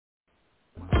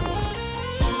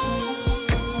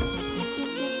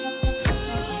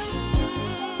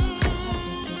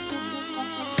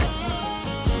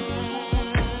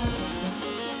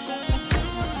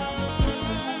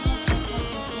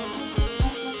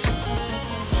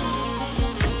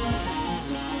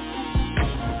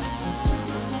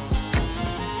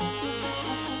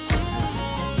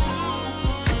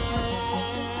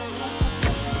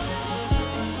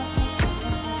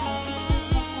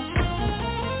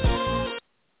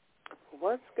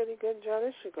What's goody good, y'all?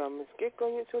 This your girl, Miss Gick,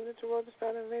 on YouTube, the World of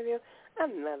Starter Radio.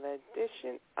 Another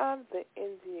edition of the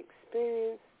Indie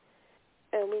Experience.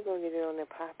 And we're going to get it on there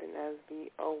popping as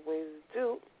we always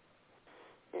do.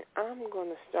 And I'm going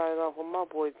to start it off with my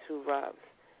boy, Two Robs,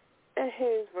 and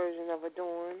his version of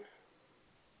Adorn.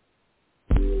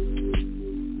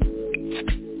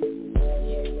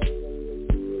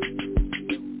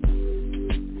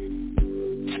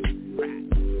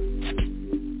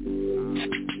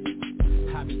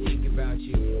 I be thinking about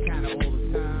you, kinda all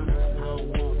the time. I don't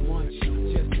want much,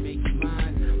 just to make you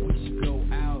mine. We should go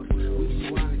out, we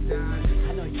should wine and dine.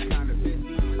 I know you're kinda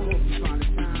busy, I hope you find the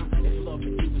time. If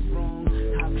loving you was wrong,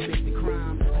 I'll commit the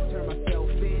crime. I turn myself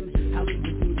in, I'll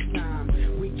even do the time.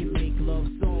 We can make love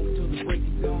songs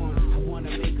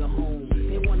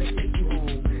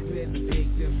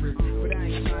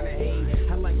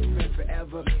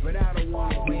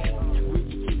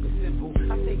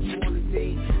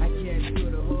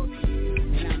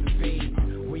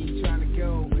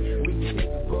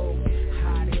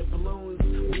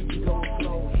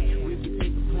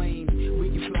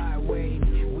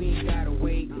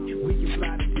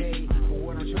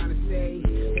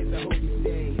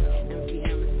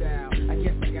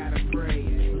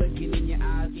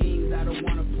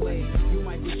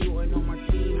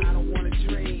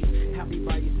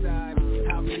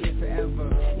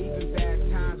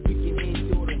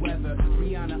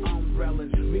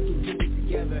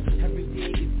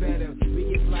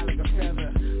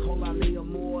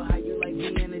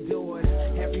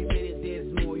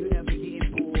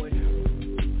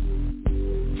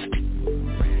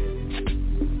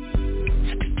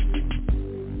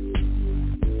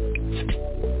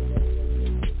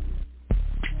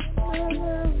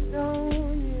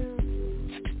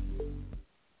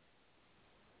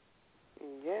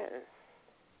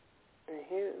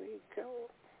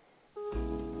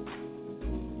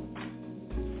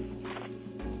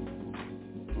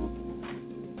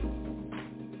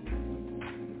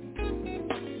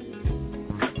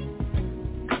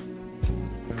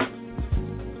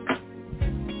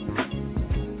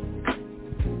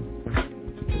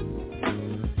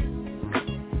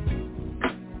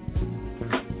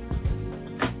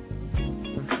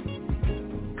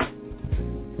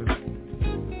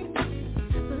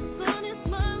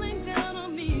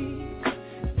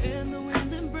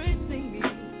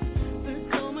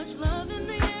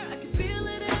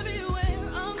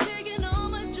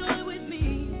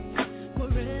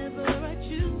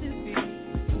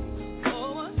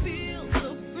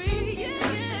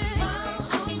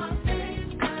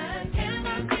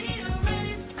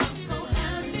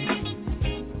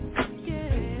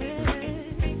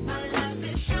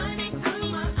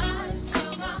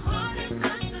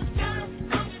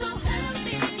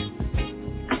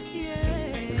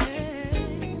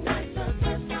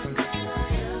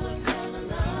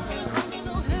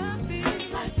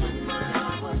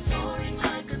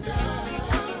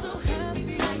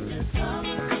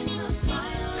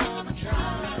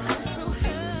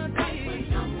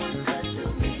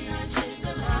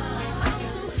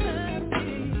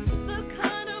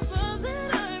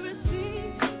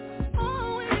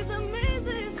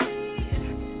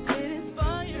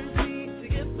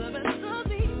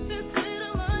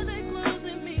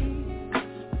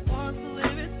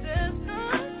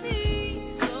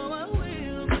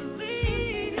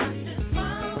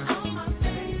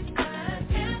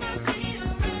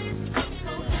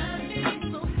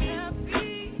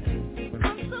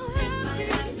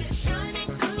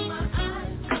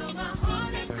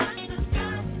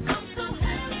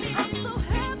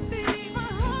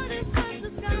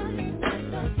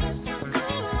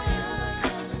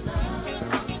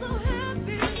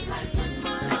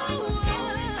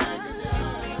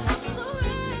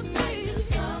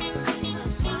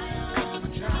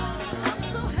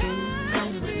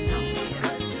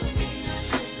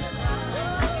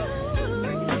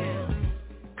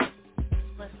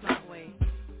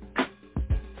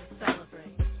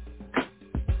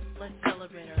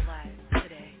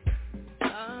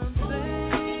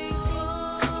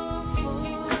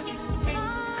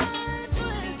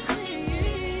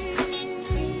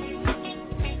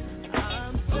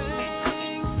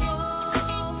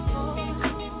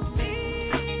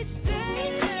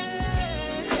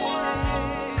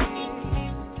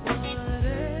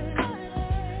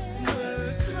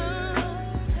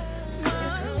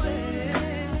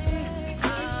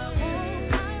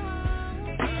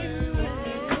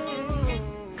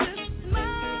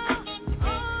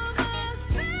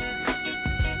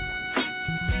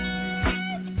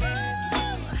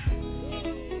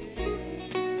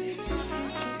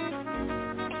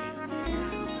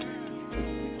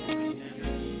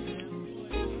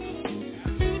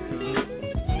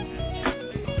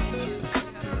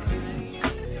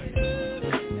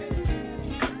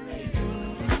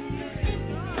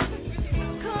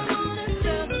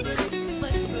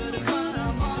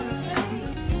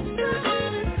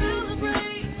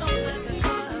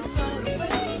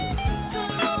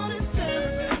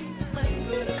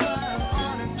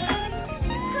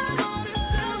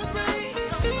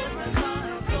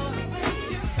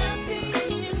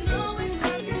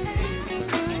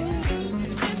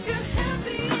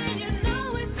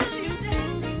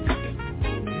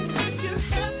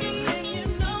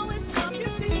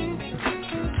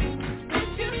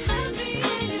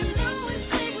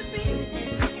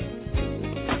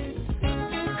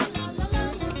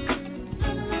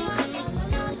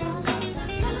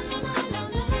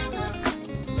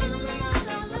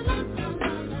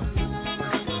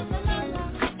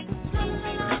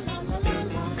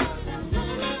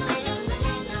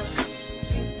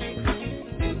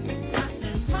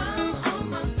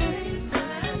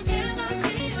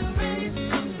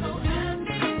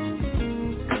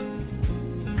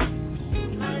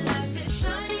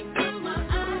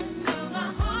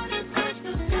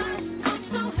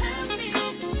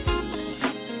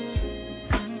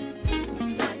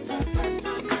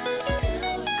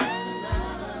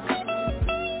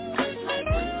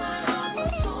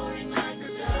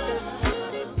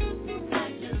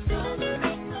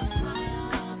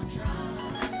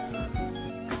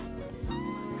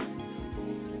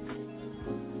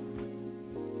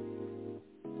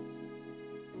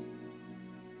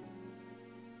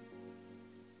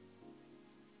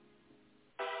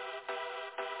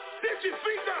your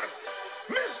feet up.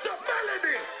 Mr.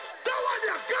 Melody, the one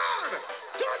you got.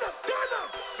 Turn up, turn up.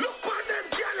 Look on them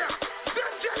jelly.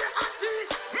 Them jelly hotty.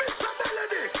 Mr.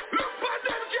 Melody, look on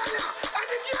them jelly. And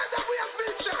the girl that we have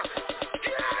featured.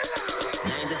 Yeah.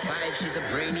 9 to 5, she's a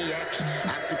brainiac.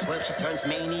 After 12, she turns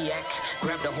maniac.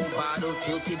 Grab the whole bottle,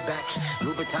 tilt it back.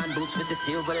 Louboutin boots with the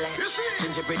silver latch.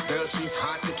 Gingerbread girl, she's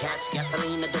hard to catch.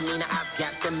 Gasolina, demeanor, I've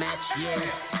got the match, yeah.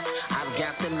 I've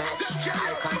got the match.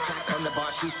 Eye contact on the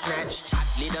bar, she snatched.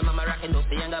 Leader mama rockin' those,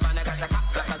 the younger man, I got the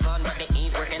cop like a gun, but they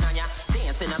ain't working on ya.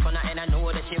 Dancing up on her, and I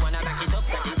know that she wanna back it up.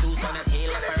 Got the juice on her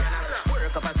tail like a runner.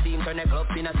 Work up a steam, turn the club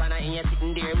in a sauna, and you're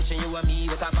sitting there wishing you and me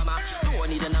with a mama. Don't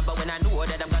need a number when I know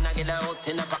that I'm gonna get her out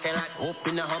in the parking lot, hope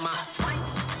in the Hummer.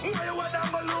 Who you want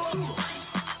down below?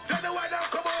 Tell the one down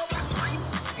come over.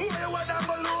 Who you want down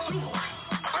below?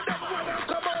 And then one down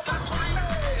come over.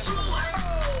 Hey,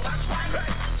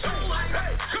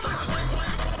 come on.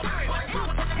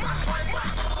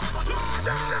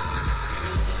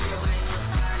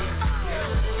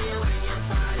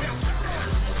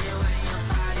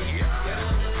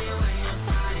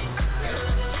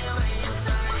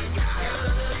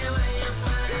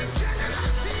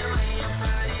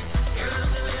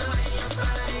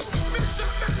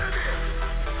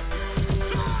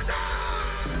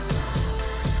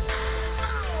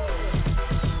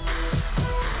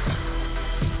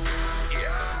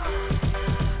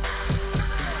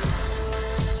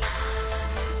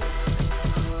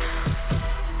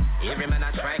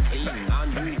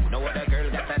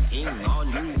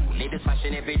 Ladies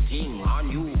fashion everything on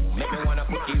you. Make me wanna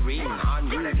put the ring on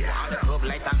you. All the club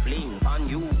lights are bling on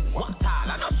you. What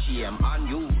all I not shame on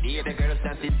you. Hear the girls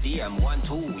dance the same 1,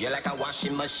 2. You're like a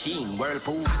washing machine,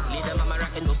 whirlpool. Leader mama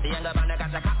rockin' those, the younger man, I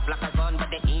got a cop like a gun, but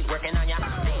they ain't working on ya.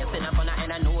 Dancing up on her,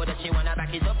 and I know that she wanna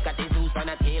back it up. Got the juice on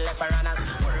her tail like piranhas.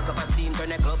 Work up a steam, turn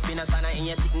the club in a sauna, and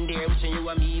you're sitting there wishing you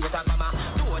and me with a mama.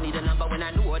 Don't need a number when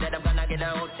I know that I'm gonna get her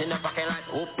out in the parking lot,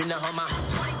 hope in the Hummer.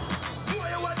 Who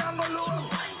you want down below?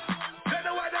 Tell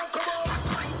the one down come over.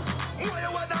 Who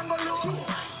you want down below?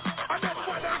 And then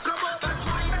one down come over.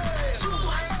 Hey,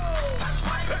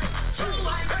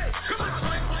 come on.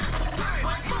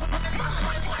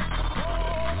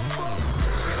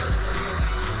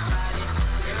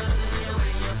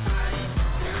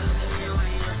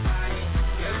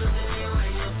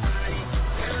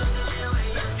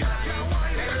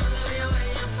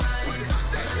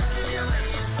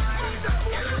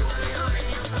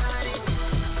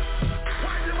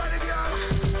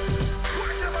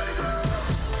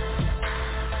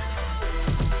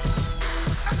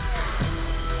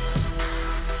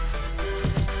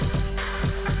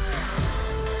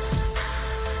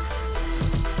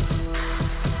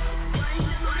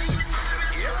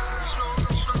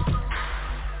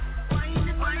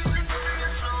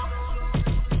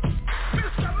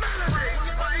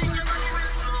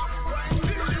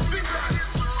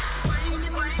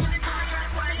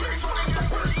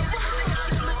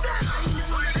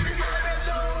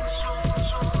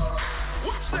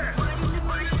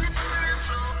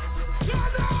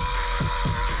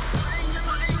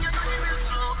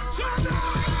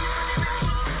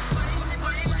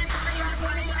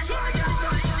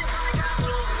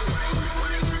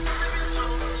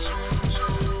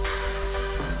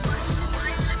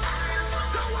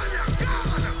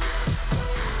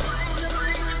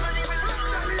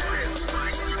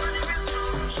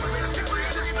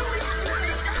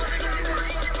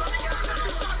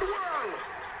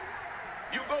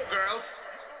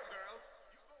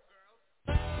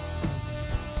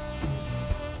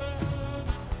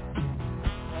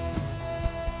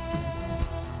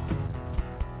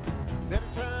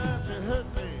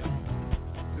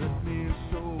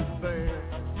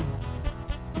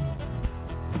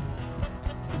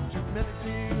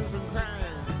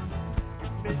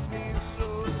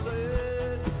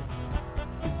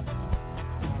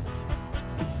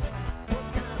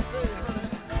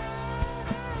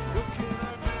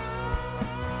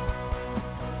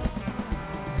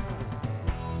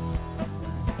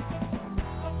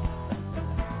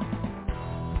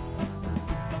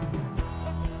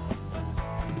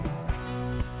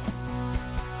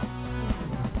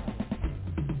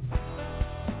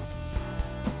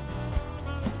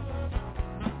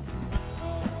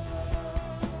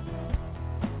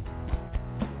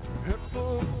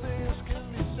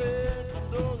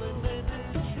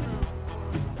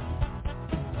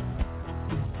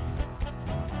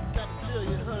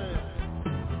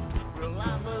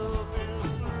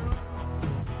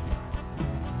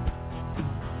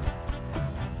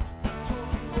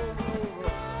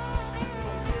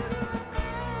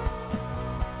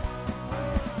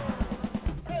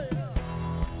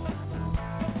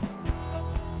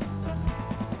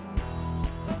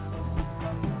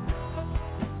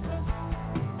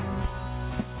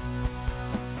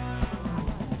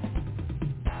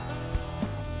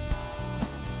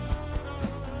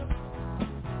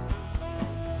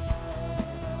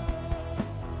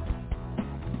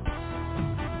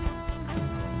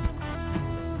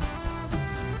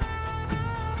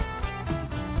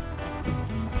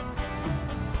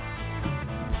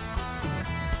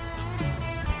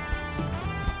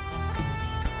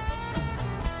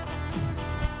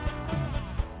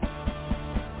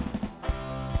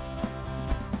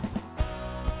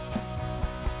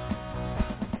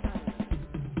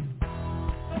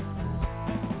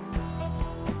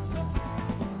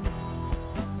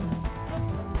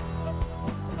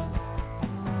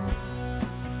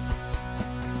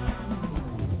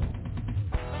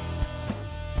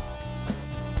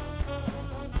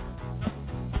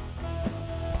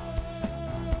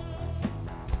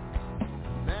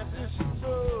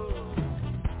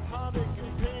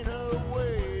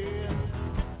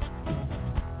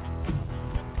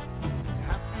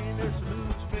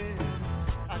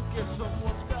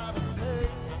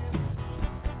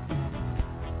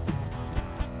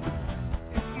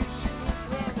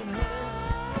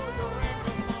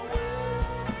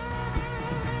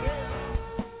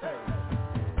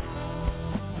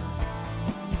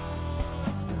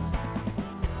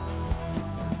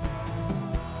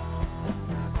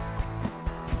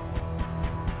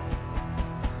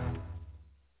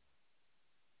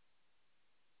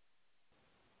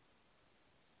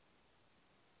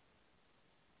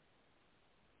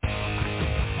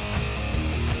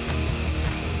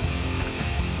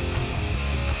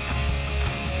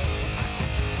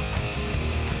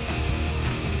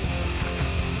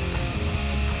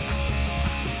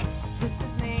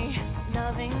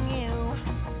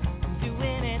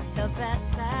 the best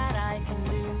that I can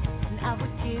do. And I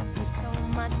would give you so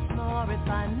much more if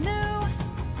I knew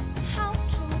how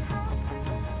to.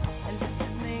 And this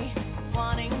is me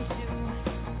wanting to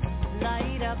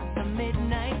light up the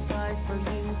midnight sky for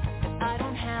you. But I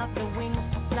don't have the wings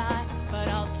to fly, but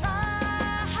I'll try.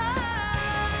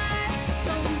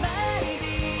 So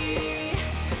baby,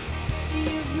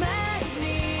 you've made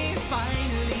me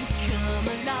finally come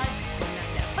alive.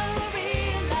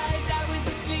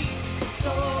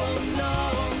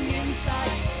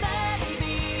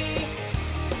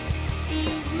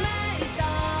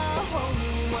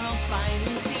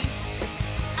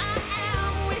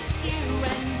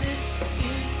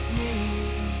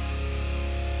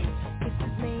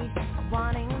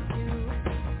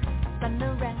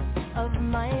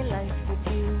 My life with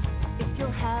you, if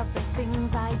you'll have the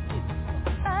things I do,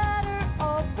 better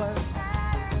or worse.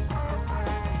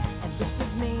 And this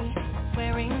is me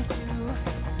swearing to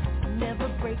never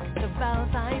break the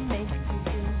vows I make to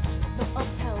you. So I'll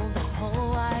tell the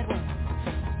whole wide world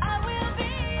I will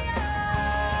be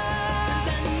yours.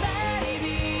 And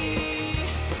baby,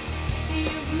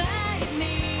 you've made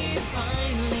me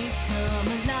finally come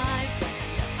alive.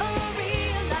 Never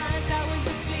realized I was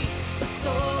asleep for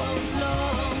so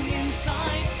long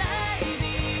inside,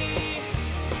 baby.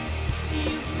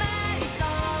 You've made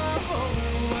the whole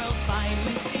world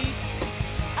finally see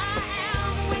I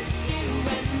am with you,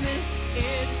 and this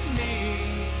is me.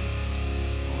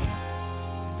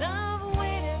 I've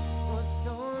waited for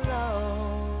so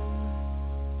long,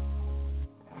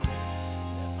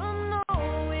 never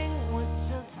knowing what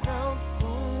just felt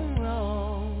so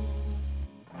wrong.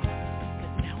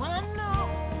 'Cause now I know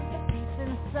that deep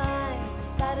inside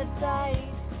that it died,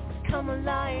 come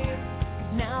alive,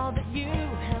 now that you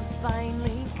have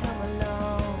finally come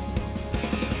along.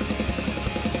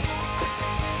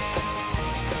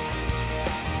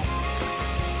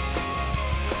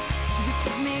 This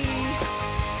is me.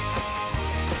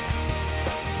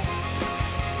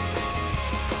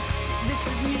 This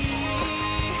is me.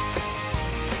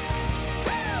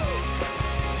 Woo!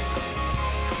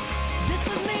 This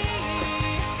is me.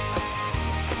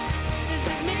 This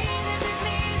is me.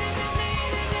 This is me.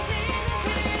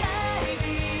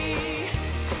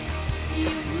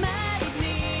 You've made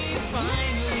me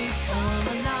finally come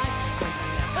alive.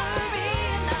 Never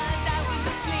realized I was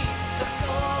asleep for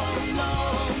so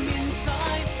long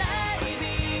inside,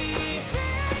 baby.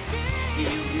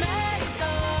 You've made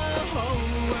the whole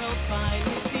world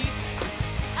finally see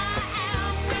I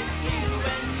am with you,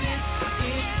 and this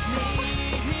is me,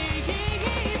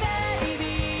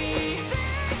 baby.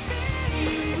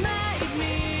 You made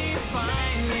me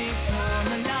finally come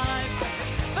alive.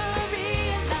 Never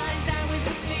realized I was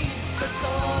asleep for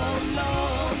so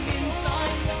long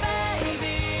inside,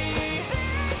 baby.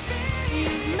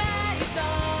 You've made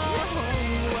the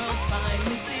whole world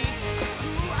finally see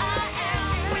who I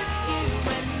am with you,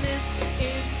 and this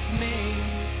is me.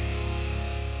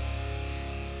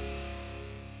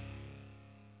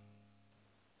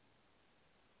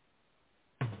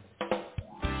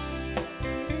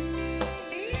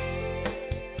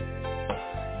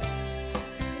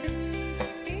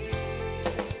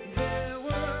 There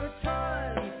were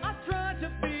times I tried to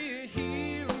be a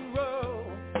hero.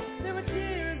 There were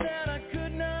tears that I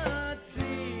could not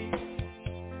see.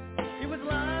 It was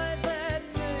lies that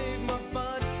saved my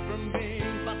butt from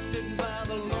being busted by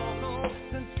the local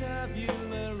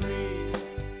constabulary.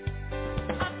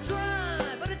 I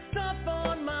tried, but it's tough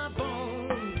on my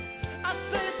bones. I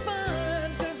said it's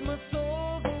fine 'cause my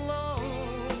soul's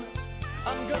alone.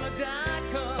 I'm gonna die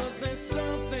 'cause there's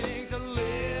something to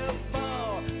live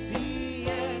for.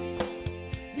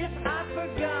 Yes, I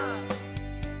forgot.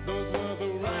 Those were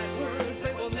the right words,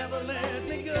 they will never let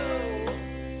me go.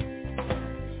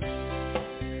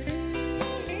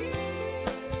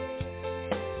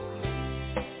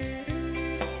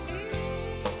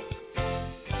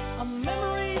 A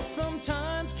memory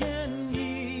sometimes can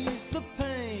ease the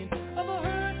pain of a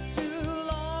hurt too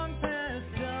long past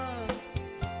done.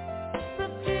 The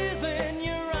tears in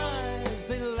your eyes,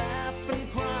 they laugh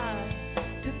and cry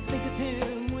to think of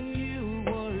him when you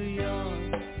were young.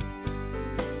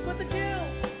 But the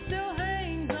guilt still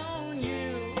hangs on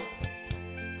you,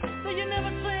 so you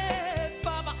never said,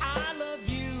 Baba, I love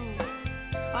you.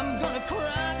 I'm gonna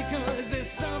cry because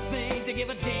there's something to give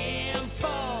a damn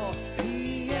for.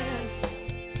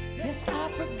 Yes, I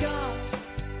forgot.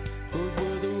 Those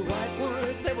were the right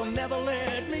words, they will never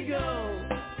let me go.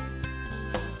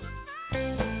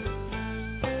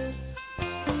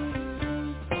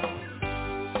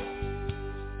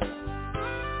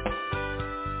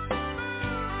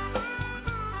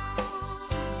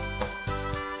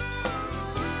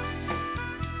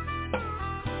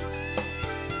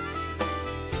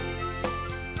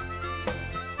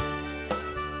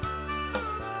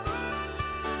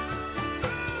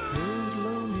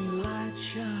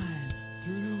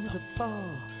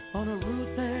 fall on a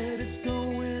route that is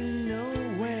going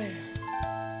nowhere.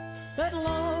 That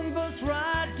long bus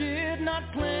ride did not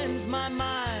cleanse my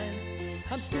mind.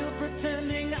 I'm still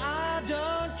pretending I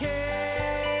don't care.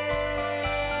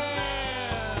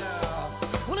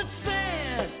 Well, it's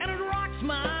sad and it rocks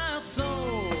my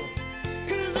soul,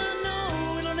 'cause I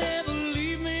know it'll never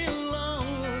leave me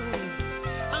alone.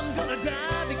 I'm gonna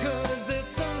die because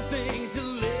there's something to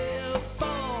live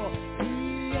for.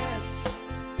 Yes,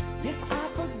 yes, I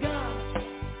forgot.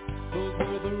 Those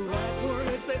were the right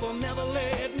words, they will never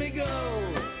let me go.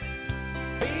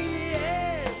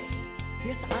 Yes,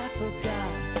 yes, I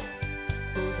forgot.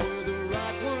 Those were the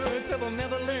right words, they will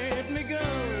never let me go.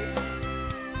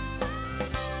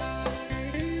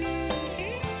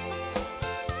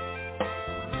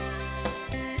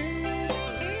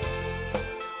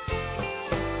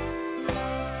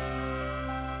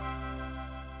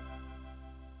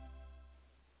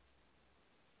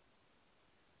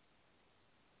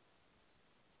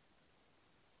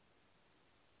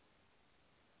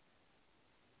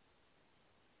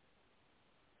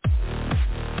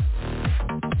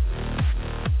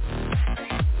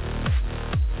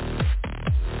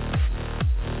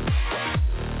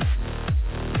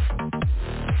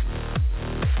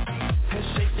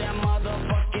 Shake that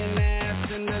motherfucking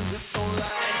ass in the disco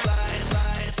light.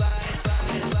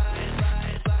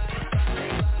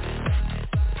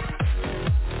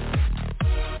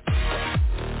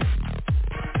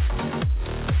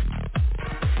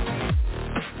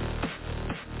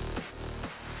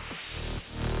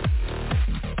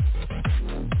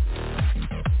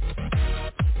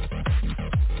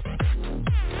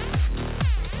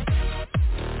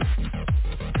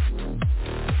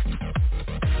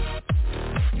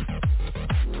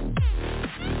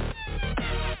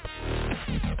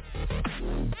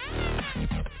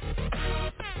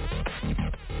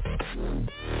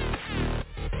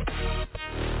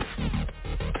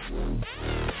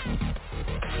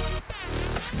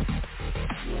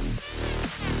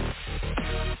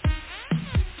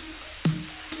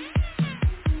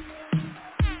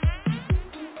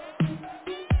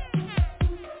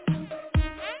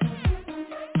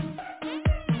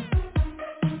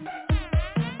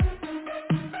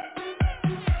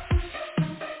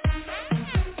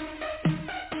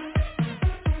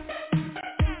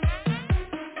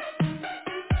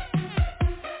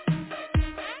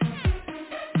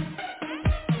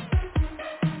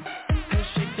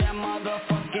 Shake that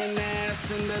motherfucking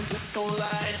ass in the disco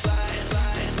light.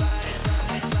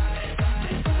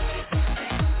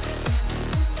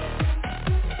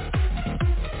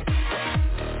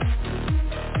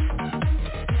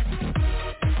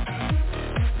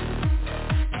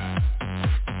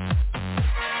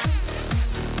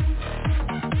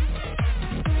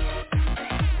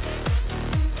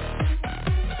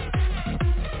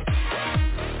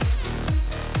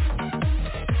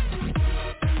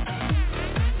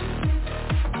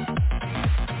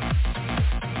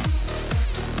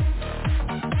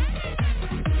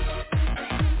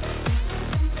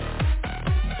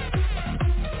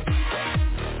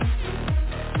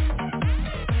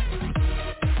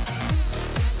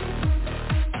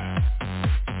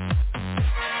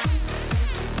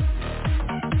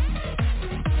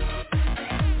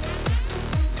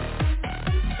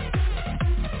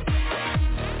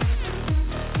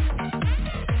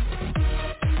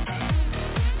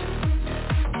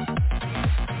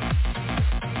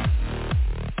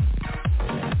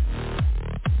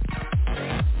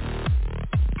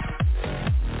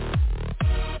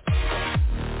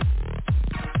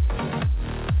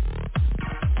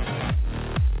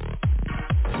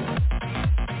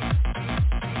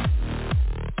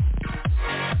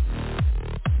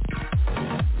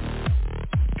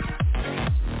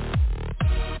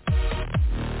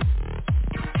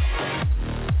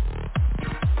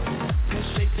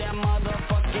 Shake that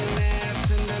motherfucking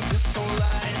ass in the disco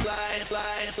light.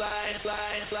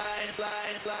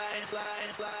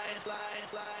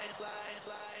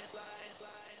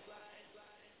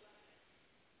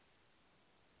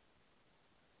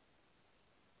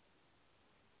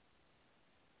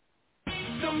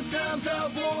 Sometimes I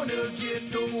wanna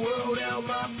get the world out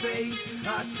my face.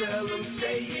 I tell them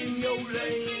stay in your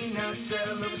lane. I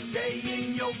tell them stay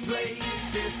in your place.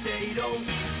 If they don't,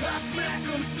 I smack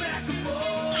them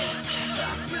all. I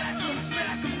smack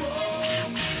them all.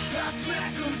 I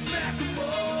smack them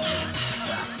all.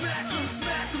 I smack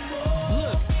them all.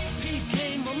 Look, Pete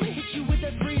came, I'ma hit you with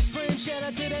that freeze frame. Shout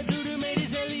out to that dude who made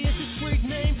his alias his freak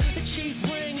name. The chief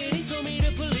rang and he told me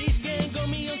the police gang got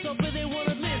me on top, but they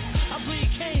wanna miss. I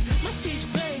bleed cane, my speech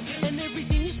bang, and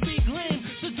everything you speak lame.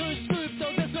 So don't screw,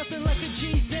 though there's nothing like a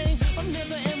G thing. I'm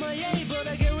never MIA,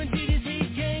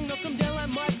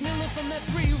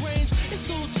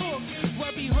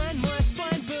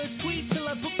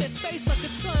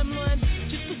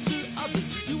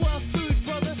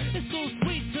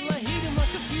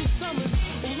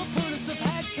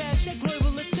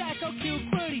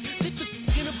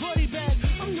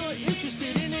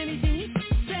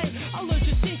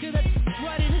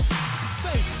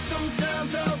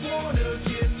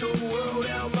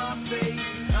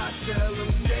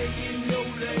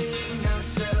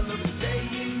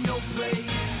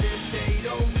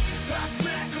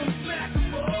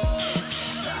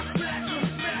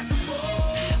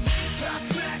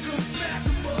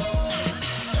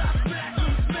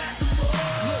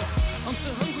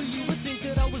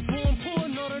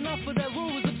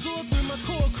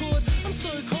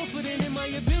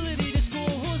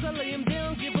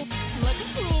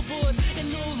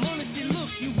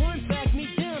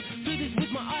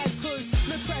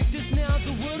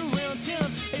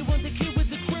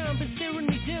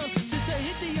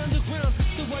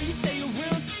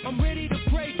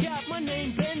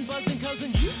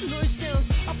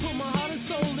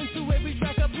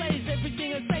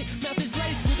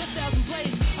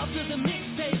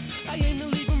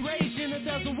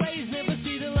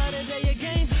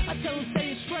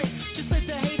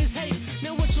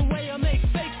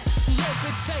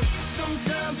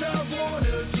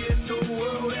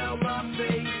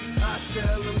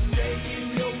 stay in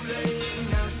your lane.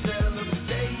 Now tell them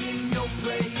stay in your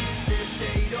place. If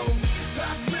they don't,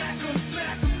 I smack them,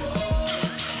 boy.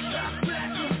 I smack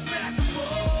them, boy.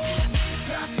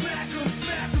 I smack them,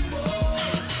 boy.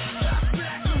 I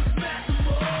smack them,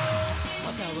 boy.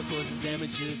 My power causes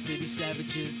damages, city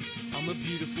savages. I'm a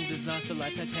beautiful disaster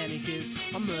like Titanic is.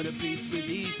 I murder beats with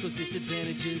ease cause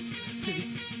disadvantages. Cause he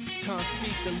can't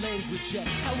speak the language yet.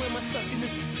 How am I stuck in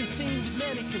this scene with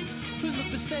mannequins who look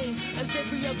the same as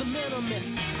every other man I met?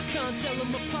 I can't tell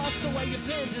them apart so I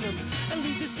abandon them and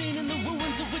leave the scene in the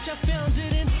ruins of which I found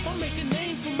it in. I'll make a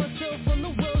name for myself on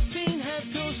the world scene. Have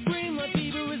girls scream like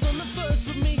Bieber is on the first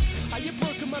with me. I have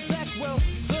broken my back, well,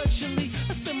 virtually.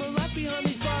 I spend my life behind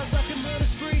these bars like a murder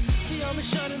spree. See I'm a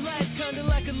shining light, kinda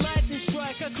like a lightning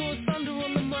strike. I cause thunder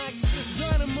on the mic,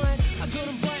 dynamite. I got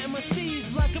them biting my steeds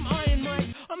like I'm Iron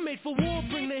Mike. I'm made for war,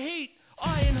 bring the heat,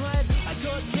 Ironhide. I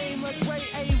got game like Ray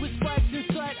A with spikes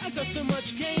inside. I got so much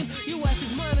game, you ass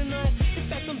is mine tonight. In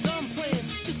fact, I'm done playing,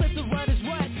 just let the writers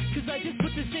write. Cause I just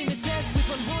put this scene to test with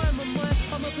one more in my mind.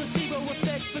 I'm a placebo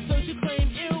effect for those who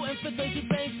claim ill, and for those who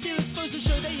bang still, exposed to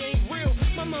show they ain't real.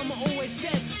 My mama always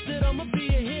said that I'ma be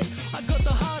a hit. I got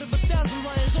the heart of 1,000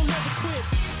 lions, I'll never quit.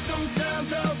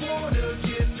 Sometimes I wanna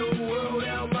get the world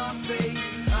out my face.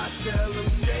 I tell them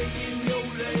stay in your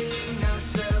lane. Now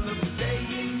tell them stay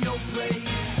in your place.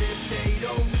 If they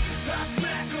don't, I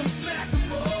smack them,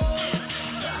 boy.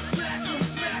 I smack them,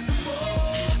 boy. I smack them, boy.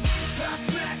 I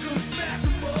smack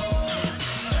them, boy.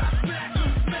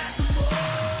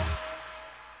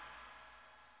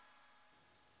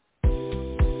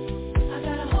 I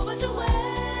got a whole bunch of ways.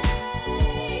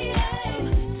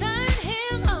 Turn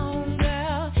him on,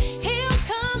 girl. He'll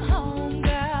come home,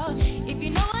 girl. If you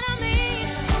know what I mean.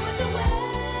 A whole bunch of ways.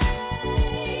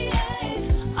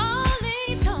 All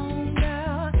leave home,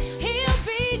 girl. He'll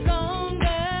be gone,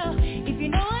 girl. If you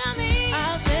know what I mean.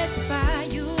 I'll satisfy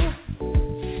you.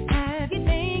 Have you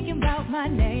thinking about my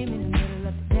name in the middle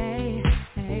of the day?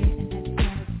 Hey, and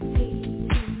that's gonna be.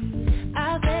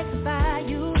 I'll satisfy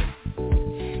you.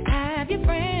 Have your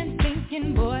friends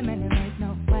thinking, boy, man, there ain't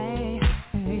no way.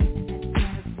 Hey, and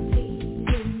that's gonna be.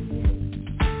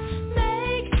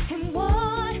 Make him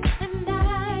want a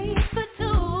night for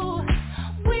two.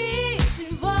 Wish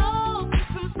involved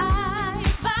from eye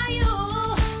by you.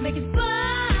 Make his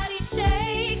body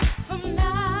shake from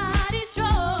naughty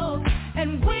stroke. And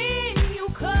when you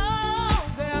call,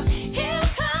 girl, he'll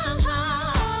come home.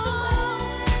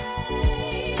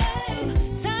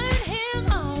 Turn him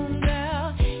on, girl.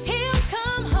 He'll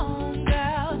come home,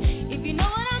 girl. If you know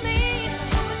what I mean.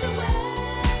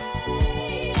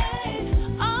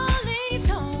 All leave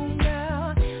home,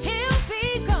 girl. He'll be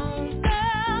gone,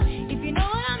 girl. If you know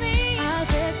what I mean. I'll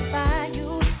satisfy you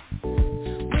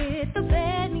with the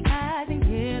red eyes and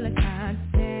killer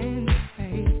content.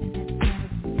 Hey,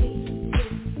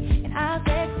 and I'll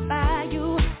satisfy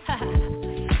you.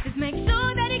 Just make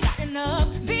sure that he got enough.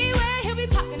 Beware, he'll be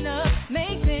popping up.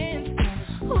 Make sense.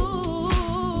 Ooh,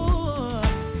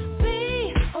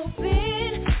 be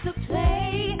open to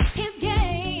play his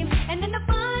game, and then the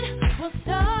fun will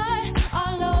start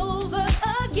all over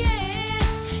again.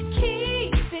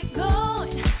 Keep it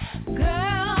going,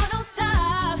 girl, don't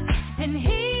stop, and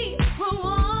he will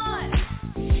want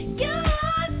your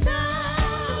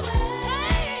time.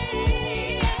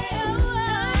 Hey,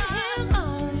 him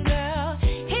on, girl.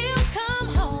 He'll come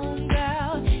home,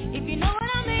 girl. If you know what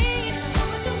I mean.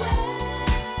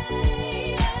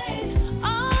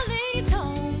 All leave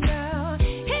home, girl.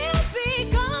 He'll be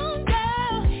gone,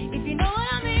 girl. If you know what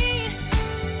I mean.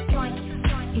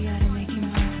 You gotta make him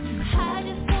move. I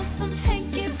just want some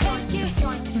hanky panky.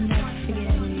 And never forget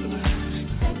who you are.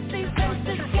 Sexy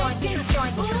versus kinky.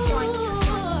 Ooh,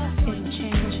 it'll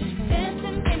change.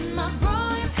 Dancing in my bra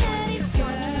and panties,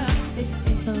 girl. This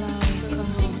is the law.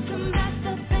 Come back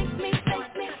to thank me.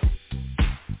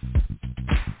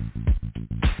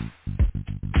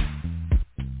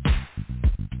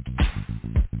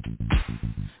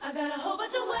 I got a whole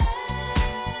bunch of ways.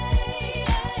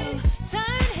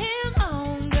 Turn him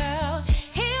on, girl.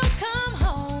 He'll come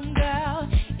home, girl.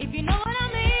 If you know what I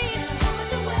mean. A whole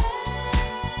bunch of ways.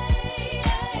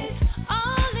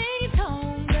 All leave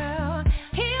home, girl.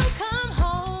 He'll come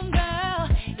home, girl.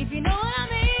 If you know what I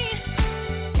mean.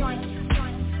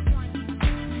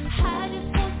 I just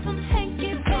want some hanky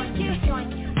panky.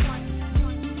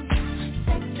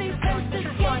 Sexy versus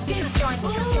kinky. Ooh,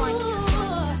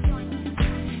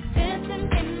 dancing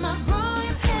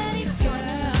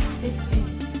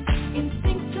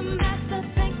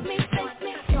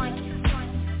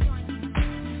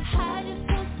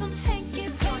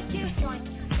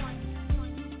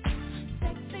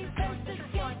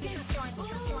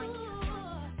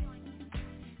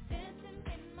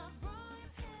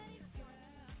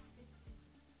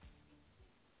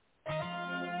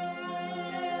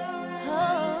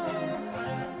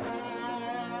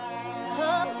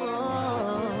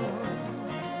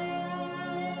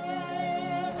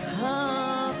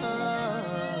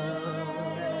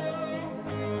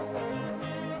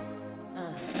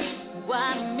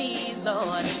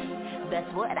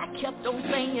That's what I kept on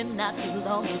saying not too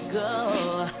long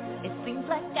ago. It seems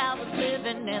like I was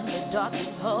living in the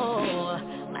darkest hole.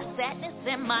 My sadness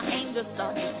and my anger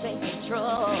started to take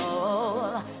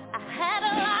control. I had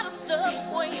a lot of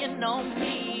stuff weighing on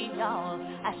me, y'all.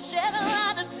 I shed a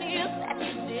lot of tears that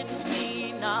you didn't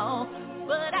see, no.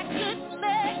 But I couldn't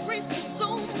let grief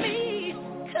consume me,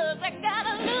 'cause I got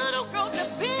a little girl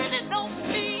depending on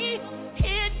me.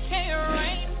 It can't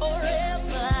rain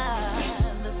forever,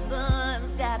 the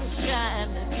sun's gotta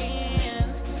shine again.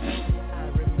 I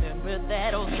remember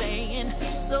that old saying,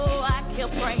 so I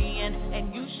kept praying,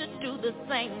 and you should do the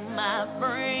same, my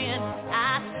friend.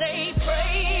 I stay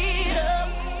prayed up,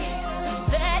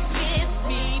 that gets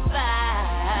me by.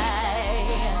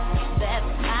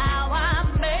 That's how I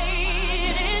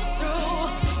made it through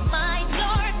my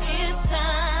darkest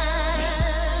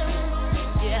time.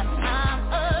 Yeah, I'm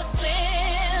a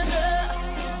sinner,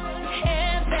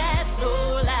 and that's no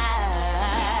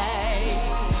lie.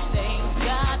 Thank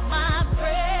God my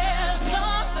prayers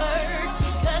are heard,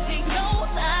 'cause he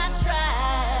knows I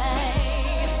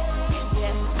tried.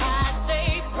 Yes, I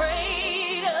stay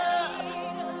prayed up.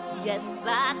 Yes,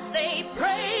 I stay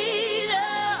prayed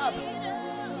up.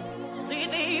 See,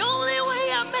 the only way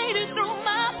I made it through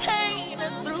my pain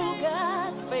is through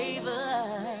God's favor.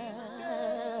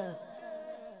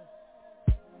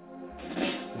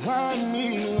 Why me,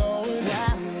 Lord?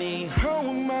 Why me? How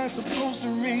am I supposed to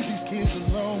raise these kids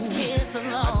alone? Kids I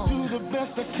alone. do the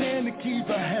best I can to keep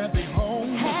a happy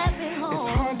home. Happy home.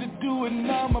 It's hard to do it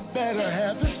now, my better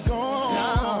half is gone.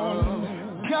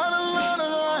 Got a lot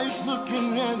of eyes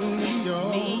looking at me,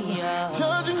 y'all.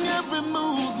 Judging every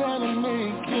move that I'm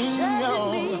making,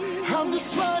 y'all. I'm just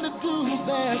trying to do the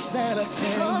best that I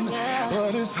can.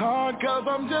 But it's hard 'cause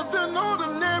I'm just an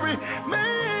ordinary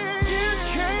man. It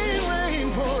can't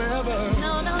rain forever. No.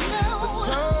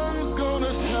 The sun's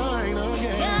gonna shine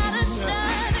again. Gotta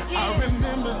shine again. I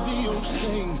remember the old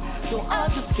saying, so I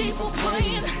just keep on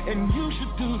praying, and you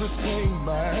should do the same,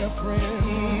 my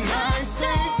friend. I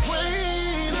stay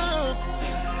prayed up,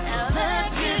 that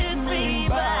gets me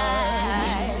by.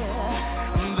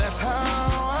 That's how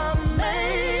I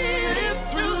made it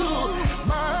through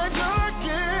my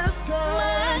darkest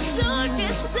time.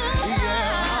 Yeah,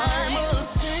 I'm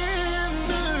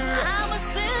a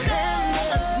sinner,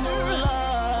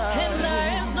 and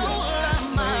that's no lie.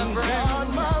 Thank God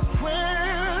my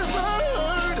prayers are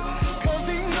heard, 'cause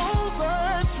he knows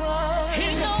I tried. He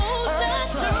knows I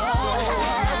tried. So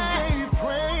I stay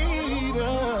prayed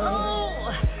up.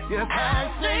 Yes, I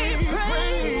stay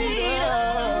prayed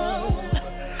up.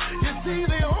 You see,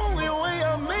 the only way I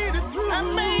made it through,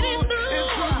 is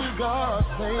through God's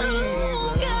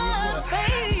favor. Yeah,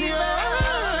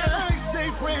 I stay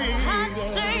prayed up.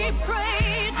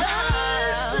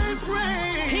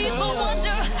 People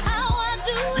wonder how I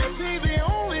do You it. see, the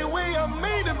only way I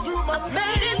made it through my pain,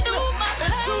 Made it through my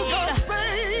is through pain. God's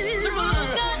favor. Through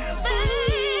God's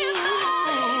favor.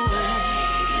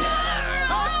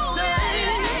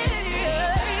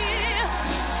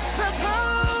 That's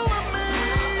how I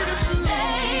made it through.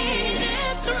 Made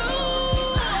it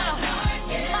through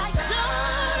my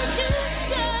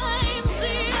darkest times.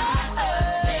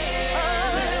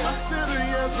 I'm a sinner,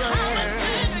 yes I I'm a am.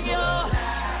 sinner, y'all.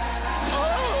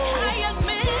 I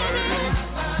admit it.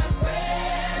 My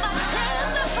prayers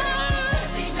are heard,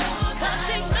 'cause he knows I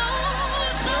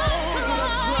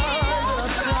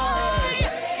tried.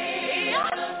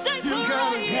 You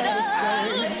gotta get it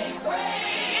straight.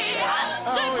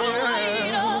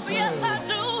 Yes, I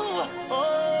do.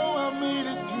 Oh, I made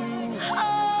it through.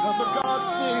 'Cause of God's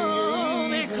favor.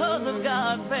 Because of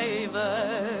God's favor.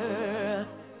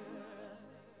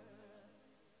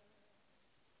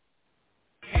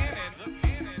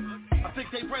 I think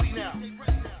they ready now.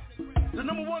 The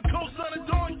number one co-sign of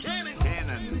Dawn Cannon.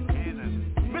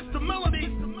 Mr. Melody.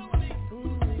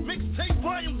 Mixtape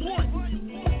Volume 1.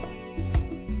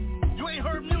 You ain't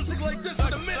heard music like this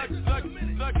in a minute.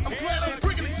 I'm glad I'm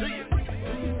bringing it to you.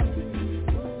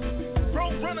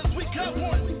 Road runners, we got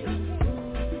one.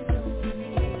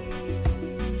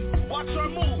 Watch our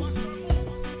moves.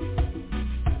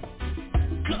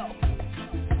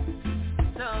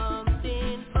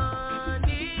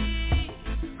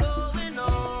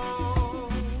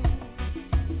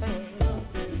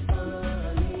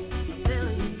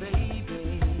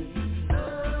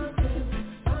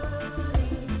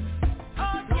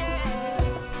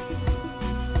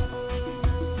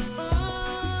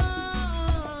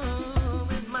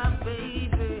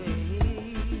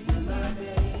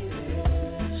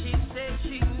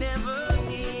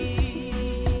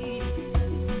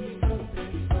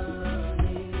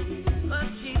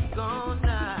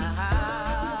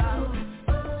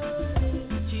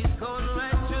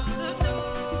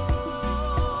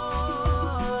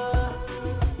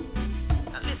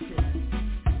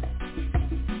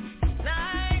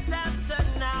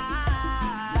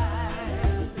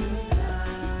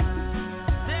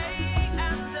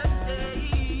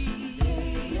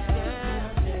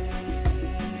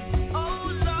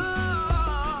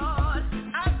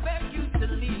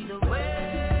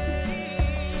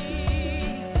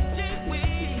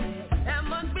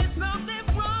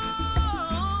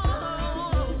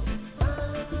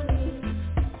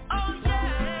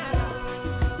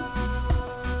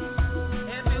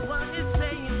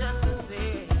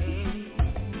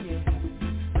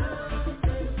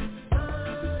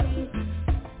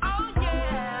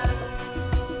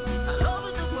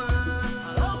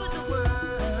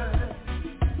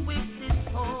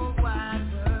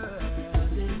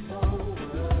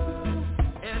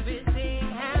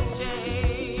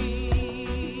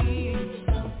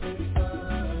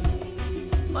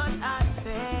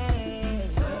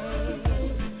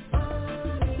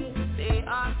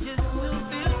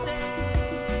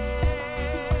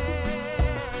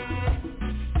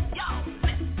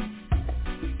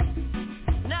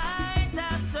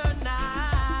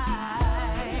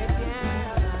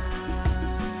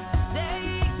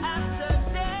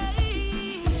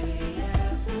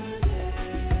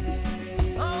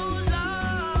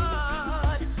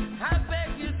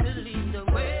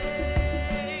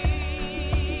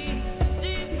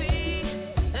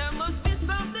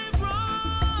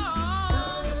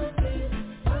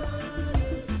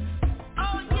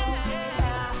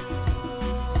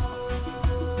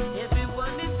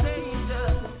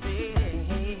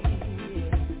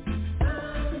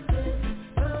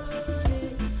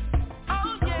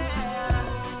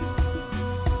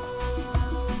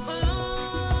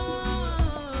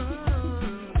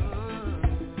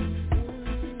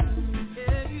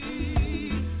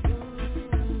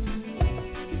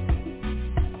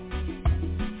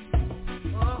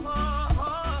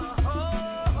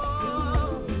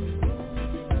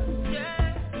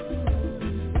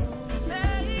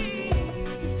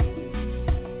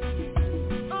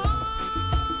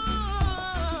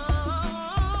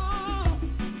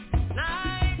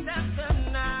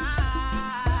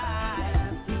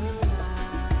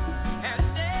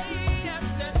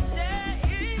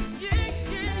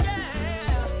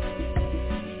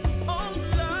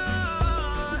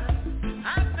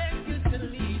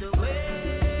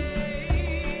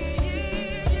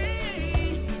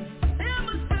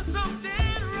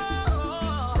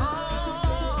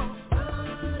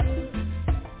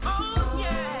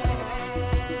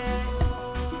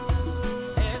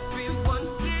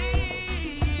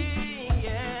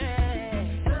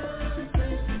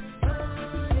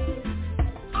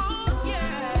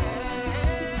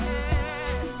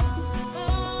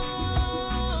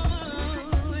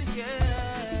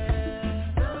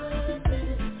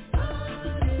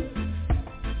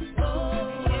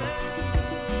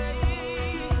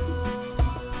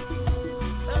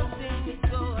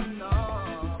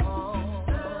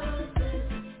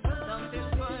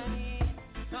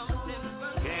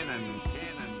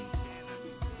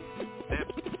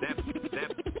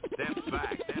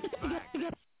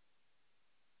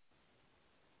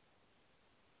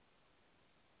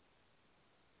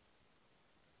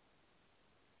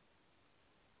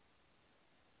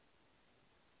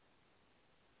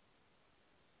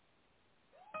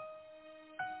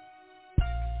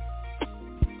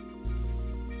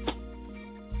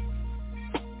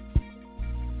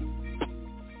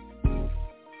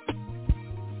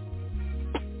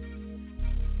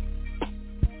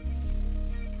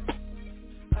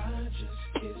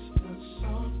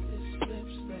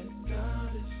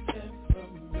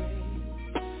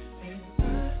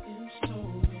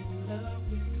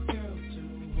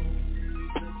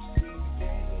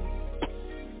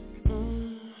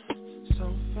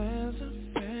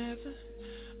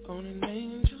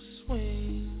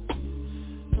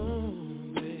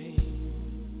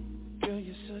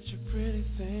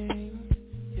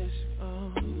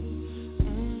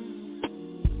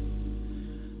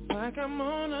 like I'm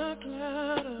on a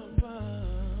cloud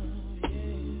above, yeah.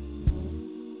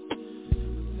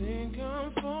 Think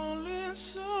I'm falling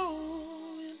so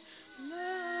in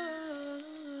love.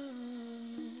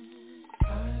 I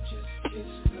just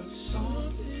kissed the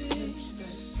softest lips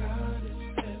that God has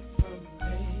ever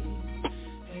made,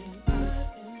 and I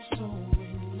am so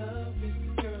in love with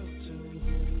the girl to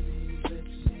whom these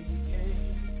lips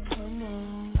became. Come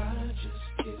on, I just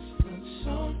kissed the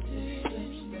softest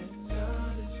lips that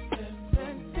God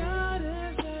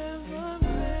has ever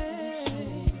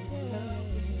made, and I am so in love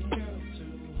with the girl to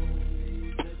whom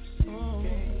these lips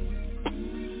became.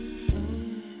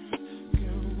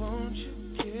 Girl, won't you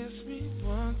kiss me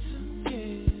once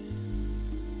again?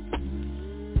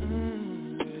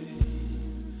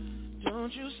 Babe,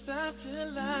 don't you stop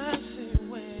till I say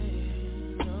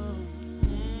when. No.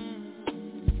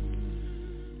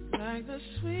 Like the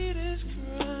sweetest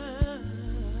cry.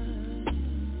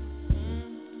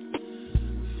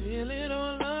 Feel it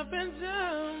all up and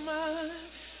down my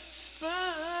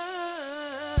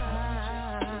spine.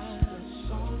 The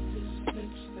softest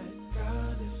lips that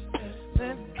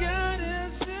God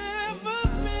has ever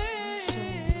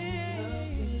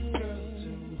made. Girl, to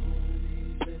whom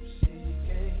these lips he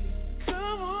gave.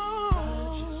 Come on, I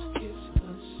just kissed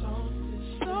the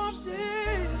softest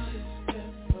lips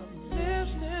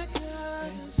that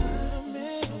God has ever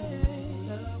made.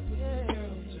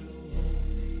 Girl, to whom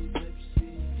these lips he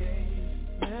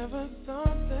gave. Never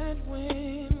thought that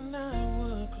when I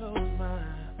would close my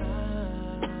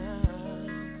eyes,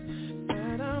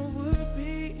 that I would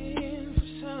be in for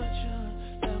such a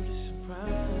lovely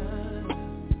surprise.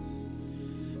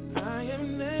 I have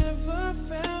never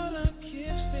felt a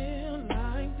kiss feel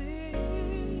like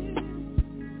this,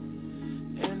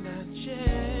 and I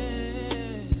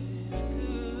just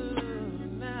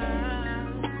could not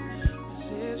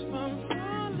resist from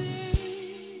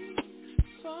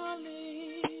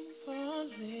falling,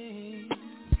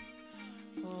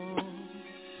 oh,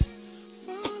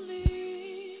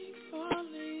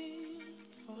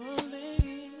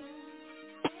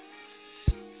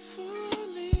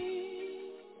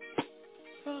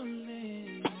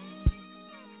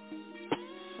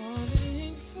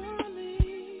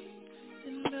 falling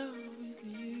in love with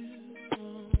you.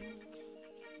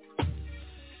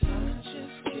 I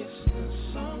just kissed the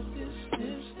softest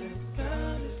lips that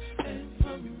God has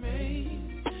ever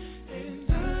made, and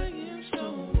I am so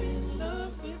in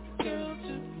love with the girl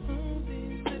to whom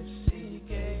these lips he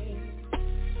gave.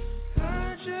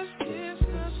 I just kissed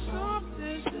the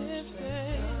softest lips that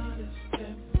God has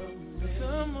ever made.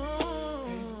 Come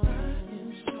on, and I am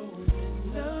so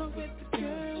in love with the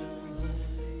girl to whom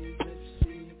these lips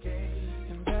he gave,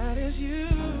 and that is you. I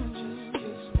just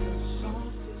kissed the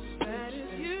softest lips that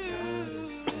is you.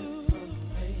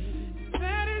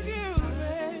 That is you,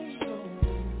 babe. So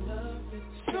in love with the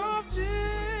softest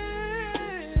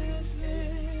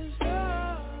lips. Oh,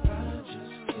 I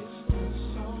just kissed the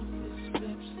softest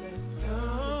lips that God has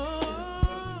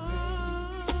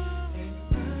ever made,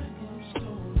 and I am so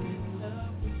in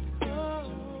love with the girl to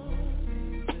whom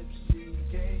these lips he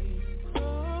gave. I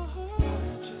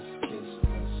just kissed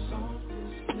the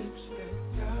softest lips that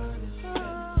God has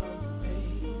ever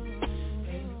made,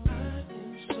 and I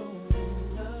am so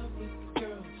in love with the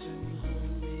girl to whom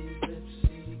these lips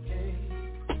he gave.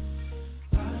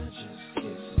 I just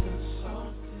kissed the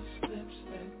softest lips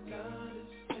that God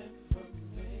has ever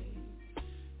made,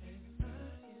 and I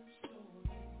am so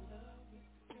in love with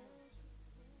the girl.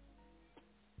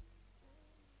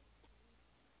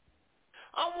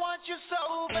 I want you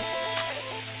so bad,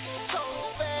 so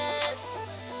bad,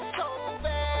 so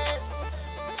bad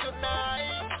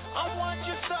tonight. I want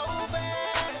you so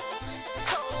bad,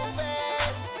 so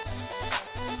bad.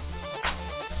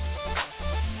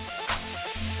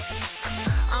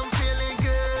 I'm feeling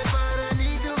good, but I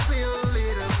need to feel a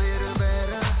little bit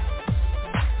better.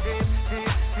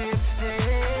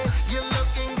 You're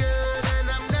looking good, and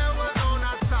I'm never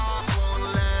gonna stop, won't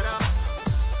let up.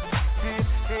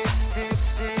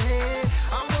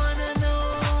 I wanna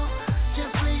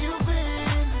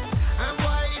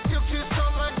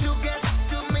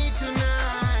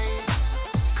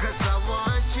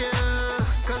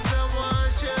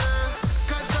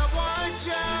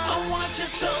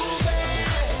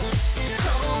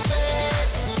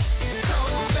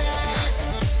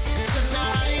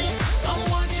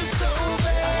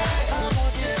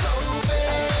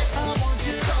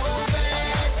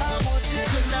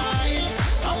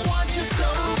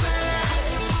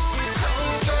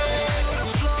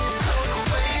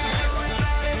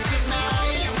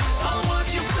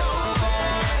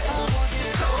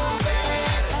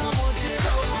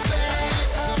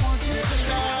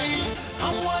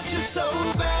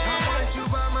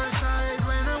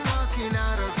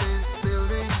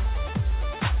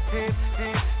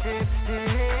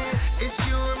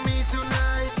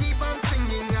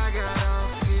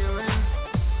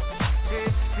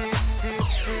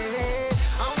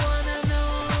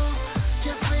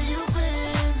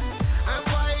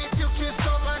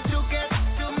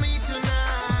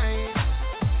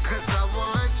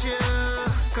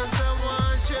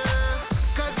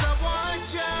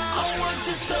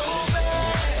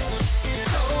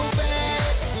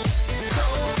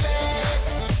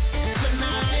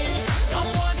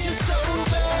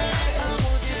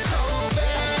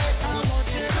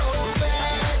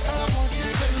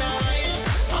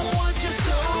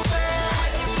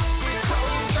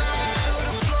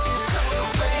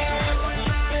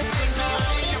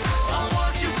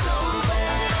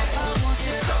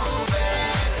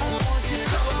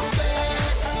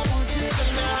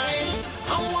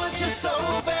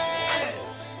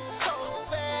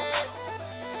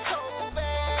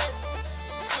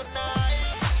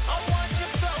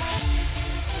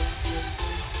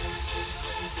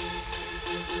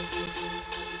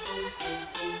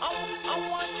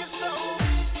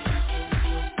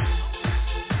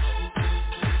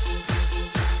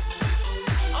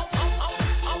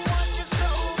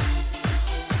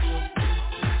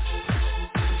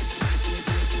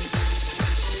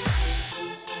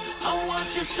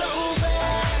you so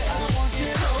bad. I want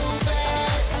you so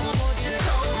bad. I want you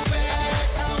so bad.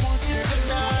 I want you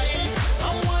tonight.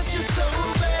 I want you so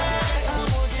bad. I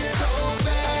want you so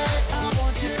bad. I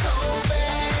want you so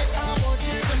bad. I want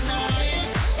you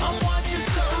tonight. I want you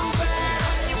so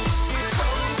bad.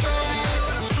 So bad.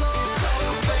 So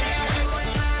bad.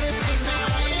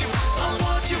 Tonight. I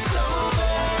want you so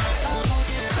bad. I want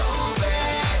you so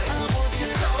bad. I want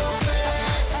you so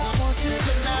bad. I want you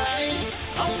tonight.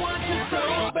 I want you so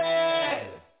bad.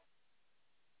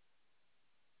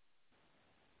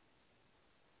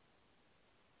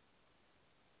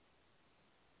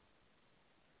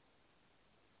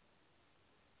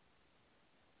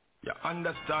 You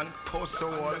understand? Post the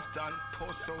wall.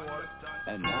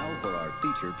 And now for our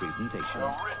feature presentation.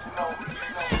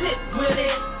 Sit with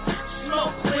it,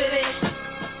 smoke with it.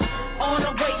 On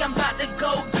the way, I'm about to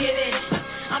go get it.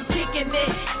 I'm kicking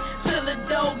it till the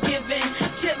dough giving.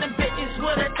 Killing bitches,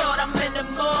 would've thought I'm in the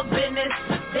mall business.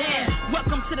 Damn,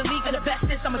 welcome to the league of the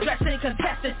bestest. I'm addressing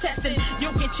contestants, testing.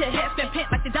 You'll get your head spin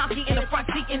pent like the donkey in the front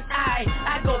seat. And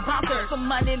I go bouncer for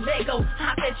money, Lego.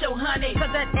 Hop at your honey, cause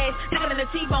that ass thicker than a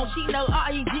T-bone. She know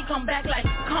R-E-G come back like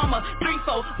karma.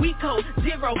 3-4, we code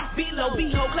 0, below,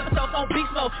 behold, clever sauce on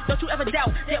beast mode. Don't you ever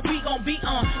doubt that we gon' be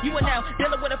on. You are now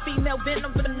dealing with a female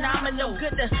venom phenomenal.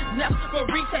 Good enough for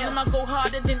retail. I'ma go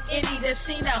harder than any that's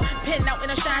seen out. Pen out and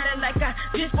I'm shining like I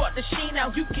just bought the sheen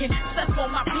out. You can suck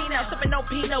on my peanut, sippin' no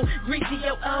Pinot, greasy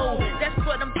yo, oh. That's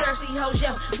for them thirsty hoes,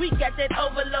 yo. We got that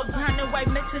overload, grinding white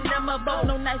mixing them up, both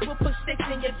no knife, we'll put sticks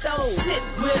in your toes. Sit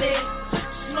with it,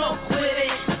 smoke with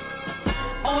it.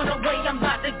 On the way, I'm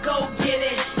about to go get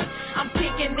it. I'm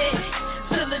kicking it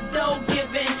till the dough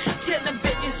giving. Killing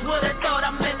bitches, would've thought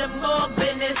I'm in the mall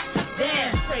business.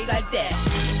 Damn, straight like that.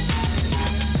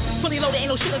 Fully loaded, ain't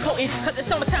no sugarcoating. Cause it's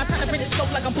summertime, time to bring the scope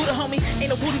like I'm Buddha, homie.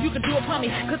 Ain't no voodoo you can do upon me.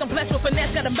 Cause I'm blessed with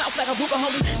finesse, got a mouth like a Buddha,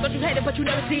 homie. Thought you had it, but you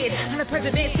never did. I'm the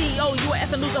president, CEO, you a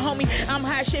ass and loser, homie. I'm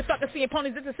high as shit, fucking seeing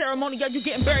ponies, it's a ceremony, yo, you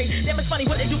getting buried. Damn, it's funny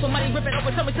what they do for money, ripping over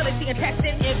something till they see and taxed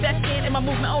in, investing in my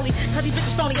movement only. Cause these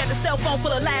bitches phony, got the cell phone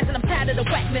full of lies, and I'm tired of the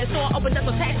whackness. So I open up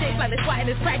some tactics, like they swatting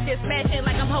this practice, smashing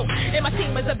like I'm hope. And my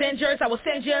team is Avengers, I will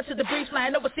send you to the breach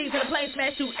line overseas in a plane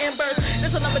smash, shoot embers.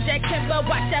 This a lumberjack timber,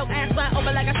 watch out, ass fly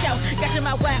over like a shout. Got your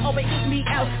mouth wide open, eat me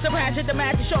out. Surprise your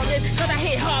demise to shortlist, cause I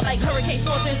hit hard like hurricane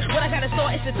forces. What I gotta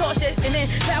store is the torches, and then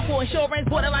powerful insurance,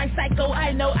 borderline psycho.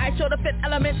 I know I show the fifth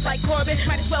elements like Corbin.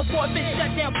 Might as well forfeit,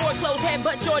 shut down, foreclose, head,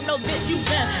 but Jordan knows bitch, you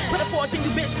done. Put a force in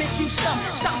you, bitch, you scum.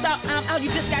 Stopped out, I'm out, you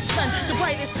just got sun. The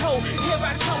brightest cold, here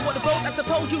I come with a boat. I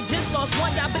suppose you just lost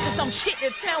one, y'all bitches some shit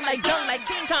that sound like gun, like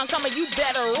King Kong coming, you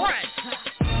better run.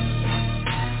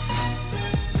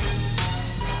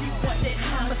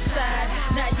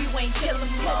 Homicide, now you ain't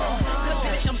killing more. Cause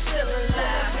bitch, I'm still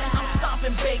alive. I'm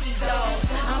stomping baby dolls.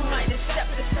 I might have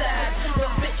stepped aside,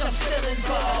 but bitch, I'm still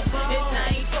involved. And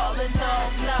I ain't falling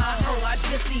off, nah, ho, I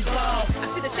just evolved.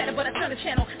 I see the chatter, but I turn the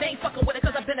channel. They ain't fucking with it,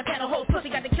 cause I've been a panel. Whole pussy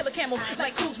got the killer camel.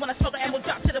 Like cruise when I smoke the ammo,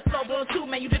 drop to the floor, blow two,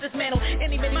 man, you did dismantle.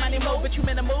 Any mini money mode, but you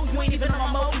minimal. You ain't even on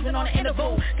my mode, even on the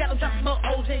interval. Got them dropping more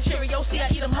O's and Cheerios. See, I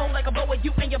eat them whole like a bow with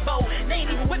you and your bow. They ain't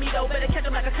even with me though, better catch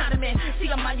them like a condiment. See,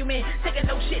 I'm monument, taking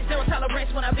no shit, zero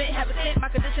tolerance when I've been having it. My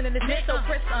condition in the net so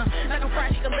crisp, like I'm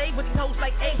fried chicken leg with these hoes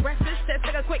like egg breakfast. That's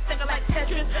like a quick thinker like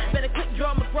Tetris. Better quick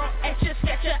draw McGraw, etch ya,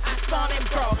 sketch ya, I spawn and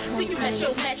brawl. See, you met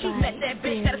your match, you met that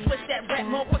bitch. Gotta switch that rap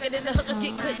more quicker than the hookers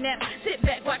get kidnapped. Sit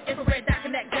back, watch infrared doc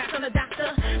and that got on the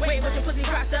doctor. Wait, what's your pussy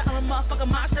roster? I'm a motherfucking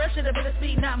monster. Should've been a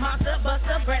speed, not monster.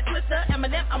 Buster, Brad Twister,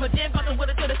 Eminem. I'm a damn fucking with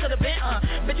it, could've been.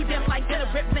 Bitch, you damn like dinner,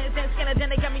 rip plans, then skinner, then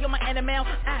they got me on my animal.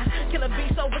 Kill a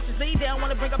beast so viciously, they don't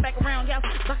wanna bring her back around, y'all.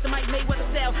 Box the mic made with a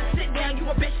cell. Sit down, you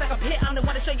a bitch like a pit. I'm the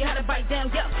one to show you how to bite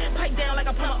down, yup. Pipe down like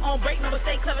a plumber on break. No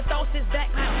mistake, clever thoughts is back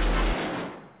now.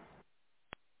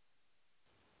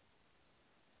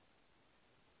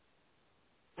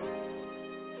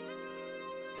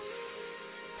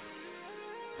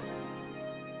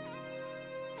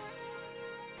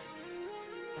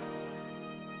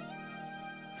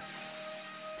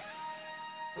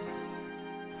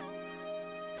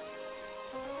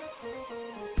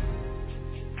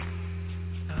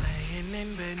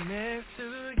 In bed next to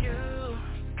you,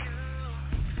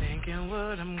 thinking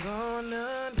what I'm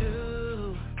gonna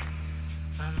do.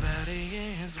 My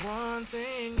body is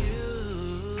wanting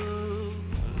you,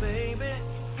 baby.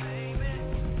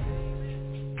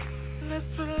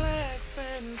 Let's relax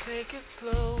and take it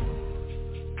slow.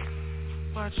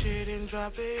 Watch it and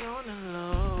drop it on the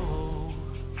low.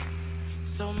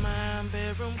 So my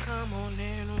bedroom, come on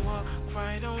in, walk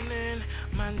right on in.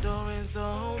 My door is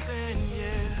open,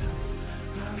 yeah.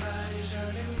 My body's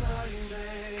yearning for you,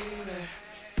 baby.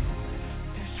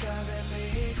 It's driving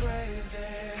me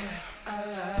crazy.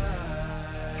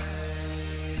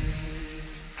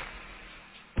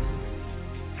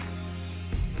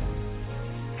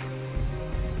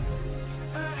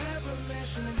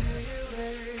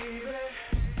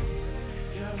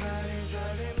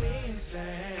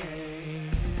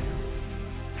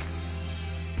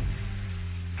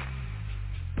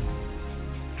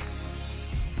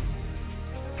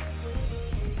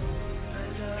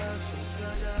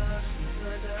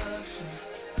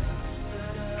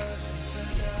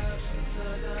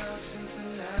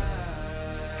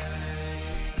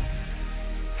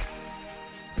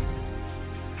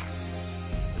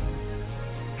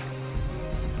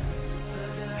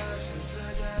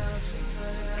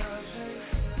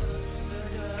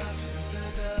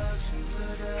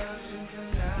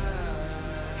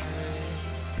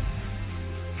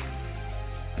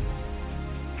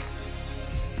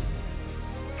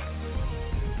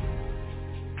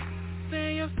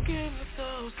 your skin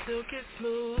so silky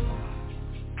smooth.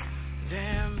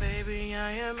 Damn, baby,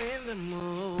 I am in the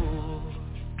mood.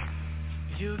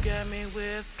 You got me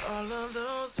with all of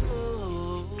those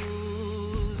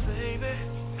moves, baby.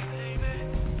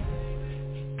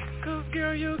 Cause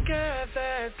girl, you got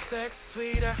that sex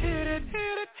sweet. I hit it,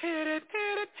 hit it, hit it,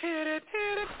 hit it, hit it,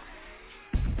 hit it.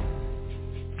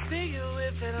 See you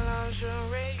with that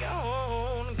lingerie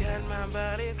on. Got my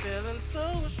body feeling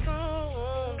so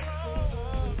strong.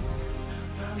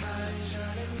 My body's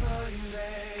yearning for you,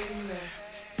 baby.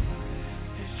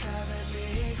 It's driving me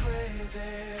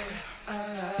crazy. I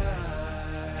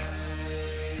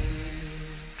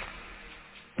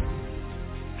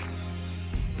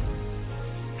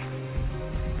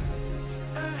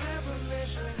have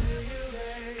permission to you,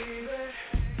 baby.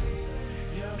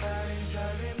 Your body's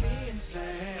driving me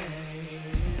insane.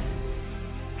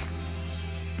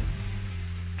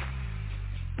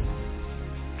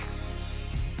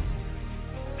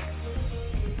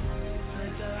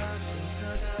 Seduction,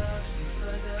 seduction,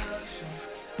 seduction.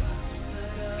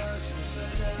 Seduction,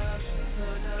 seduction,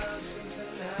 seduction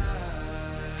tonight.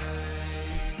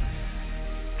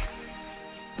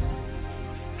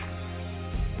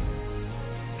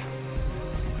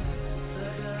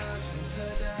 Seduction,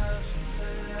 seduction,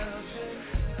 seduction.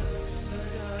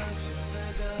 Seduction,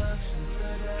 seduction,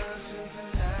 seduction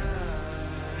tonight.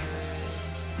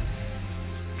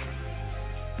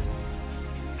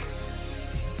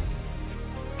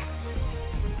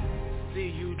 See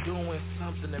you doing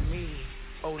something to me.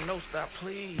 Oh no, stop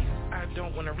please. I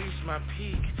don't wanna reach my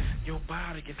peak. Your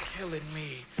body is killing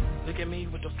me. Look at me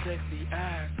with those sexy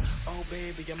eyes. Oh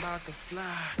baby, I'm about to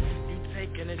fly. You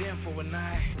taking it in for a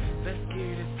night. Let's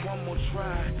give this one more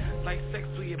try. Like sex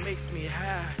sweet, it makes me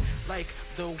high. Like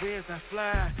the waves I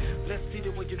fly. Let's see the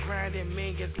way you grinding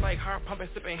me. It's like heart pumping,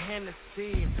 sipping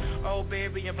Hennessy. Oh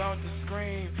baby, I'm about to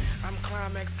scream. I'm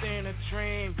climaxing a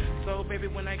dream. So baby,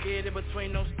 when I get in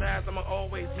between those thighs, I'ma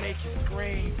always make you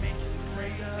scream. Make you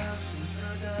scream. Seduction,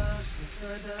 seduction,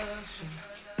 seduction.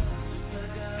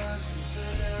 Seduction,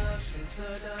 seduction,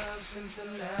 seduction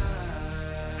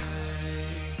tonight.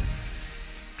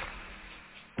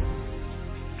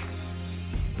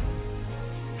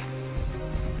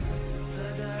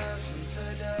 Seduction,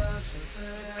 seduction,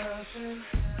 seduction.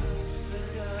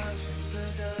 Seduction,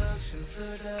 seduction,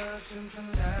 seduction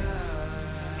tonight.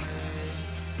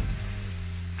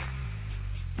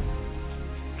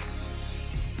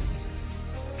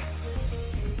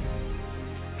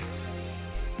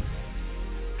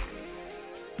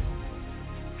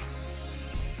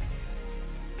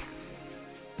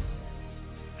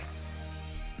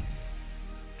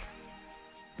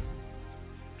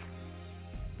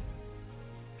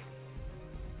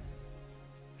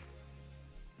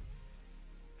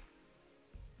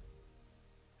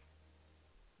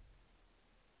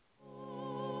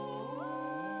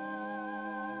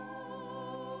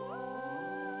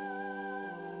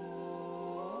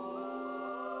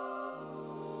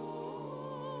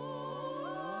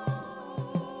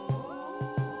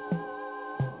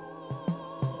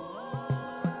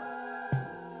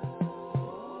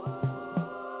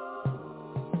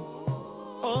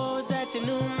 The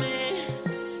new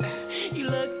man, you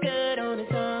look good on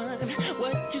his arm.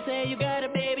 What you say, you got a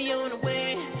baby on the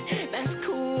way? That's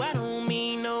cool, I don't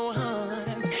mean no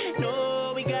harm.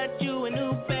 No, we got you a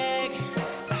new bag,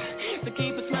 so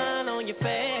keep a smile on your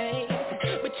face.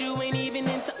 But you ain't even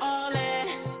into all that.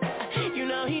 You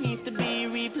know he needs to be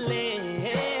replaced.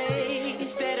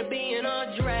 Instead of being all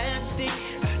drastic,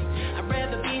 I'd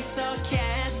rather be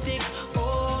sarcastic.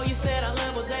 Oh, you said our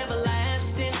love was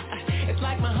everlasting. It's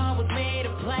like my heart was made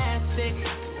of plastic.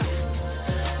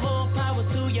 More power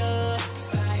to ya.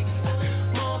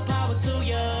 More power to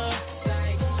ya.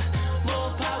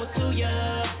 More power to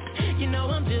ya. You know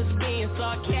I'm just being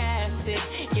sarcastic.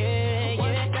 Yeah,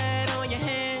 what's that on your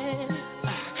hand?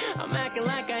 I'm acting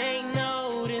like I ain't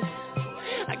noticed.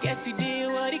 I guess he did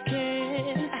what he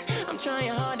can. I'm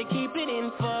trying hard to keep it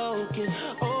in focus.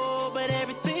 Oh, but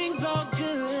everything's all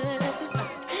good.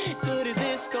 Good as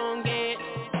it's gon' get.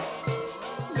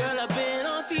 Girl, I've been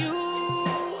on for you.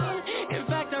 In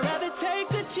fact, I'd rather take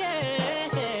the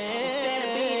chance. Instead of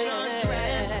being all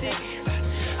drastic,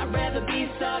 I'd rather be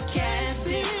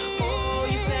sarcastic. Oh,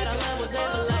 you said our love was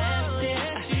everlasting.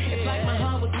 It's like my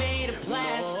heart was made of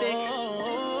plastic.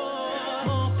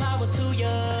 More power to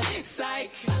ya.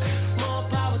 Psych. More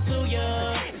power to ya.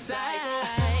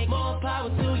 Psych. More power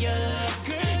to ya.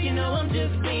 Girl, you know I'm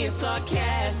just being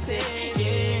sarcastic.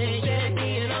 Yeah,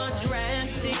 being all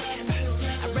drastic.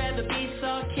 I'd rather be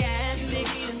sarcastic.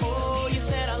 Oh, you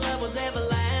said our love was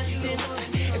everlasting.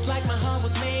 It's like my heart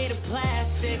was made of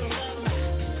plastic.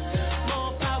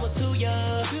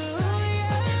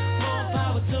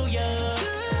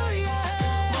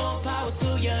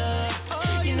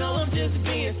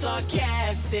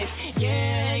 sarcastic.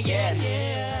 Yeah, yeah,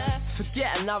 yeah.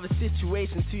 Forget another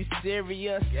situation too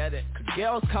serious. Get it? 'Cause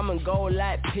girls come and go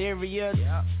like periods.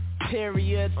 Yep.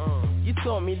 Period. You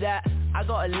taught me that. I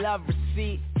got a love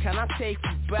receipt. Can I take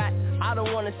you back? I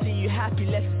don't wanna see you happy,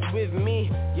 let's it's with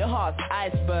me. Your heart's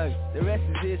iceberg, the rest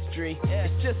is history.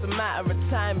 It's just a matter of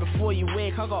time before you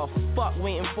wake. I got a fuck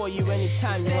waiting for you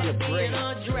anytime you wanna break.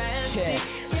 I'd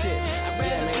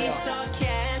rather be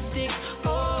sarcastic.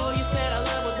 Oh, you said our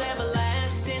love was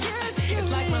everlasting. It's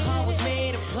like my heart was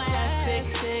made of plastic.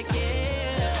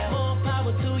 Yeah, more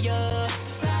power to you.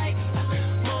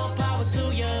 More power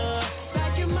to you.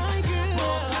 You're my girl.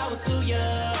 More power to you.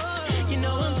 You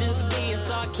know I'm just being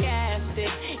sarcastic.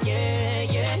 Yeah,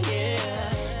 yeah,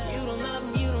 yeah. You don't love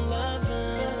him, you don't love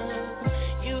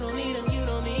him. You don't need him, you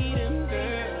don't need him,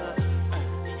 girl.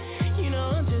 You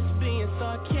know I'm just being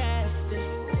sarcastic.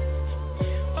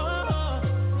 Oh,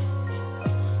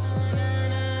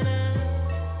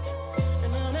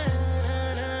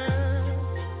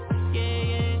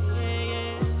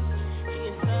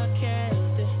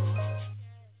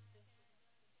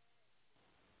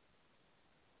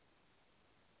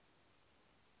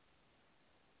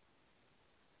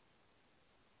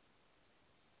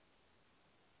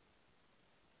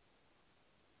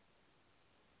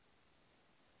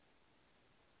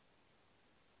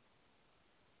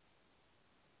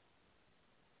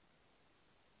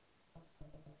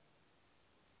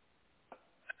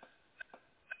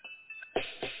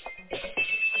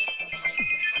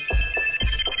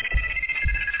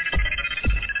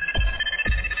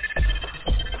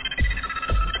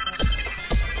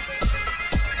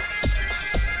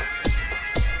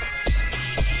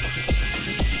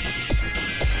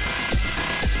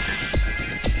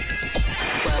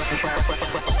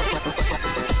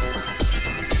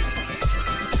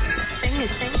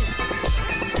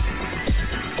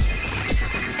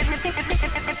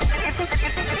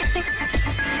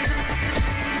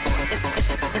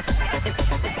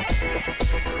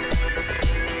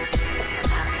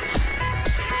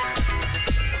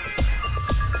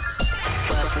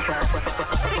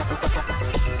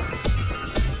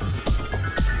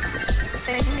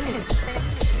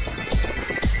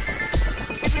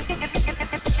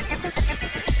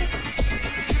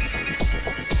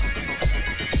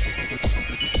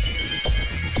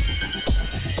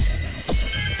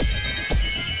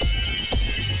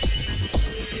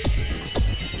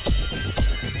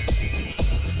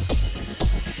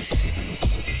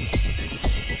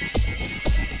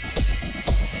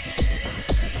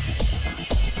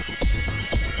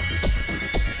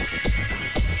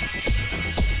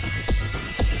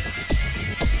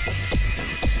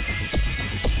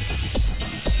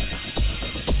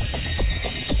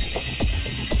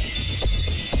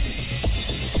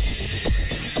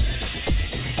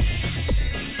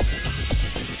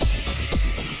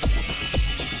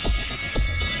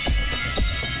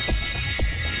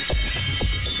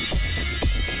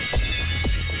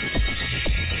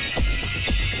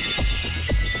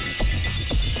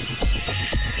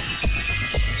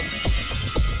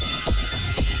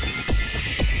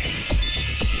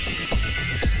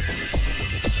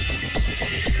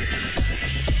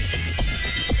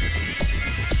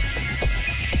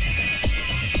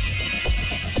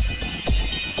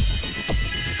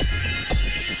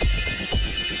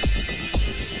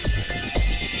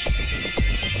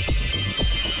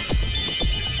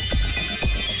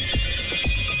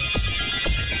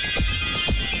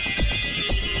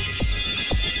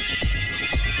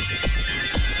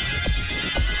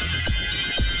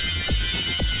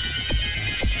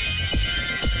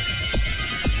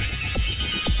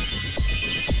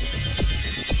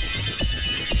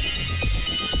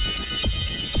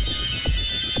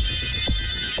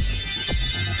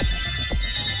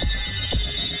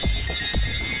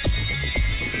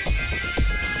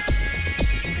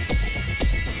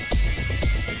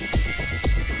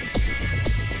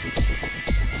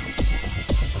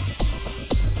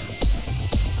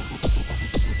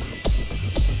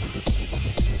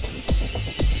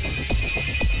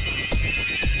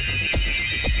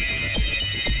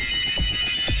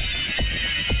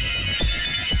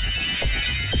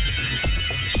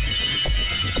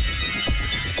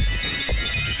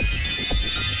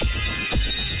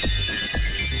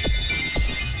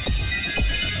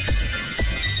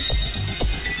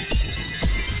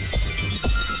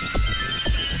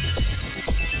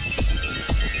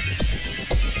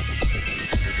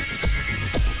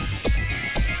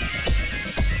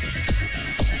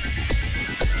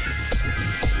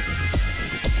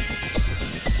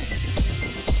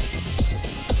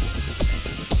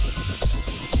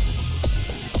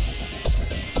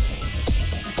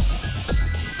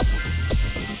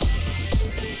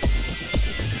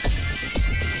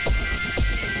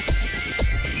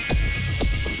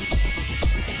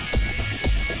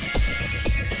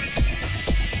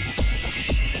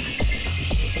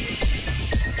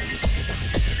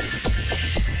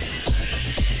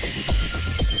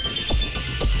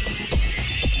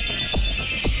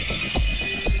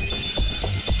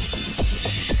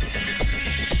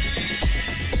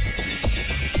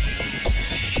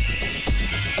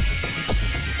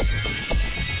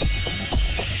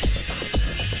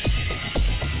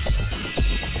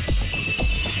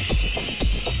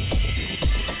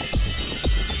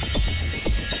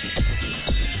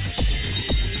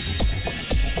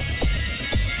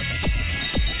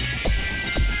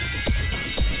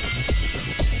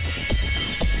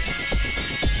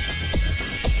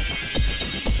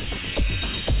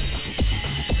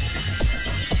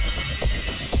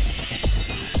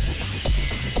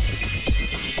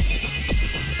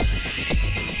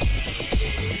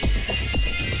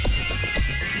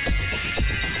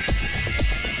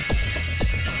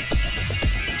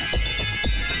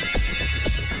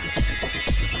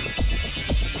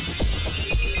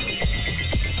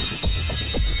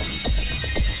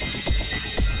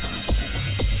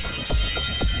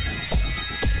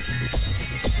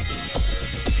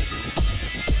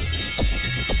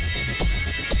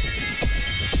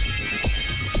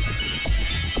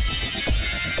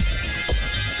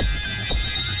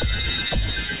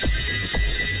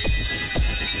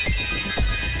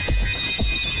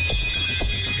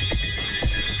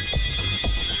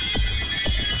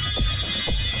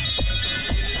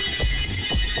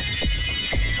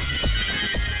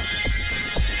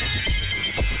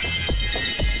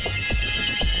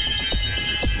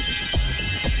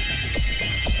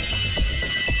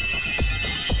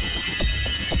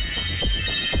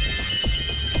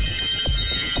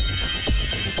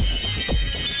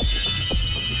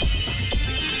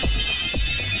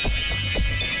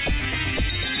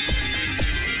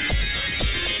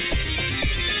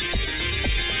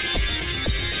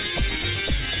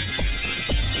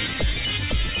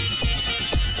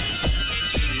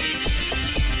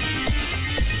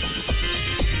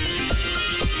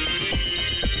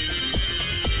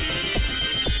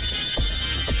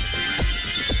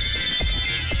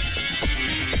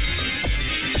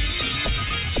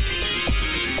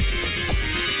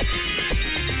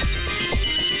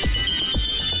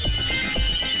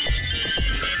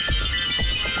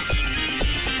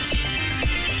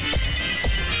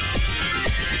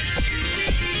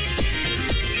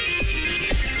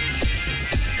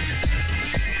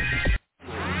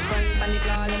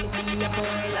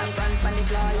 on the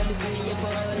floor, let me see you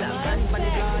pull up. Run on the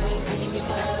floor, let me see you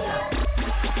pull up.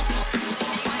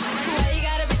 Why you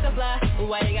gotta be so fly?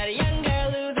 Why you got a young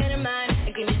girl losing her mind?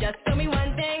 Can you just tell me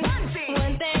one thing? One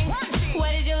thing.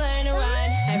 Where did you learn to run?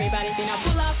 Everybody say now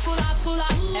pull up, pull up, pull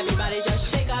up. Everybody just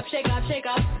shake up, shake up, shake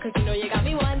up. Cause you know you got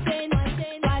me wanting,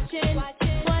 watching,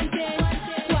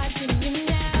 watching you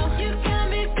now. You got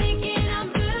me thinking I'm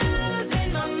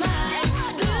losing my mind,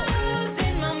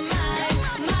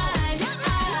 mind.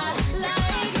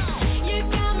 Like you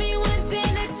got me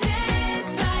wanting to dance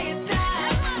by your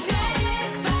side,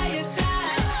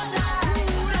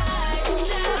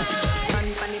 Run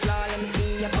on the floor, let me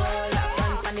see you pull up.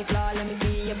 Run on the floor, let me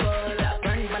see you pull up.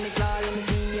 Run on the floor, let me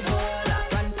see you pull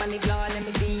up. Run on the floor, let me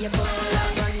see you pull up.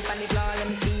 Run on the floor, let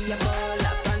me see you pull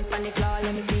up. Run on the floor,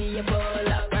 let me see you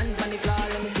pull up. Run on the floor,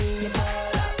 let me see you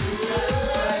pull up.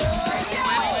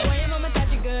 Boy, your mama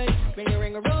touch you good.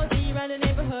 Ring a rosy round the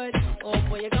neighborhood. Oh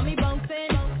boy, you got me bouncing.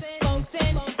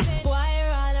 Boy,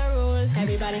 you're on a roll.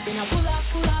 Everybody say now pull up,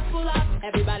 pull up, pull up.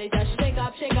 Everybody just shake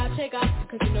up, shake up, shake up.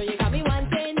 Cause you know you got me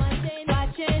wanting, watching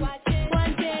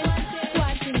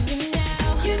you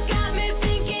now. You got me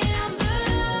thinking I'm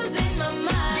losing my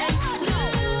mind, like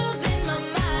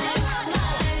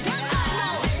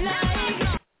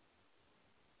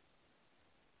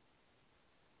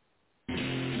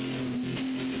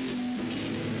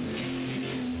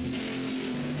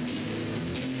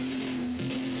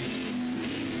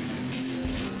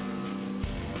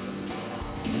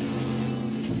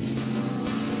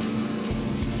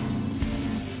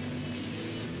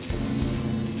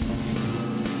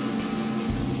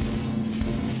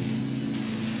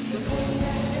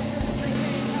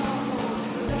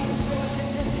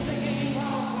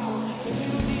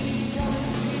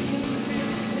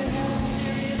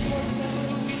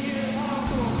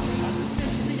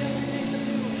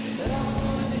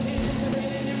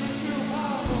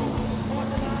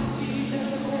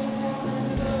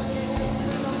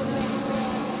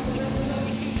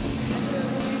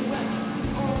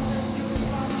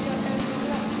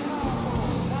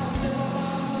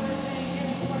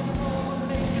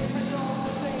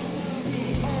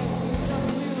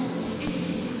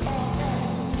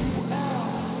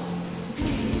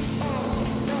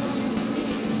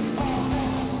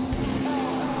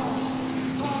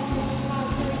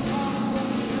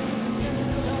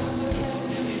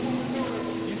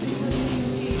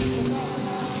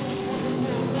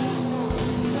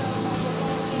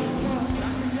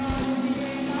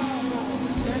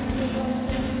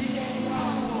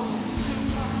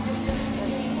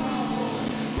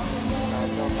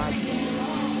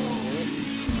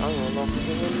I don't know if you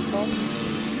can really talk. I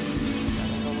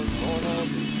don't know what's going on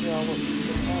with y'all, what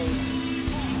people say.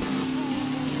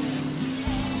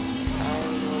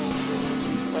 I'm going to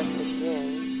press again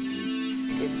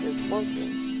if it's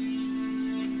working.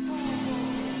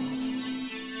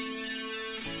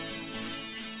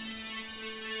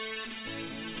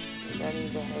 I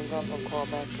need to hang up and call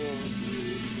back in.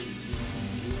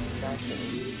 That should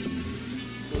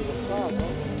be the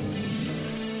problem.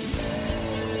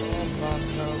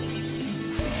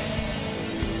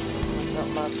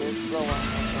 My big slow on my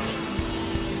phone.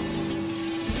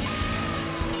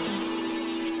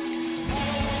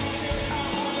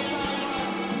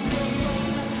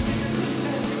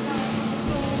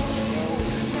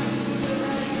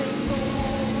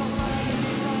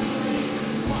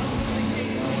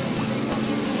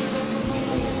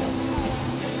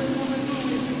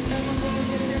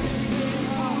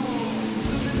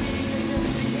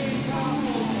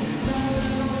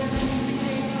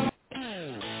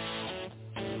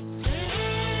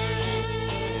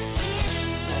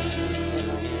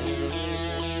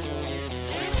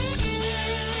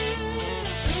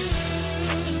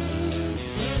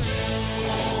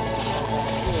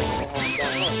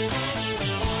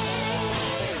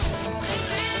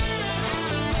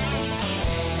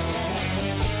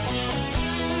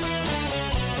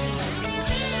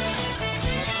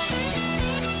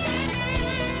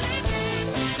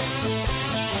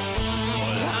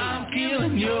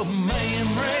 Your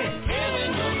memory,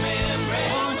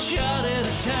 one shot at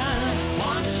a time,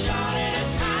 I'm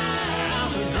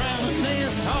drowning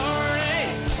this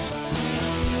heartache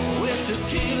with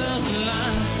tequila and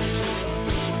lime,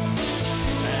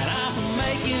 and I'm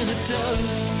making a toast.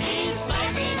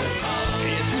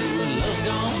 If your love's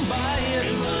gone by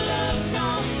it,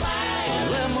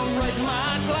 let me raise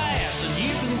my glass and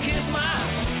you can kiss mine.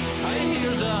 Hey,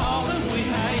 here's the all that we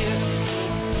had.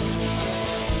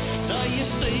 You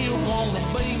still want to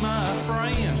be my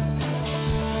friend?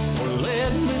 Well,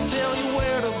 let me tell you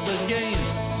where to begin.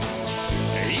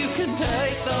 You can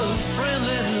take those friends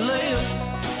and live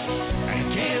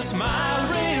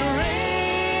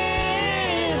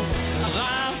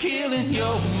killing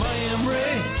your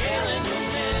memory.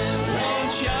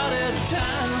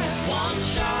 One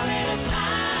shot at a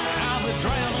time. I'll be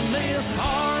drowning this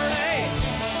heartache,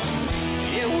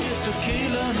 yeah, with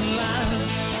tequila and lime.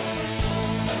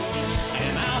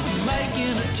 And I'll be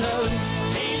making a toast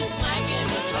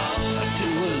to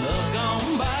a love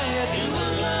gone bad.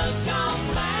 So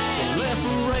let's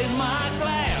raise my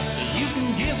glass so you can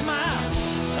kiss mine.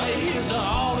 Hey, here's to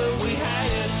all that we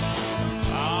had.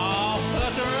 Oh,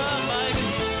 put her up, baby.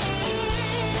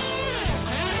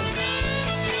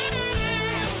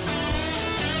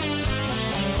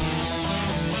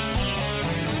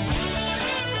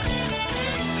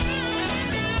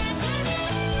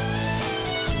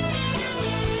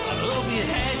 I hope you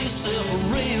had yourself a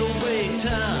real big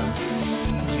time.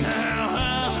 Now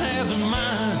I'm having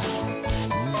mine.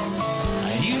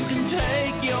 You can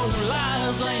take your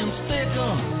lies and stick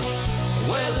 'em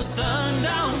where the sun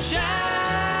don't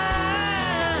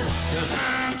shine. 'Cause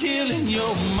I'm killing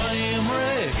your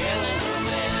memory.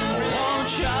 One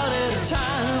shot at a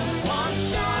time.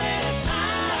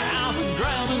 I'll be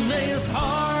drowning this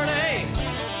heartache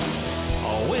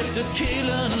with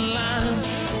tequila and lime.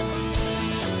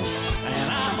 And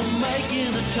I'm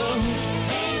making a toast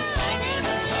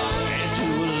to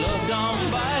a love gone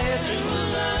bad. So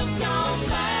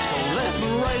let's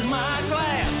raise my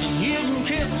glass and you can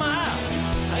kiss mine.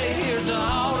 Hey, here's to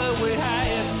all that we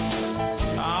had.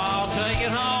 I'll take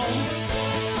it home.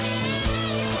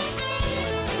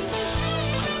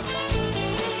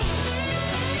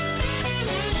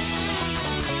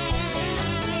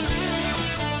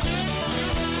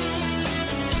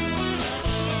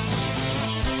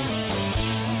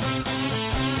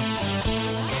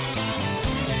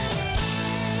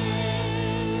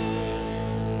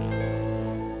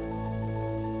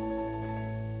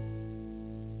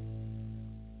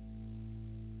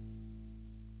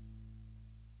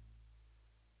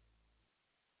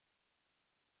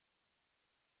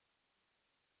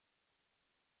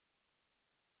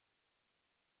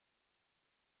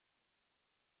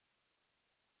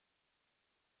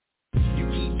 You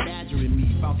keep badgering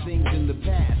me about things in the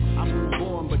past. I moved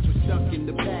on, but you're stuck in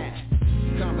the past.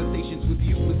 Conversations with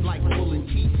you is like pulling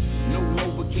teeth. No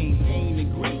Novocaine, pain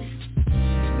and grief.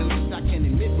 At least I can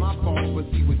admit my faults, but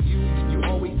see with you, you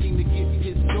always seem to get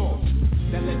pissed off.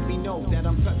 That lets me know that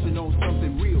I'm touching on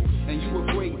something real. And you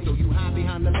afraid, so you hide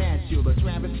behind the mask shield. A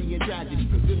travesty and tragedy,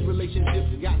 cause this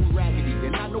relationship's gotten raggedy.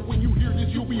 And I know when you hear this,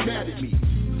 you'll be mad at me.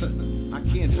 I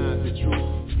can't hide the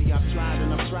truth. See, I've tried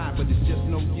and I've tried, but it's just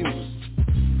no use.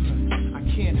 I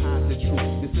can't hide the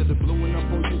truth. Instead of blowing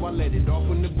up on you, I let it off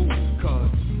in the booth. Cause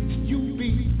you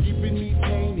be giving me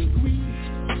pain and grief.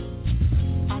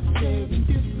 I stare in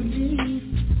disbelief.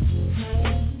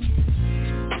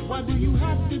 Why do you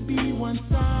have to be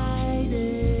one-sided?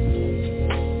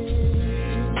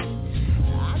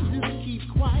 I just keep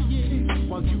quiet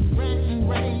while you rant and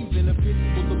rave in a pit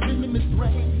full of venomous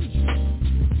rage.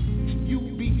 You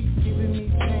be giving me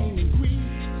pain and grief.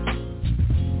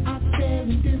 I stare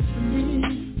in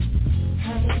disbelief.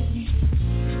 Hey,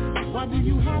 why do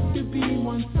you have to be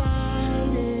one-sided?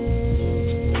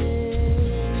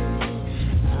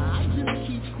 I just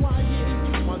keep quiet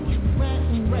while you rant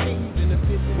and rave in a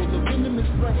pit full of venomous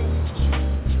rage.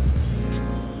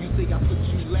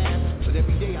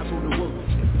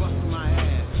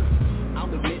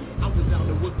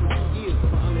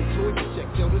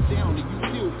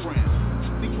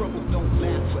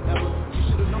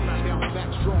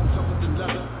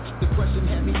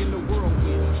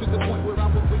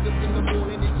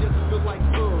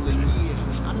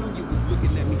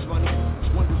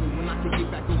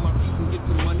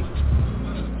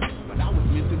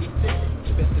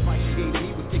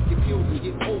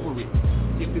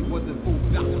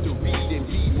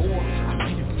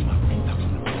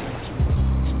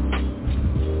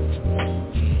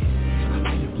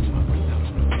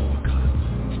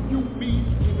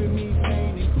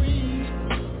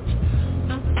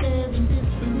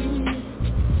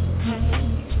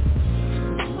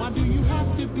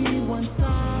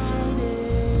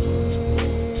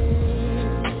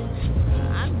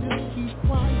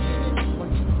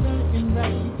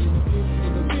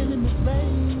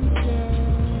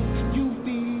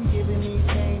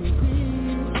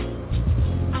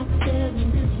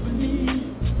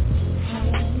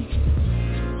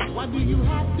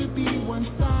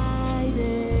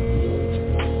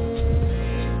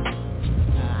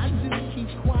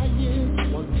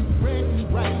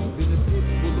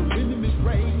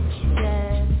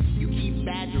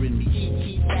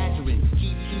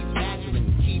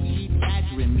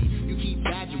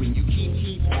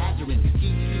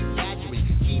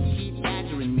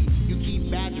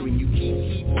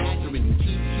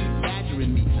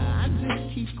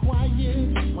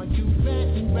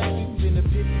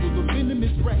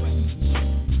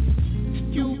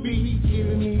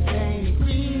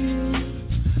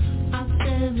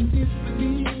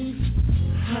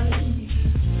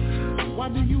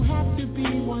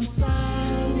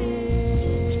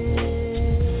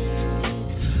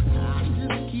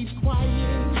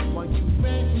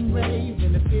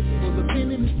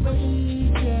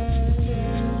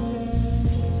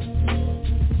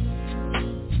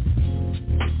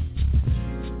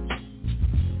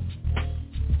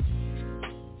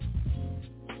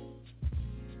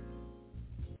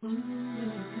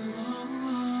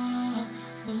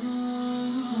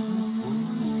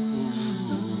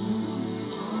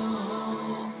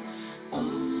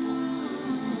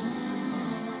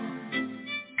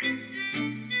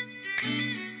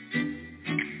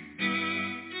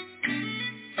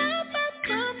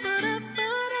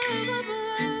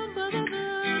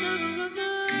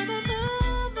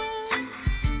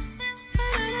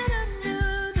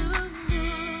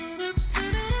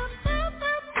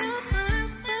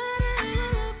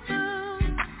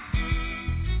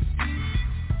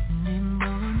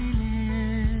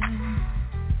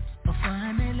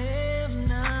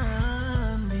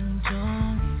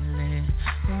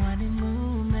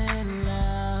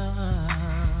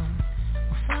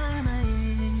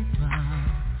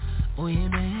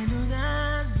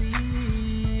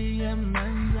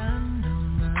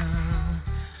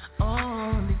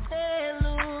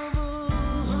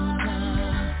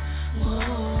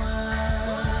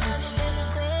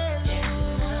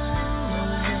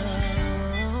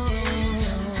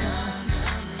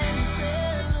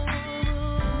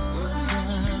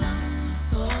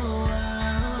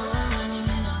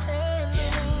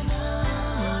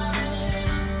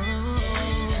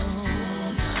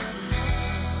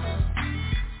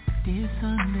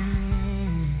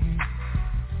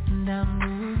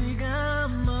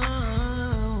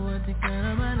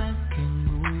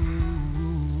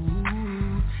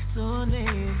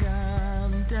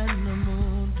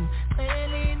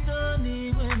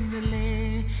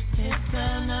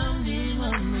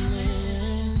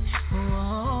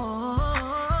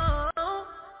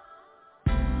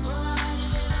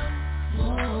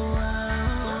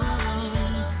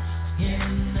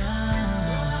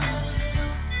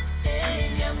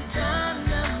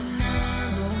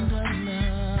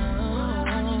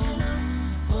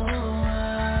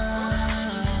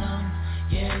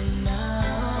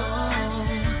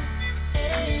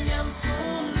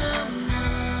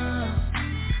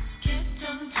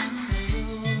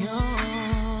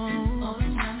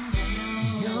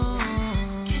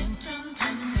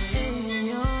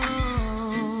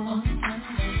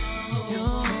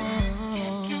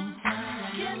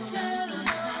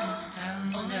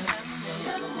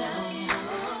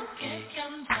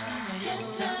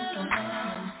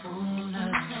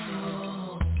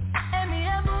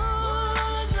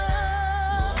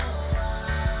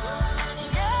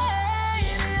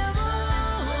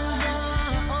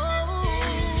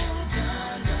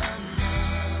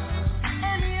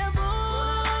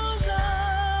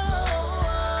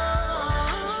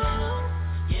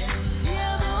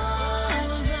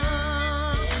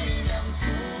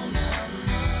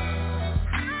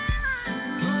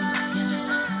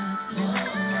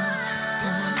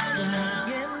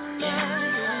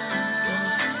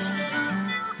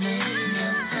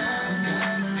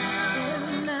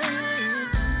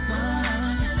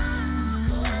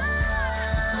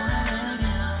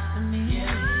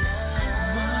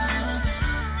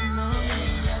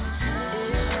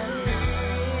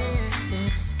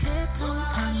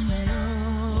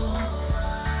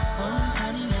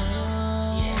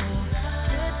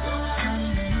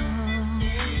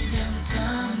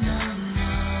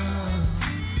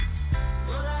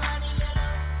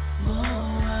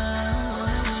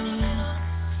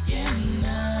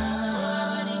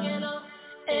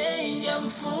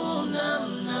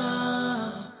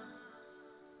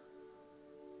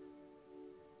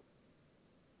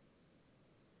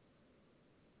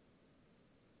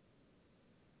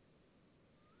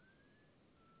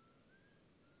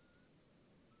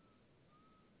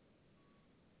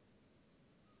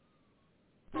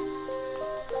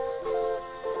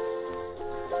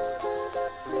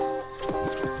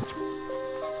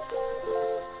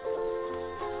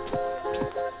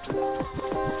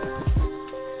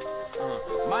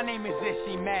 My name is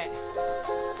Ishi Matt.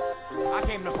 I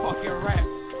came to fucking rap.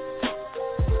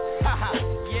 Haha,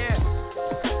 yeah.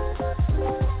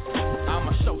 I'm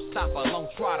a showstopper, lone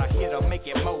trotter, here to make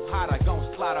it more hotter.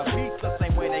 Gon' slaughter beats the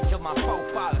same way they killed my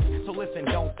forefathers. So listen,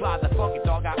 don't bother, fuck it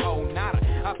dog, I owe nada.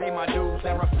 I pay my dues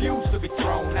and refuse to be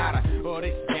thrown out of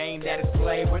this game that is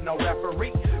played with no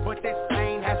referee. But this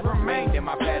pain has remained in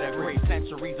my pedigree.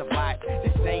 Centuries of life,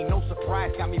 this ain't no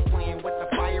surprise. Got me playing with the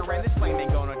fire and this flame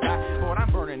ain't gonna die. But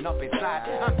I'm burning up inside,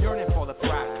 I'm yearning for the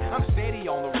prize. I'm steady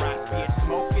on the rise, be it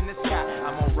smoke in the sky.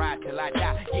 I'm gonna ride till I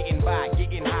die, getting by,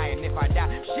 getting high. And if I die,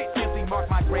 shit simply mark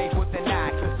my grave with an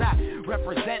eye. Cause I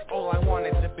represent all I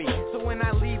wanted to be. So when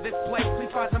I leave this place, please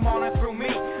find some honor through me.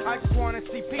 I just wanna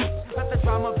see peace, let the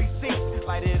drama be ceased.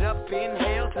 Light it up,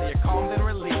 inhale till you're calmed and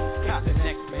released. Got the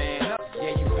next man up,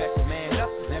 yeah you best man up.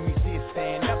 Let me see you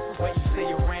stand up, when you say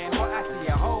you ran, well I see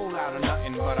a whole lot of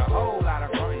nothing but a whole lot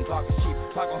of running.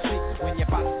 Talk on see when you're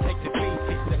about to take the beat.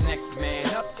 It's the next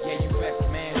man up, yeah, you best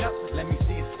man up. Let me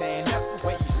see you stand up.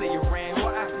 When you say you ran,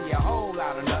 well, I see a whole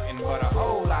lot of nothing but a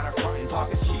whole lot of frontin'.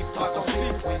 Talking cheap, talk on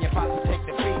see when you're about to take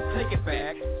the beat. Take it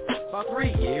back. About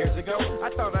 3 years ago,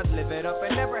 I thought I'd live it up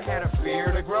and never had a fear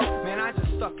to grow. Man, I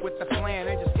just stuck with the plan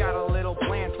and just got a little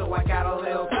plan, so I got a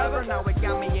little clever. Now it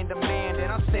got me in demand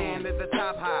and I'm standing at the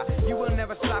top high. You will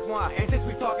never stop moi. And since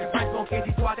we talking French, mon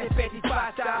qu'est-ce toi t'es petit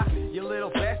pasta. You little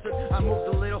bastard, I moved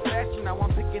a little faster. Now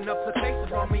I'm picking up the pace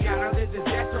to run me out of this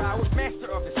disaster. I was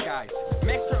master of disguise,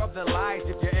 master of the lies.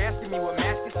 If you're asking me what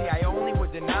mask is, see, I only was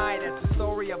denied. As the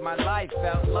story of my life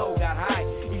felt low, got high.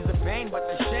 Ease the pain, but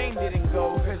the shame didn't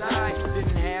go, cause I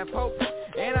didn't have hope,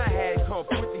 and I had cope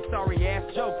with these sorry ass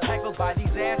jokes tackled by these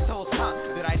assholes.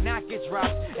 Did I not get dropped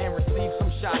and receive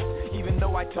some shots? Even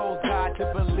though I told God to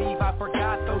believe, I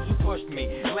forgot those who pushed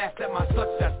me, laughed at my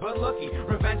success. But looky,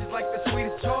 revenge is like the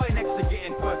sweetest joy next to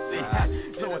getting pussy.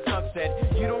 So a thug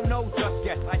said, you don't know just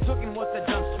yet. I took in what the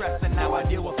done stressed, and now I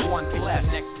deal with one left.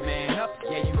 Next man up,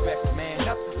 yeah, you best man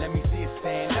up. Let me see you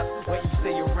stand up. When you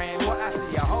say you ran, well, I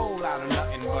see a whole lot of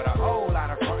nothing but a whole lot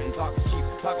of frontin'. Talking cheap,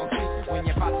 talk on see when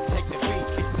you're about to take the beat.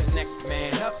 It's the next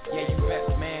man up, yeah, you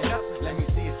best man up. Let me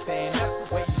see you stand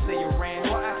up. When you say you ran,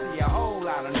 well, I see a whole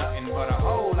lot of nothing but a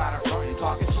whole lot of frontin'.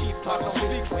 Talking cheap, talk on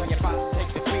see when you're about to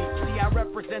take the beat. See, I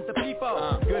represent the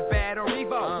people, good, bad, or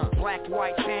evil. Black,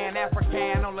 white, tan,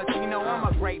 African, or Latino. I'm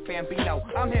a great Bambino,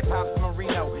 I'm hip-hop's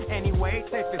Marino. Anyway,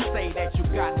 safe to say that you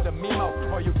got the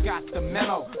memo, or you got the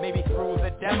memo. Maybe through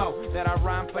the demo that I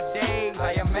rhyme for days.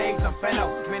 I amaze, I'm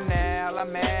phenomenal,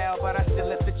 I'm mal, but I still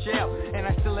have to chill, and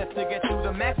I still have to get through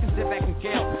the max and sit back and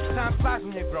kill. Time flies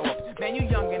when you grow up, man, you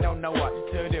young and don't know what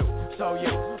to do. So you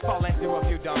fall into a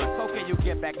few donuts, okay, you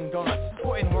get back and go nuts.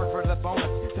 Put in work for the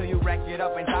bonus, till you rack it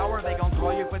up in tower, they gon'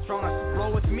 call you Patronus.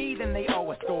 Roll with me, then they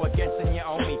always go against and you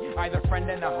owe me. Either friend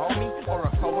and a homie, or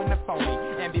a foe and a phony.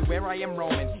 And beware I am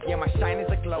roaming, yeah, my shine is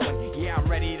a glowing. Yeah, I'm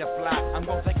ready to fly, I'm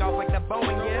gonna take off like the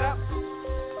Boeing, get up.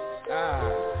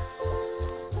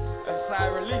 That's a sigh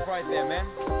of relief right there, man.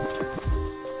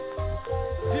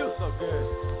 Feels so good.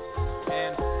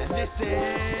 And this is,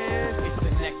 it's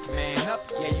the next man up.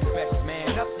 Yeah, you best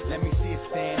man up. Let me see you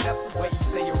stand up. Where you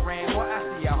say you ran, well,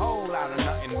 I see a whole lot of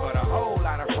nothing but a whole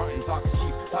lot of frontin'. Talking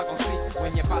cheap, talk on see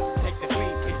when you're about to take the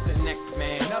beat. It's the next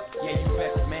man up. Yeah, you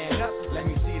best man up. Let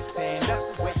me see you stand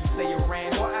up. Where you say you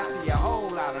ran, well, I see a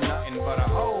whole lot of nothing but a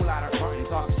whole lot of frontin'.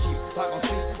 Talking cheap, talk on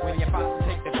see when you're about to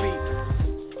take the beat.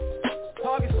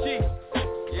 Talk is cheap,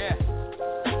 yeah.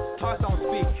 Talk don't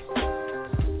speak.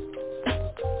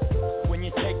 When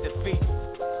you take the beat,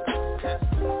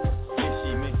 you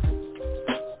see me.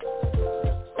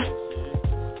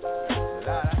 I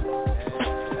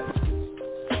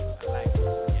like it,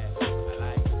 yeah, I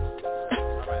like it.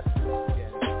 Alright,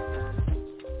 yeah.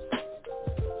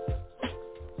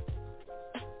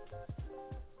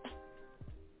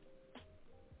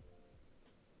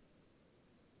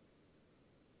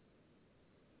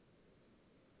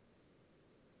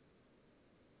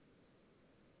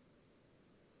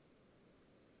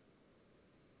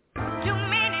 Too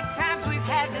many times we've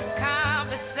had this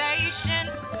conversation.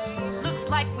 Looks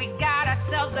like we got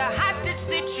ourselves a hostage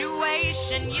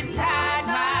situation. You tied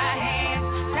my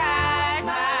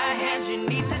hands, you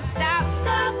need to stop.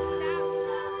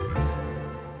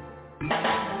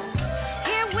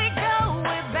 Here we go,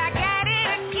 we're back at it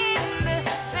again. The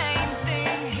same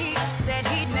thing he said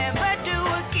he'd never do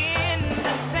again.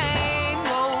 The same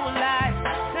old lies,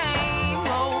 same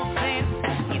old sin.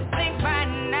 You think by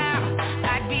now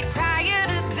I'd be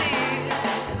tired of this.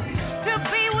 To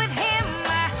be with him,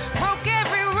 I broke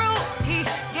every rule. He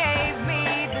gave me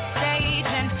the stage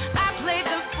and I played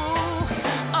the fool.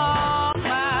 All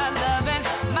my love and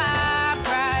my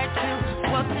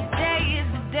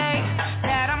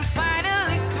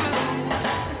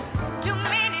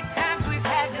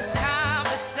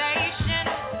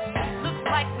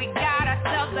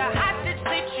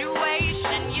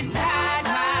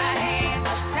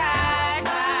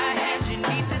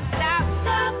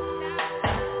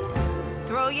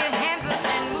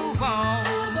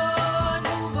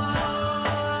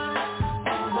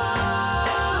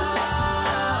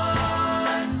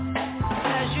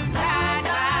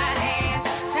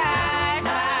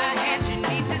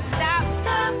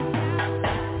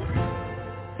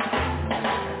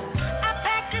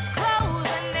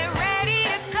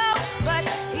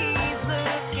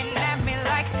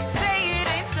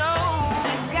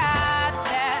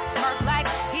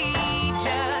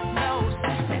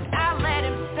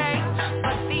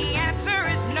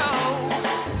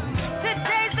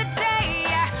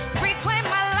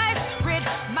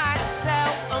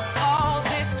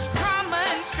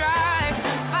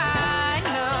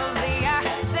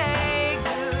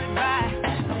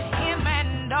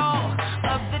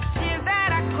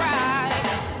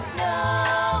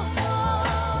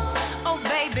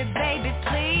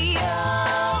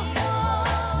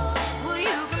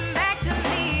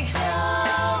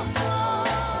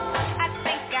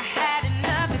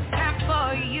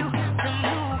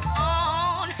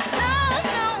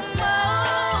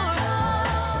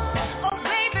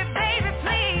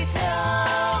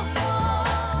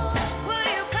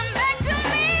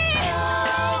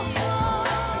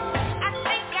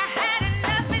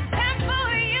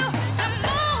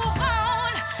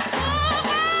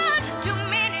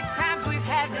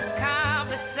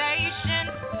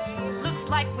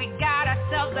like we got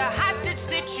ourselves a hostage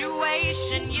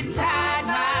situation. You tied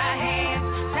my hands,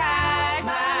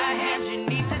 you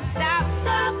need to stop.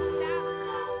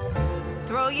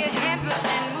 Throw your hands up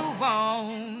and move on.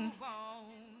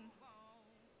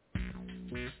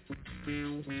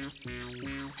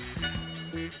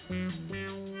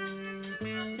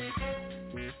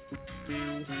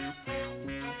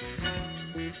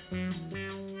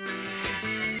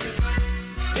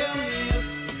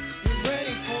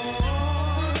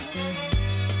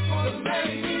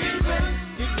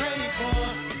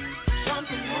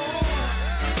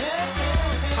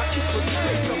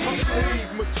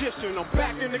 I'm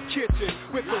back in the kitchen,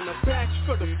 whipping the batch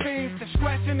for the fiends that's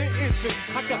scratching the engine.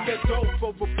 I got that dope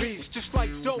over beats, just like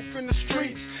dope in the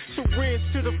streets. Syringe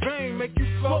to the vein, make you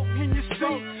float in your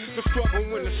seat. The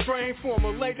struggle when the strain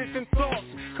formulated in thoughts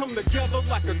come together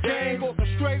like a gang,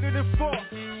 orchestrated and fought.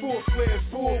 Full-fledged,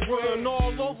 full run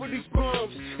all over these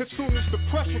bums. As soon as the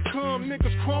pressure come,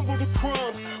 niggas crumble to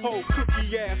crumbs. Oh,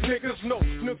 cookie-ass niggas, no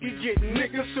nookie getting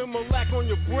niggas. Similac on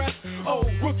your breath, oh,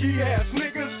 rookie-ass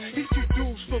niggas. Eat you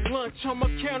dudes for lunch, I'm a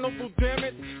cannibal, damn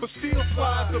it. But still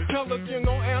flies the pelican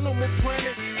on Animal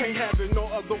Planet. Can't have it no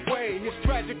other way, it's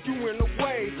tragic you in a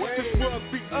way. This world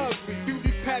be ugly,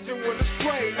 beauty pageant with a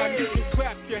spray. Now you can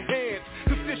clap your hands,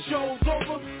 cause this show's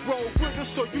over. Roll with us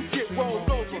so you get rolled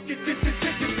over. Get to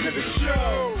the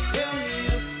show. Tell me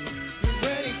if you're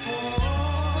ready for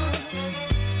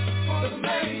the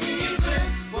main event.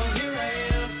 Well, here I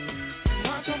am,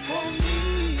 watch out for me.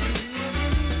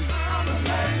 I'm the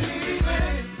main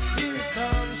event. Here it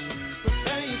comes,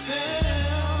 prepare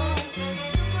yourself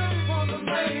for the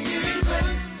main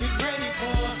event. Get ready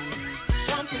for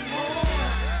something more.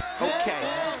 Okay.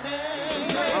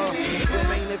 The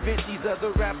main event, these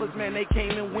other rappers, man, they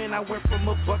came and went. I went from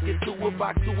a bucket to a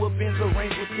box to a Benz. The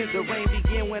range with tender rain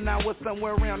began when I was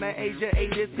somewhere around the age of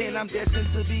 8 or 10. I'm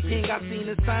destined to be king. I've seen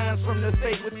the signs from the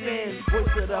state within.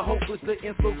 Voice of the hopeless, the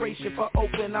inspiration for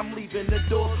open. I'm leaving the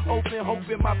door open,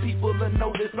 hoping my people will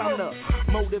notice. I'm the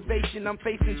motivation I'm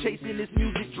facing, chasing this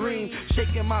music dream.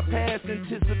 Shaking my past,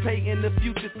 anticipating the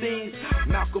future things.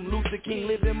 Malcolm Luther King,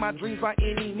 living my dreams by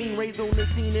any means. Raised on the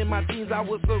scene in my teens, I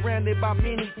was surrounded by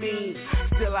many things.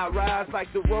 Still I rise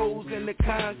like the rose in the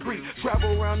concrete.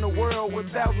 Travel around the world where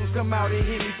thousands come out and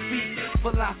hear me speak.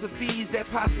 Philosophies that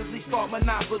possibly start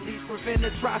monopolies, prevent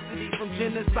atrocity from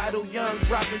genocidal young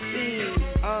dropping teens.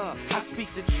 I speak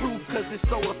the truth cause it's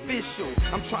so official.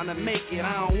 I'm trying to make it,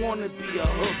 I don't wanna be a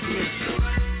hook Mitchell.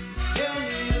 Tell me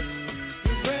if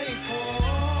you're ready for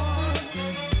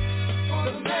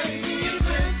the main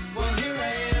event. Well, here I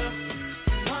am,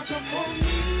 watch out for me.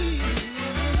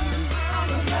 I'm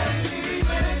the main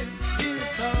event. Here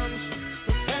it comes,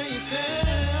 prepare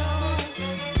yourself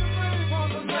for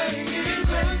the main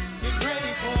event. Get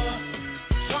ready for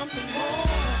something more.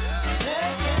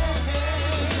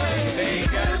 They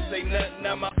ain't gotta say nothing,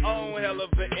 I'm my own hell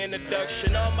of an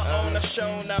introduction. On my own, I've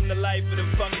shown I'm the life of the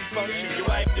fucking function. Your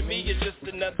wife to me is just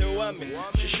another woman.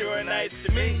 She sure nice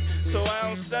to me, so I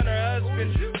don't stun her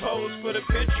husband. Pose for the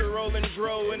picture, rolling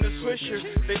dro in the swisher.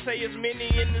 They say it's many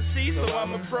in the sea, so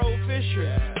I'm a pro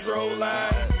fisher. Throw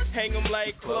lines, hang them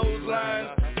like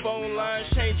clotheslines. Phone lines,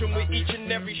 change them with each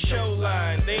and every show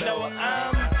line. They know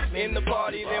I'm in the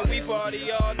party, then we party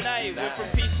all night. Went from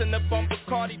peace and the bumper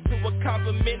Cardi to a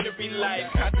complimentary life.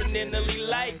 Continentally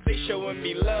life, they showing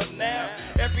me love now.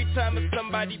 Every time it's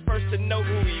somebody first to know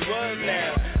who he was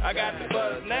now. I got the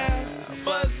buzz now,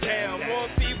 buzz down. More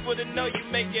people to know you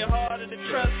make it harder to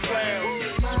trust clowns.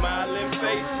 Smiling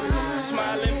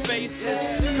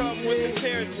faces, come with the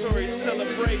territory,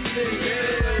 celebrate this.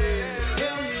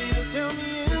 Tell me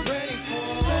you're ready for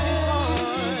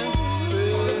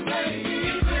the main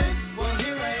event. Well,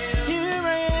 here I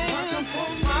am, watch out for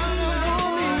me.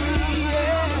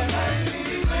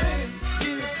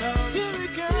 Here it comes,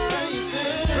 prepare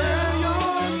yourself.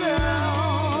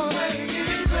 Main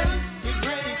event, get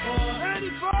ready for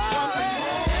something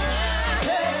more.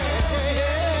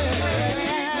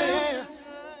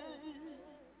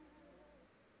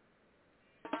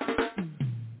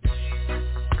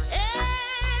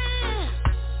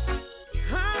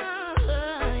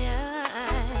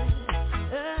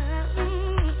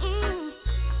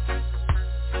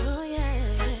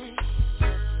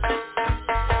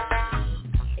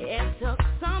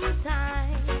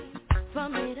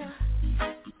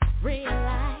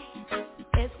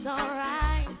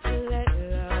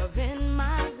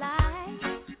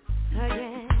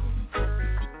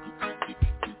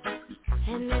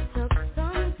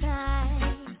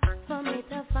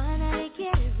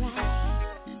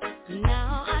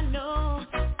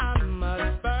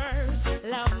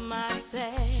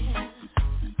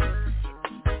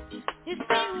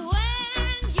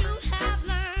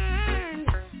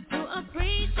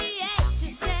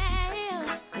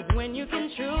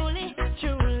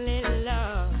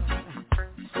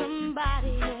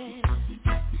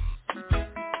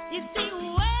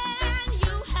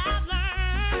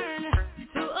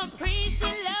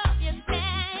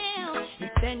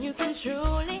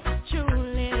 truly,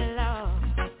 truly love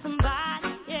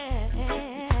somebody,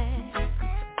 yeah.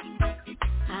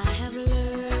 I have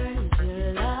learned to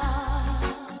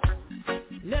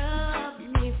love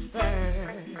me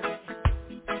first.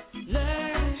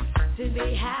 Learn to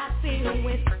be happy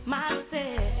with myself.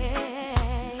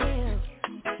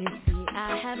 You see, I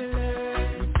have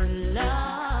learned to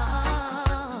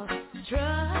love,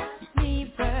 trust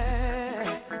me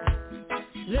first.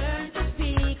 Learn to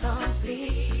be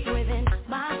complete within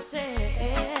myself.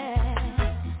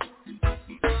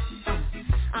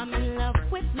 I'm in love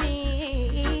with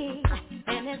me,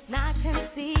 and it's not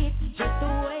conceit, just the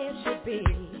way it should be.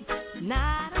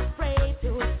 Not afraid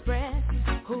to express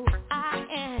who I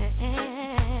am.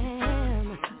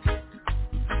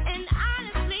 And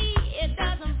honestly, it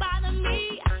doesn't bother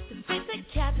me to fit the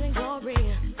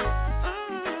category.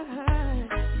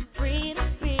 Free to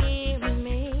be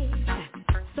me,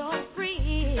 so free,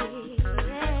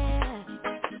 yeah.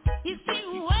 You see,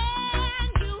 when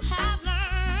you have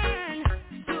learned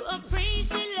to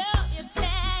appreciate love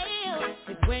yourself,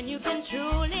 it's when you can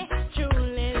truly,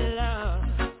 truly love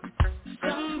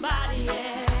somebody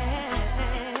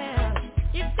else.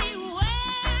 You see,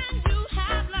 when you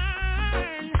have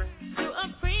learned to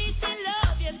appreciate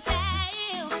love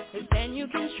yourself, it's then you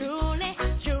can truly,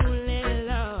 truly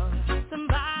love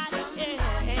somebody else.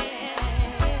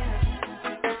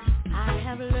 I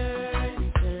have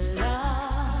learned to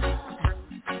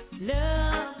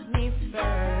love me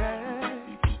first.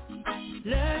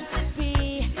 Learn to be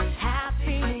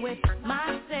happy with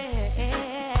myself.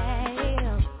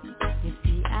 You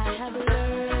see, I have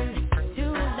learned to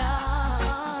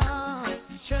love,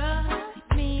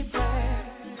 trust me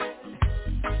first.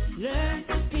 Learn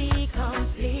to be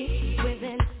complete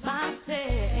within myself.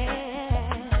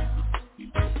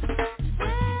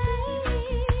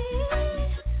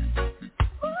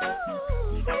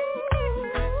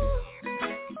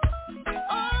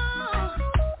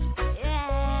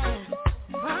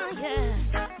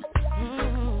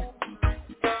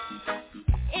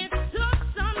 It took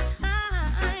some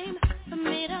time for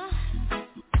me to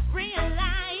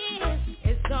realize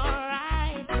it's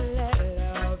alright to let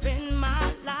love in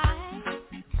my life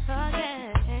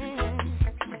again.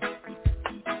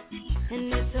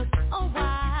 And it took a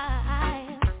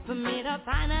while for me to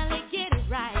finally get it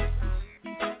right.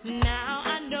 Now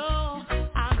I know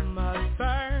I must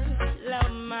first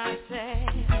love myself.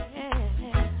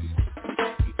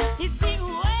 You see,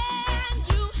 when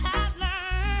you have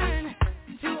learned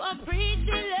to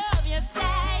appreciate love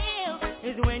yourself,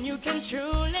 is when you can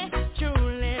truly,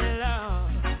 truly love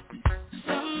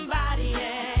somebody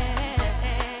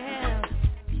else.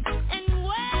 And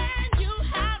when you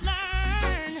have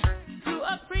learned to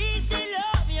appreciate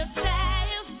love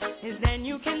yourself, is then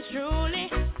you can truly,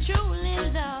 truly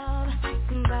love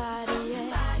somebody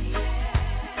else.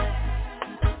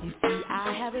 You see, I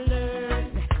have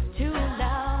learned to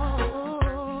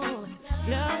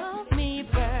love me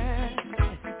first.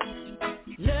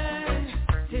 Learn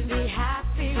to be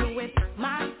happy with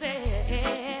myself.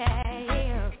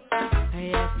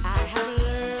 Yes, I have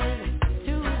learned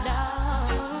to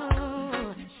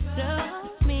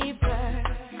love me first.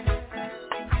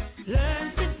 Learn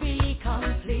to be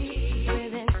complete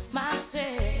within myself.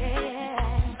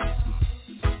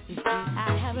 You see, I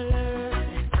have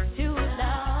learned to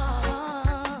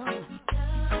love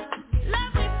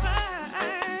me first.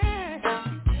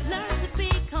 Learn to be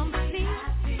complete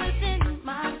within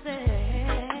myself.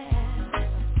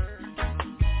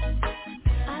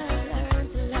 I learned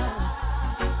to love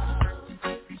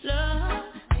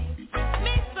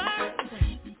me first.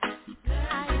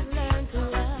 I learned to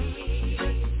love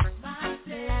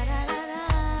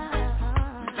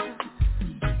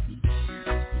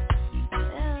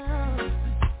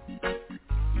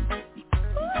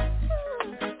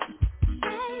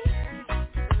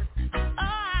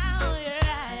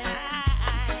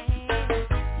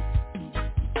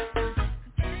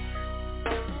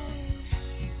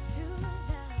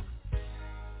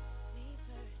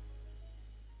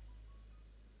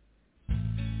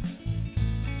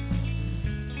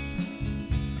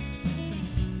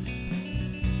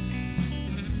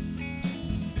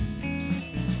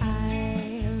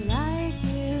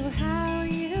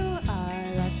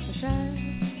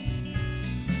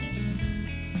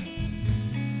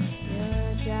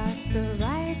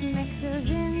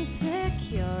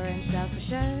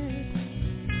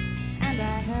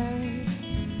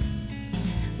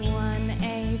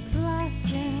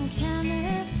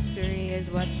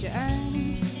what you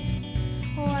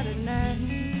earned. What a nerve.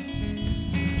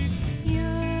 You're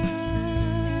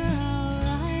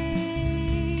alright.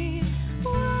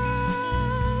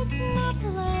 What's my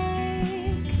place?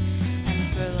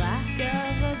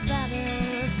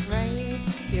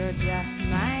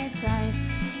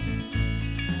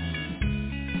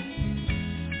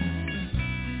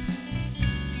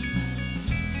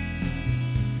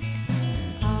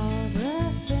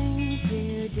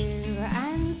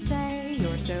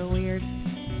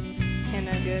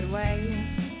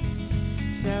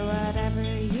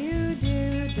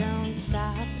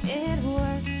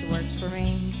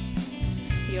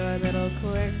 your little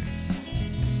quirk.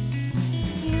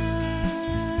 You're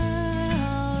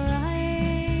alright,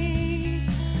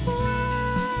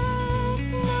 what's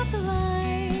not to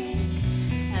like?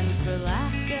 And for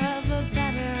lack of a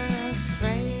better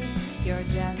phrase, you're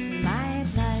just my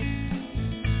type.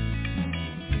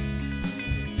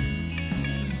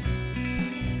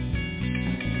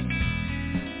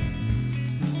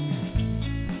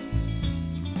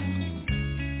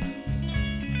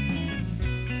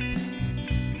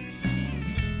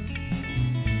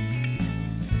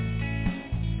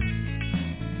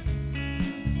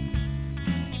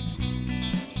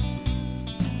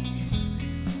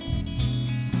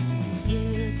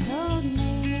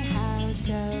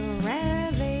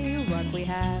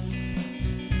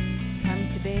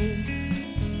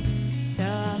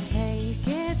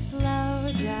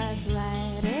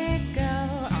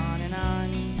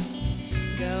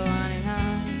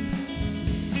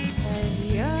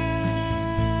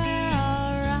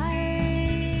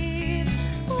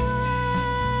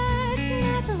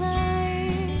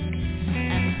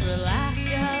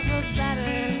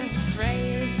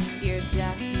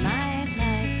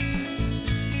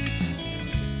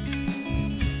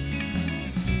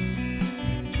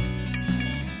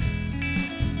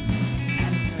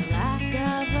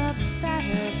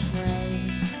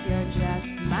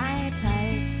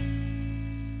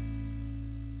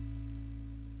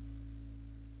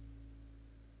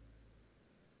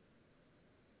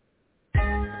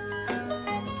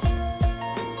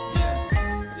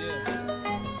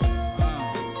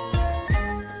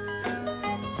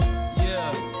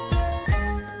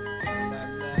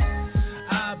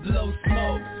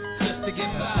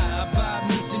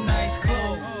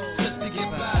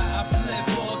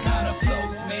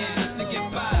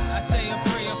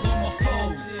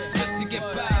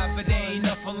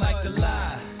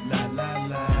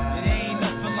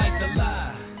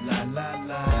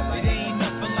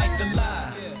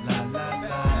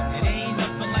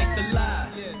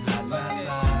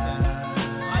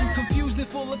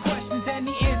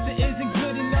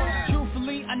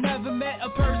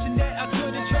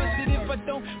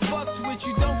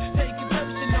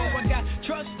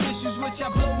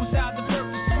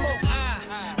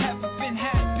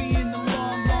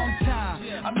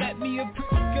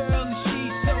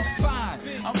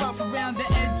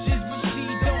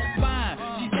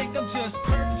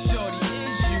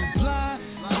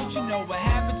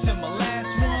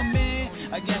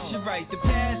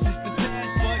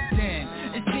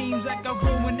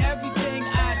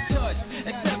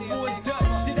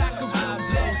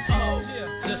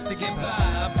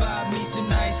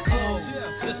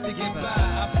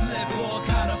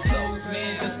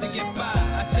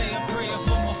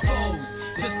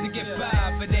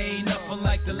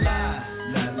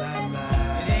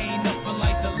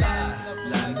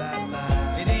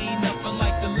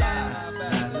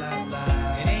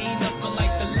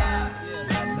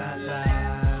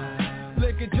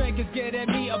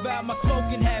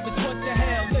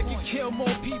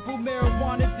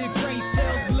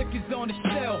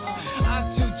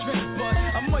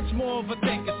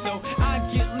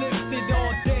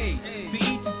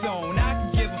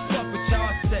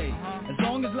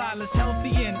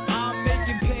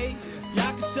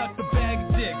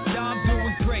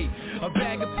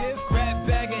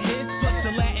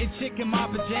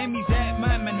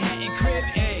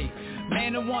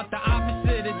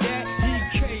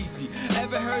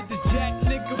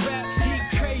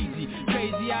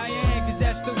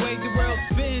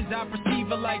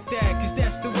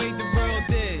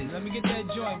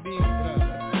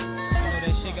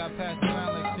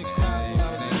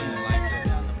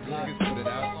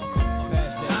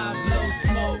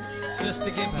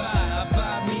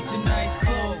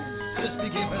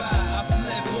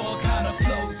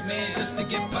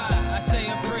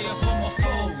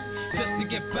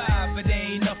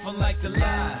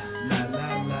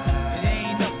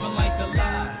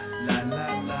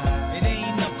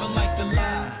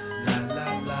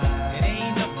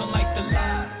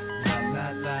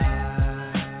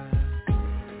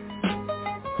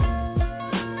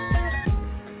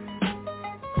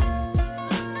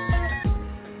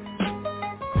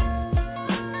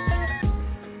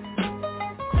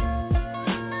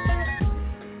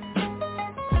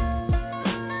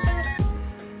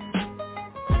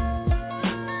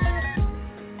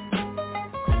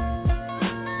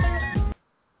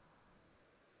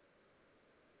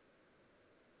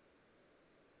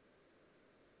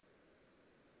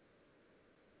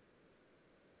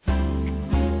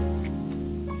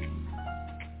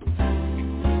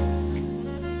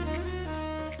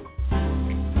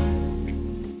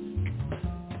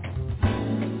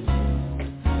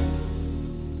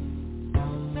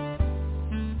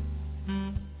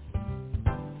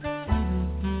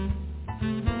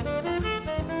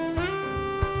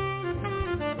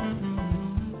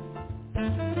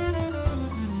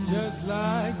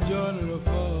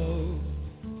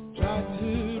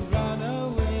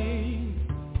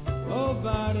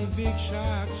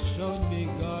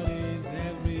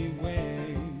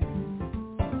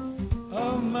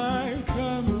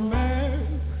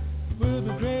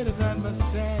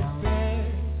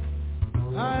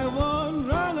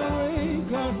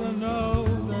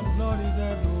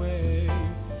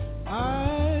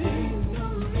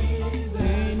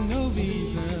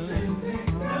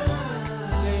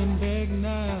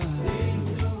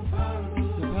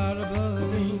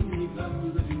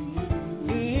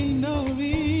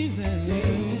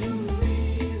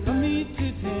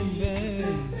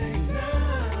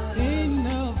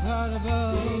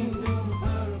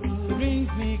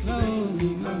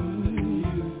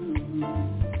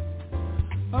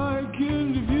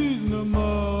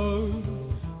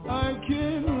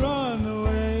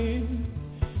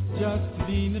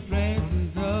 be in the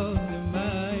presence of the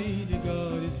mighty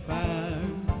God is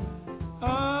fire.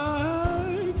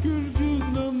 I could choose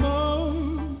no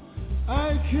more.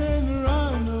 I can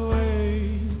run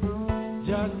away.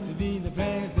 Just to be in the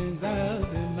presence of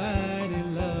the mighty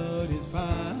Lord is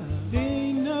fire.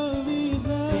 Ain't no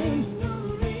reason,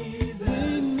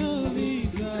 ain't no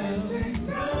reason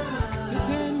to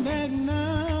turn back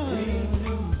now. Ain't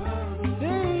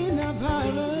no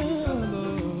power.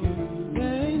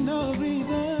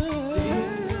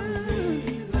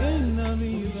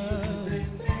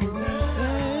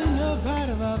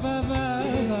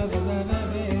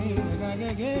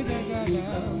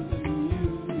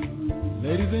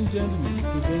 Ladies and gentlemen,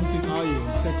 presenting Ayo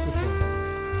on saxophone.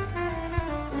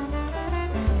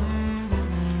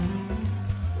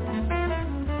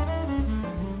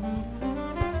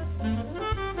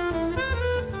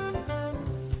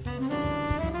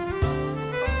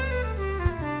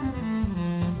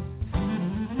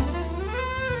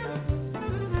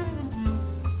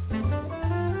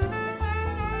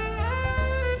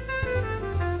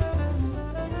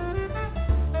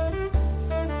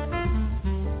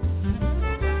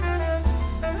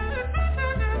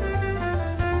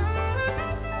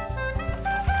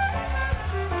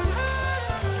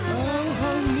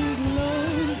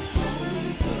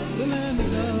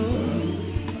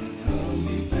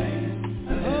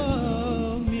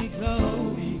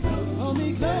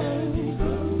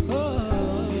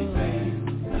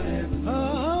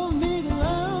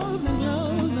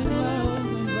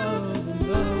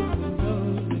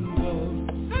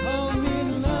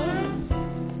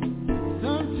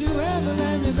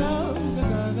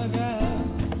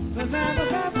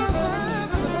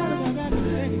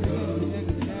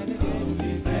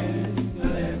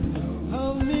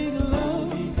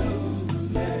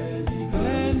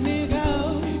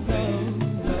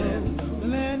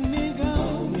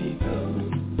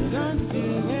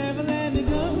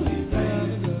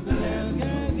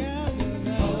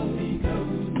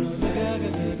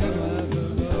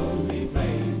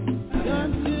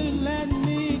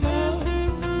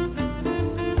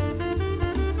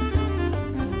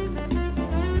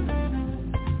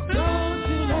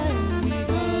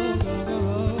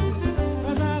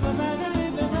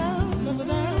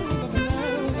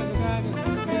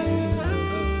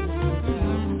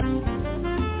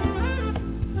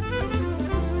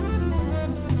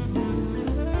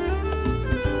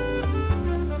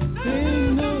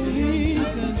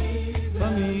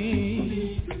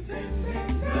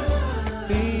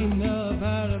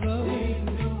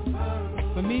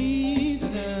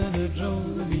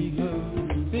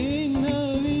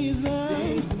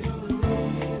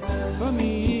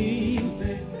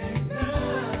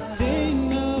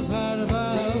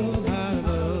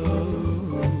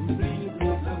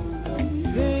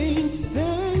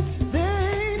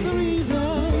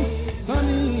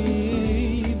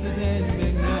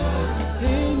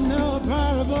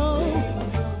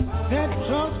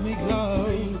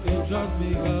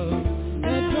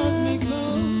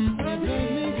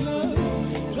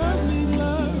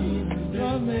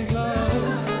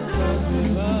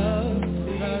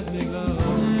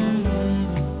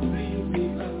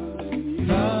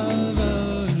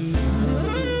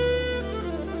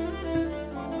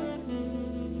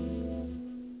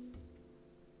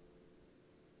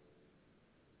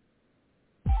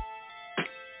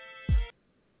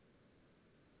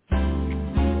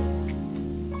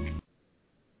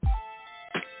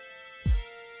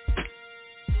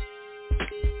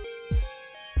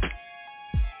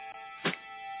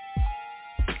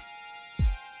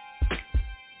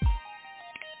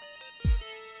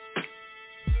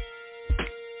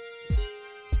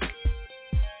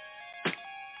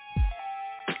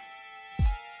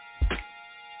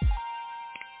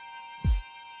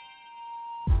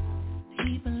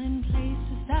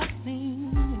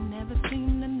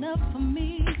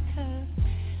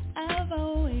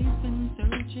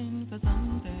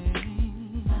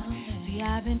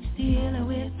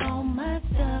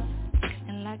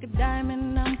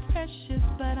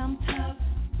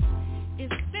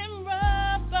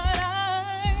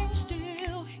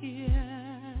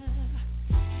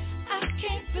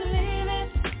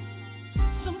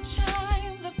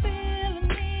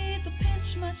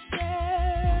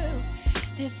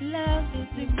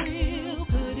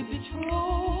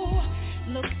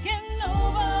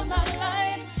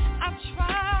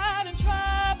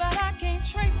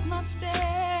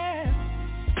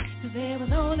 There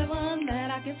was only one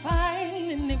that I could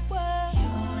find, and it was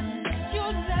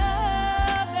your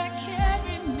love that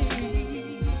carried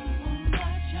me,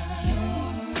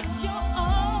 your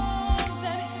arms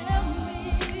that held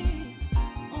me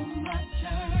on my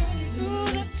journey. Ooh.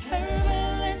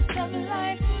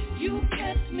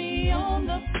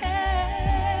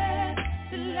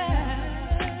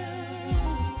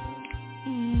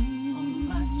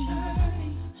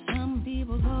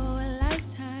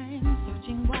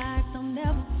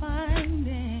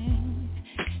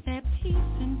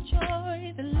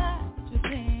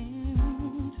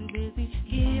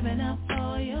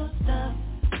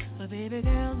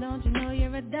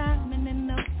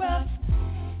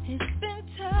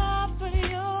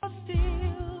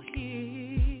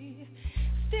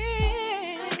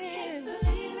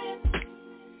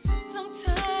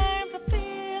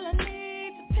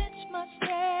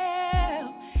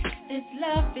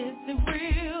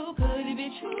 real? Could it be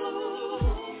true?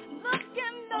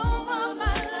 Looking over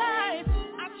my life,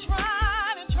 I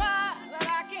tried and tried, but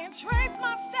I can't trace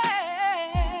my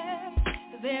steps.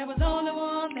 'Cause there was only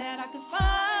one that I could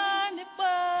find. It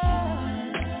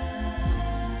was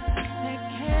that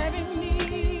carried me.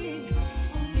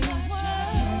 It was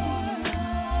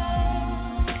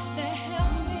that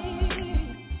helped me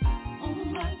on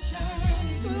my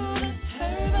journey through the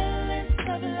turbulence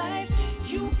of life.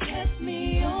 You kept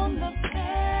me on the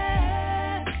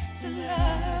path to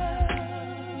love,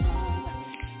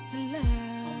 to love.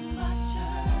 On my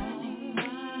journey,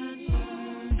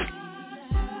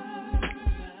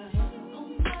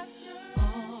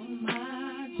 on my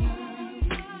journey.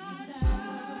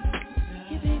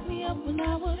 You picked me up when I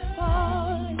was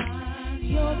falling.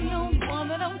 You're the only one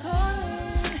that I'm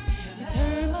calling. You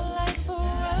turned my life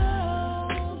around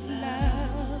to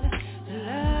love, to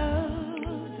love,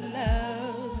 to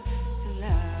love, to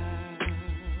love.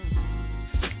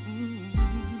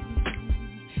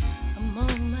 I'm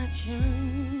on my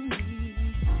journey,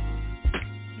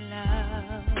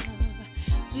 love.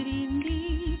 Sweetie,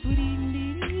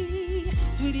 sweetie,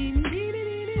 sweetie,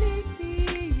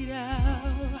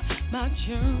 my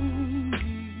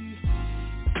journey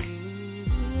to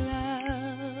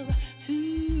love, to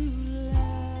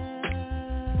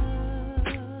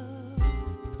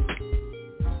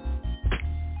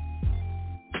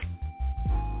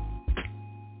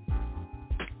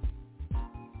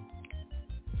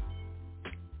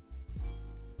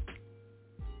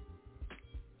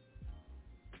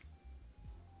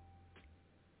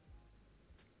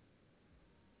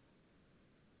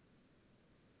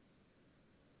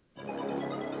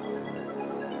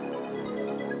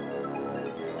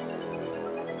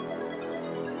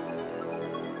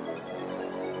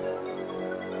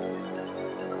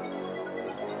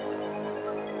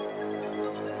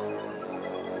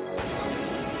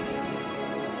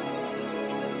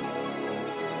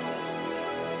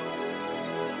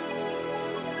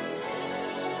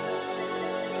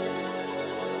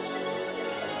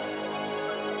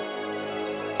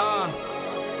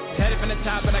Headed from the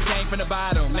top and I came from the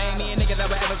bottom. Ain't me and niggas that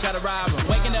would ever try to rob them.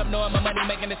 Waking up knowing my money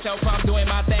making the show, I'm doing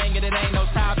my thing and it ain't no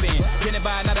stopping. Getting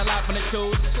by, not a lot from the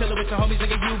truth. Chillin' with your homies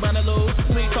looking you bound to lose.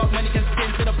 Please talk money cause it's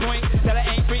getting to the point that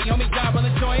I ain't free, homies job on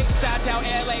the joint. South Town,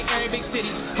 LA, every big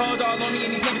city. Hold all on me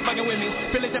and these niggas fucking with me.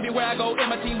 Feelings everywhere I go and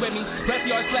my team with me. Rest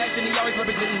yards flash and he always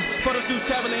representing. Photo shoots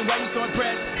traveling, why you so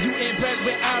impressed? You impressed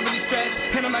but I'm really stressed.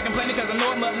 And I'm not complaining cause I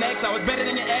know I'm up next. I was better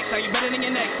than your ex, how you better than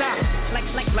your next? Stop.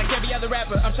 Like every other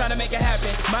rapper, I'm trying to make it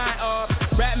happen. Mine off,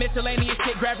 rap miscellaneous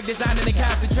shit, graphic designing and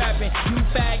constant trapping. You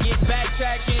faggot,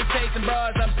 backtracking, chasing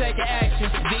bars, I'm taking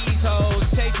action. These hoes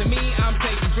chasing me, I'm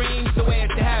chasing dreams, the way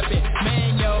it should happen.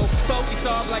 Man, yo, focus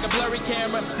off like a blurry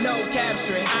camera, no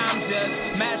capturing. I'm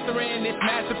just mastering this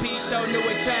masterpiece, show new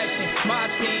attraction. My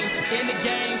team in the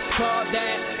game, call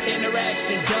that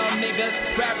interaction. Dumb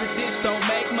niggas, rappers just don't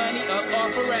make money up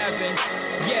off of rapping.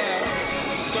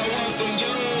 Yeah, so on from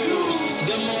you,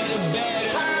 the more the better.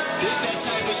 This that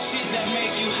type of shit that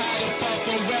make you high up off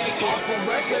on record. Off on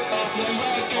record, off on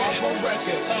record, off on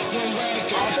record, off on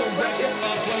record, off on record,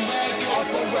 off on record, off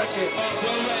on record, off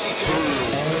on record.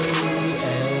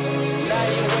 Now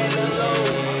you in the low.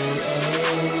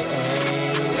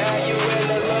 Now you in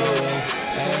the low.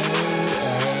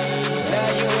 Now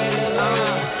you in the low.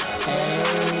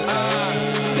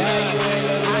 Now you in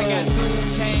the low. I got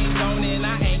 2 chains on and I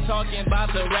ain't talking about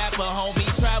the rapper, homie.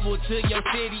 Travel to your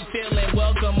city, feeling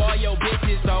welcome, all your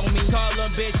bitches on me. Call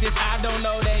them bitches, I don't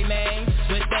know they name,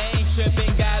 but they ain't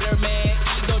tripping, got her man.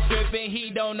 Ego tripping, he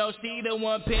don't know she the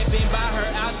one pimping. Buy her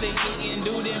out to eat and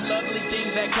do them lovely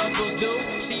things that couples do.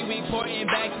 She reporting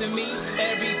back to me,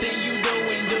 everything you do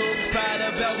and do.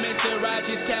 Prada belt, Mr.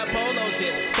 Rogers, cap polo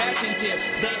tip, fashion tip.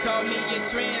 They call me a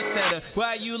trendsetter,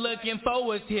 why you looking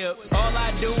for a tip? All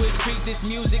I do is treat this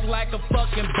music like a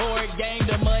fucking board game.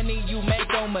 The money you make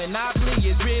on Monopoly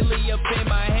is really up in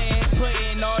my hand.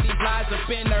 Putting all these lies up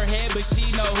in her head, but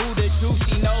she know who the truth,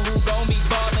 she know who gon' be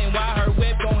ballin'. Why her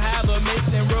whip gon' have a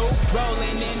missing roof.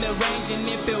 Rolling in the range and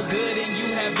it feel good, and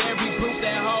you have every proof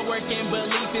that hard work and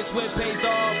belief is what pays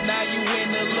off. Now you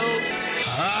in the loop.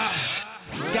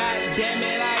 God damn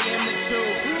it, I am the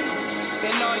truth,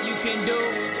 and all you can do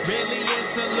really is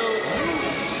salute.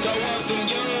 So up from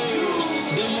you,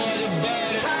 the more the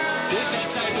better. This that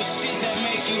type of shit that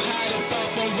make you high up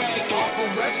off on record. Off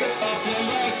on record, off on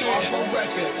record, off on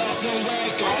record, off on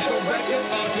record, off on record,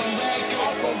 off on record,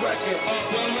 off on record,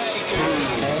 off on record.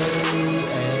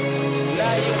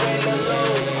 Now you in the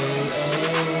low.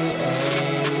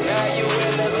 Now you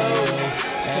in the low.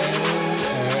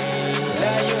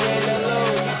 Now you in the low.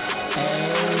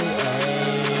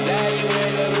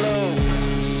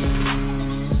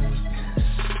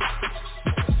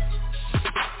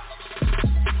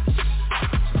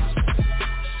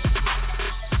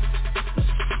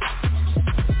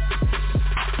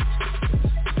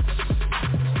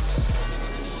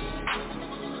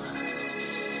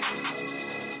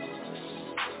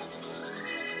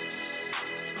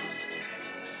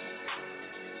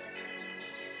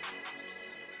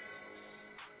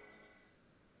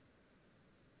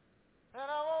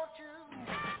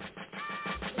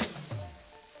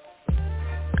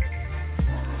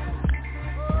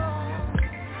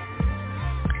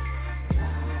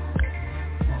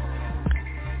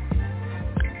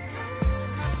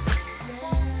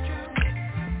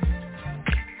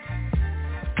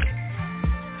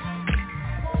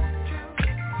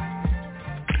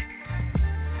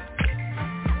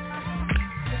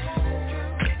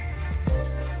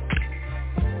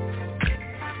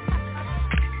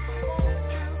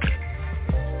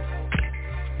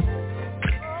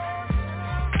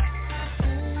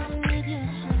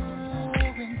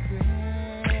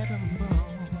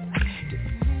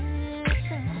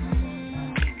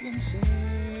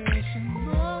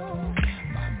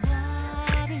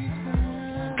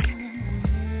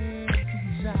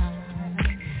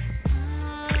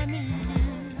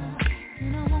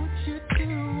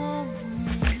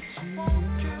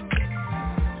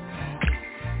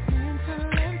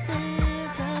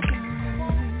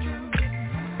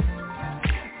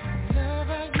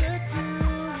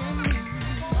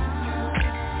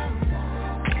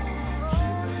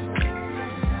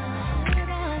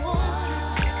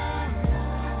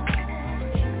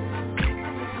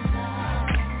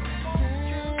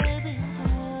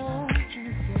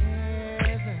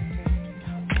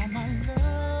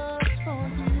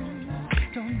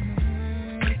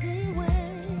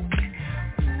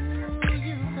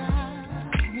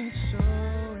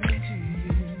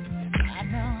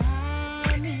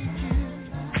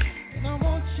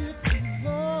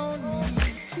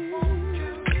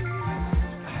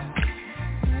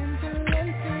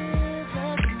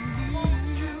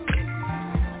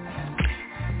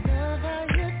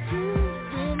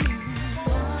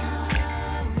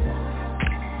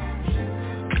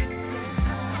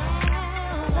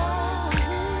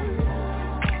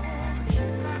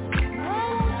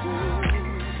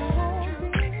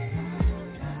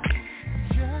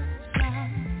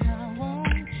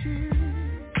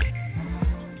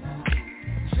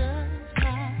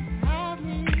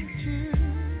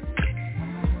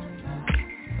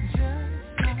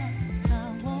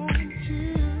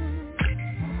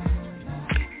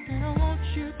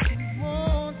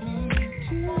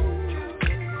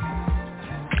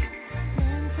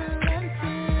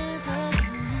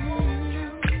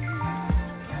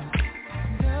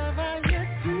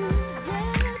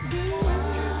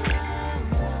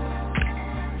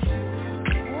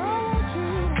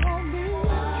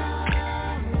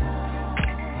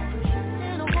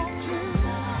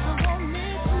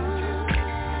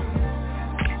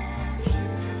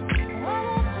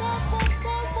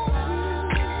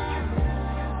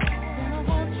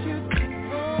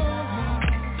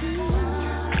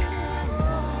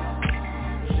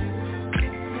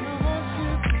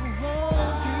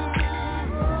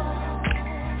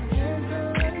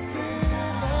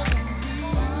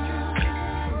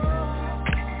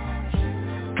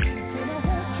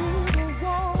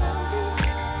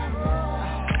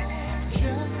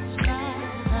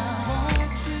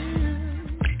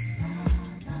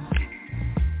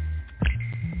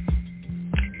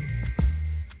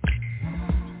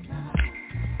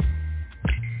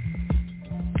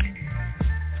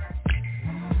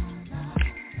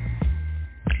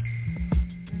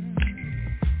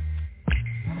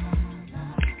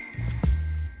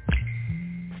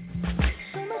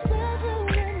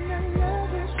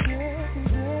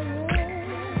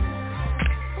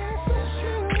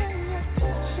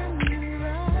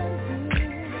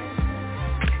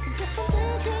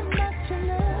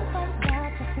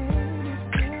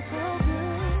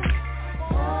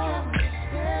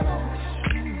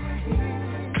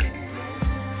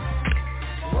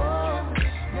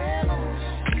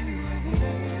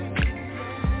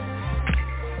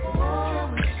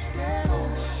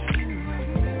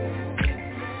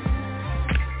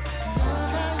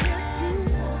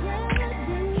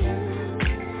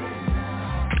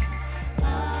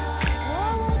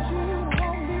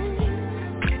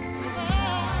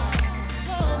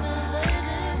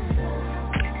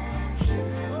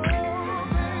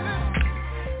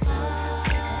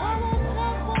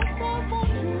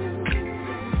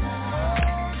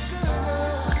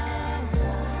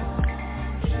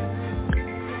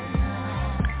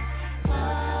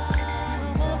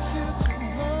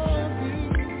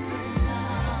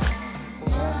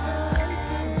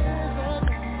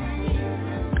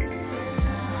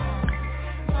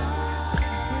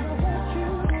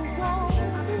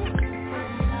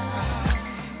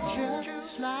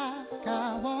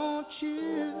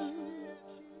 you.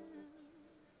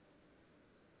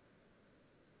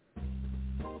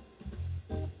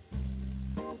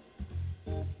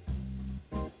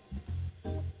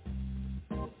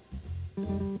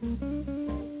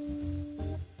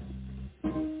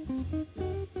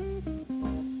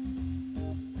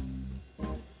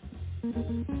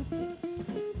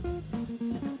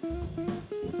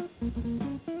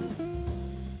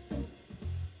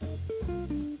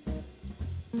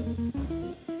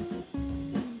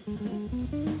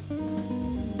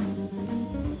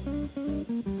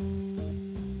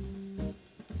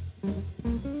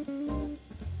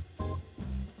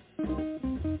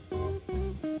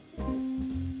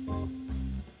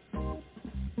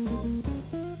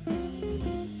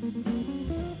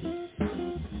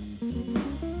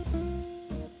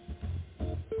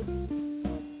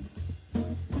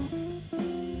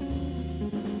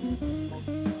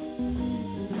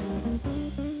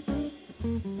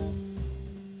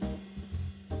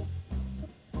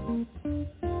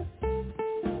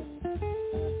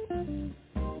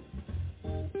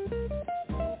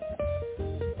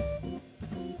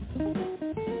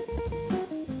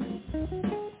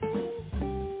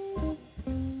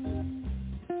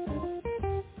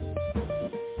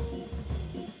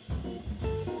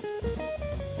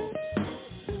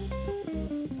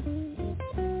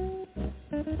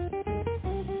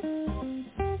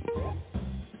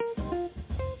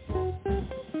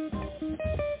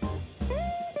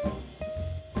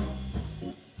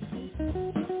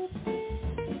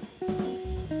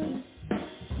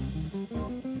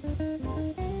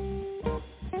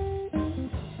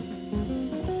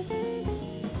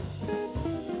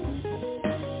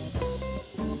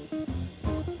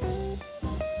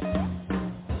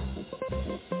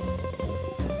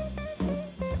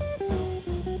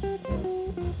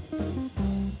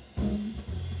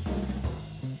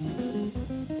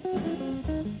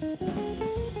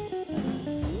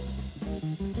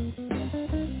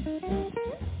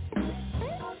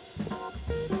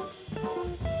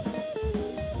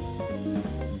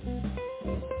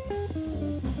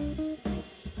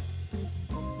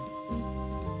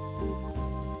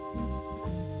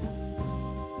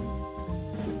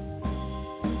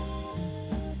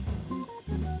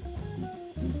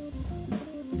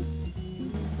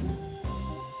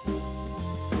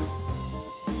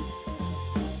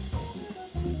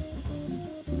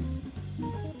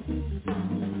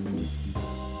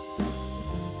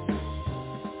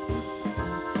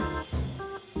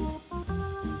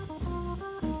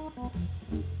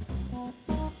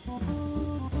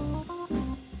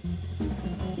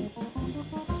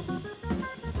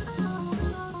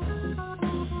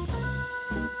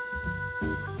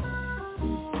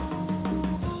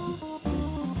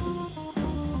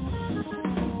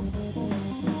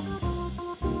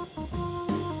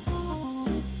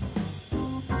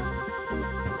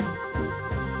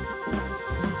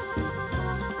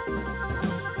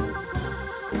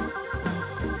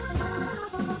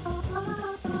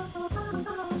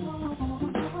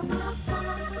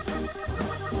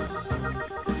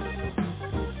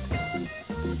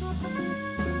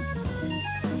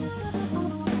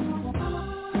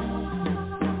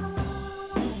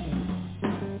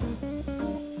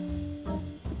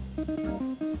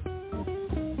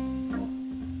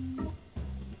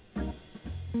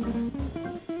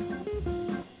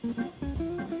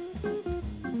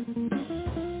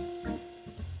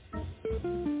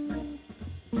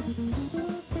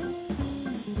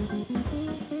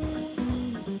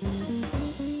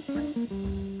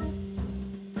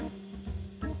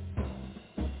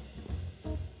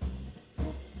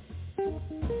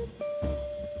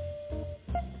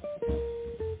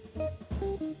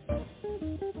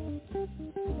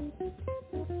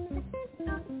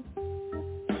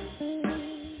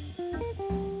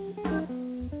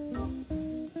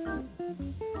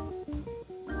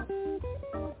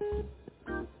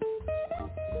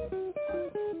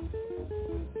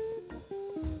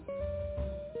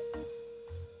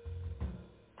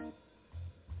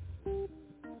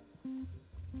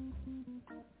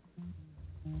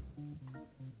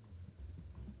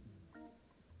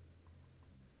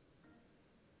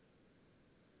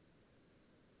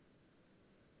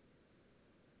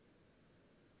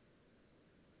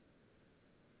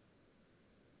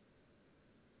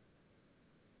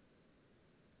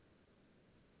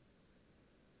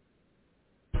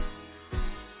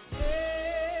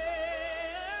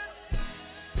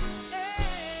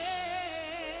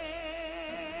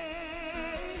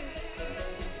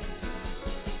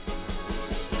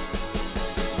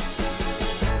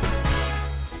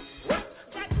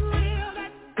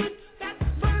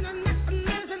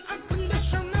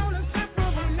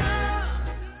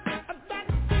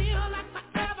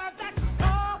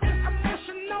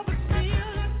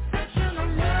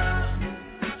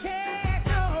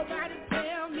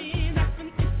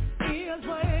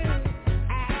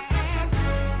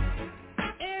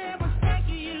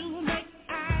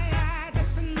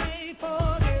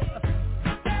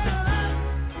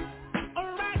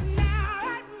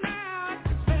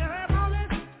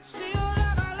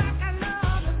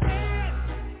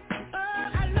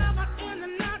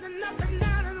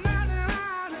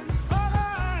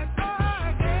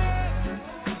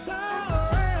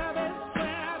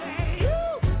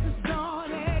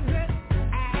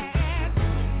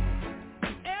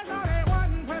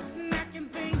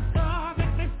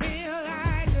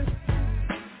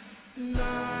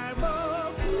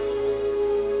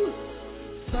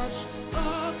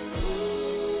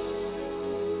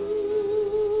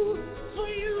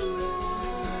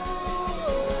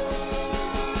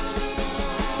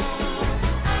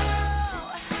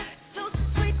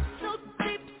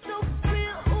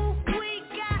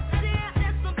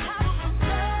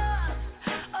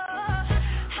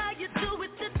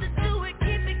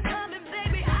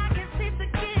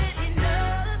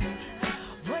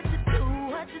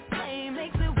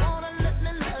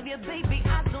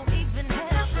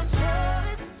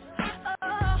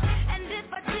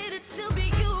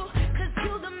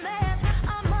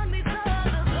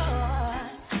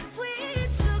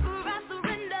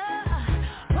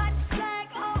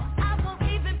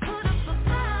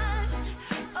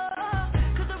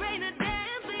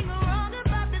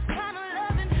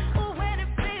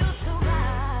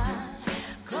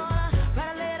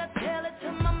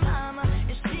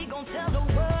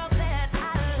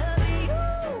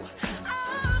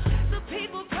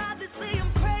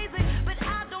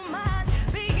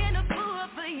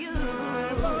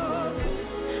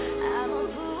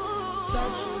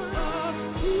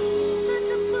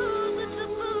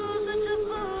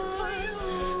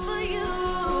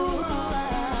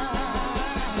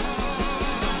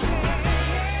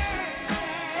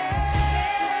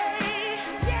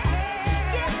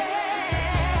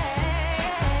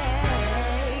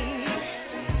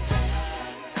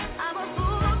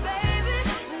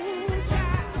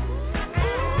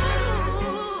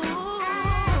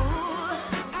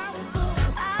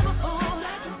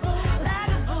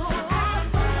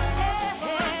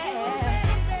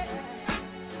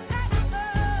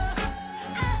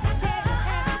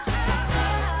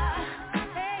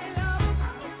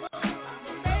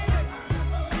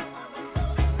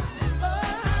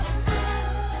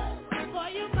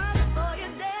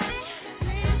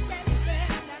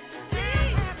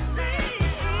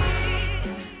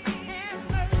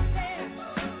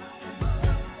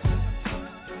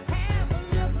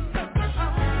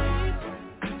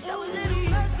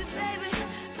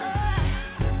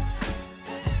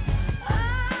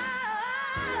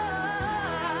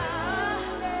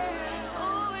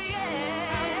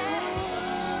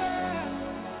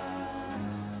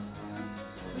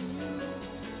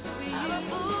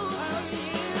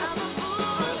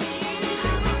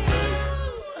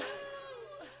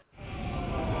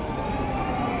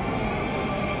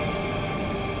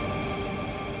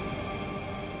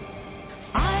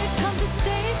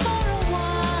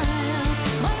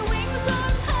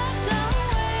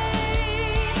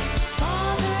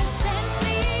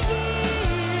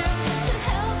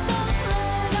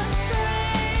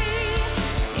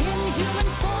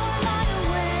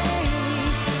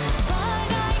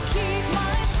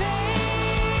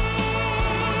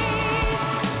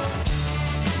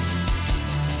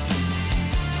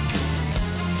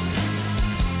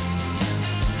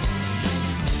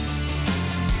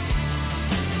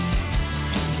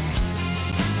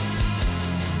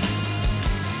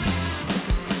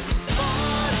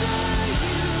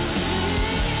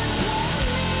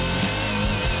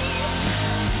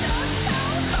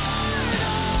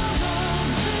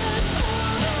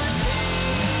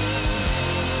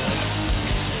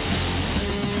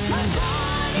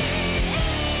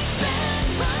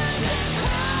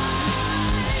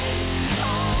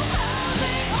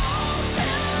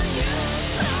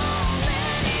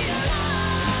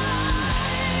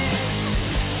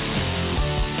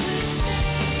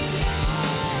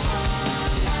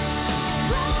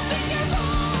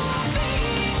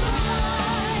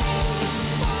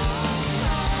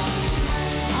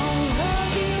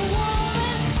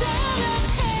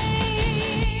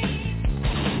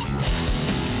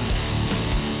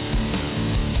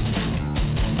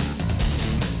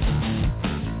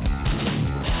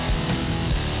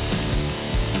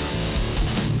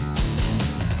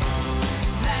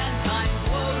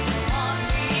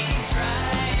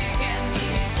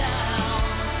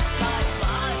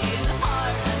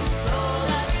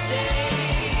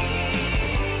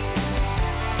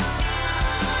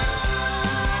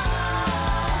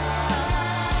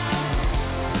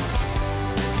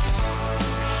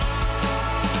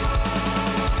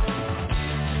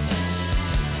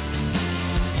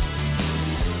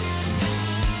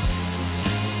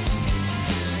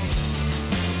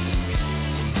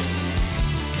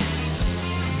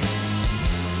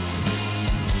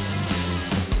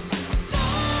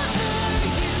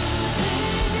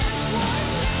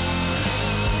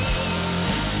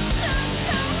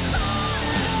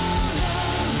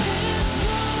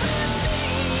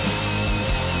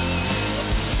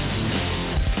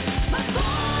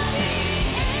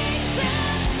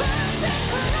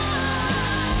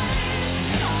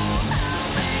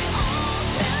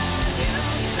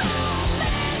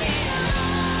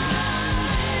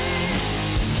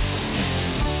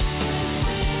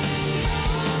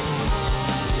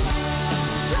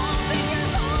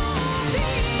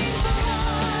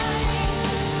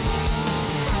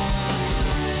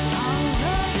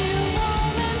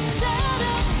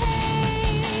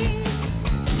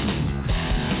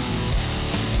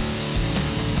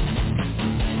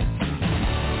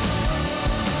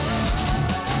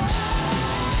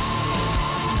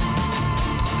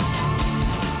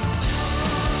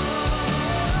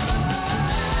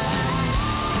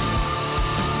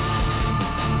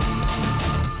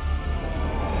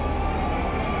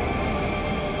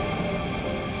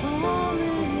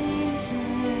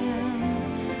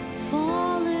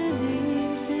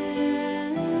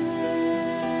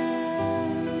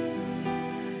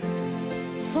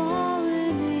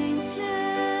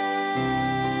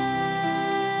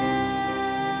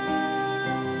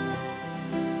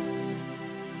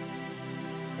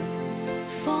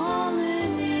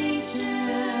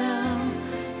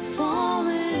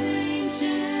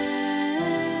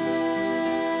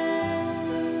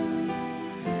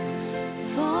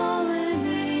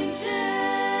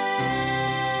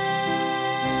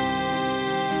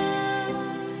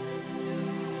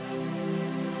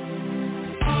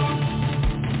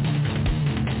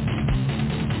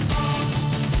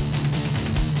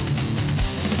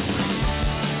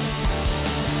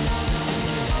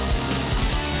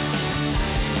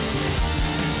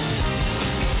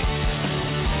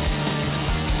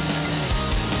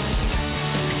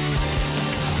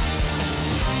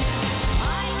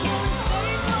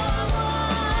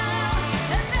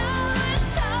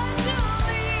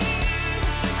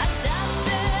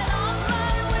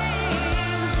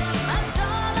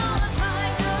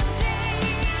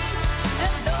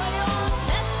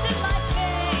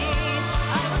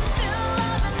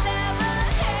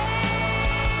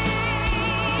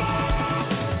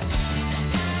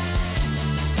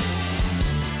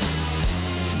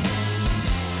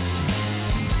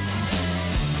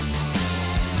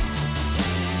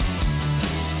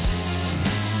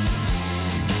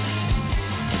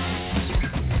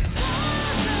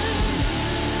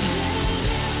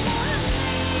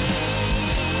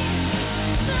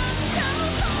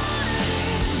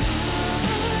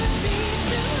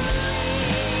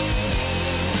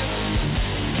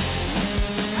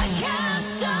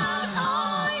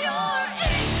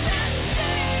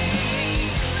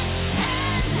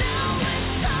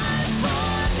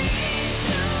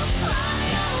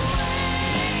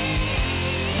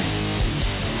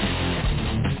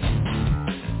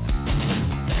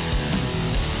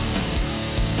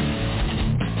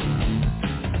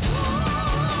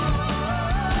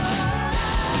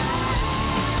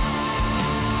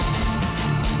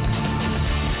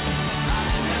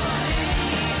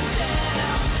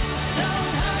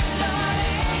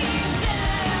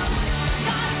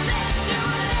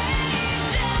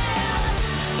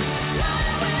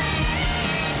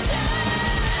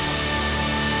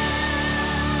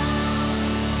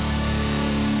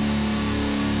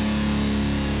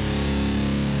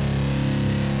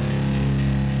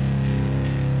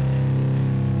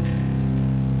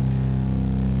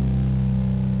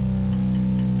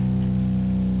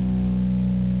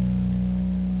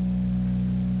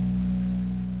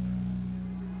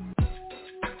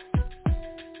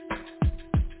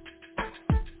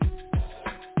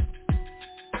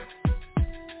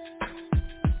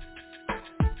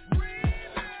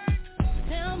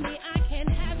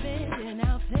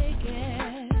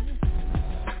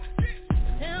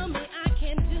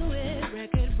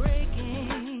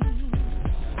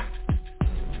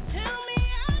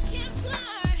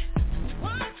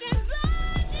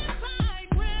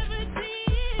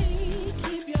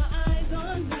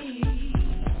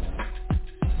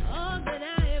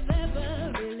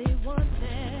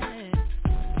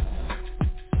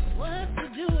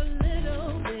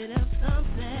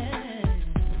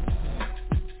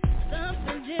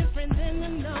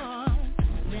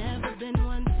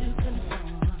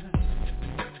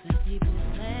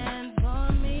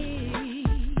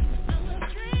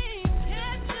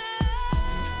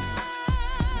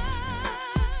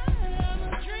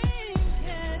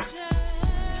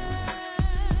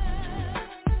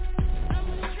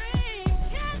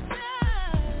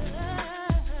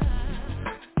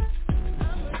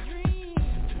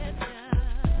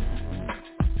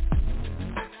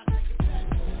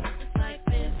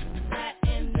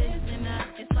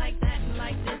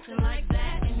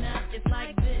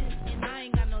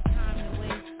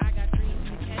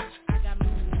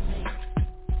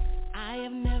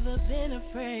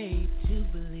 afraid to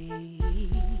believe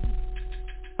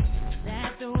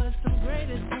that there was some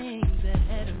greater things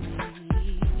ahead of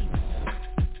me.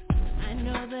 I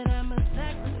know that I must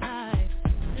sacrifice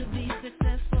to be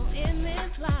successful in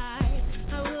this life.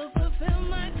 I will fulfill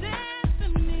my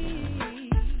destiny.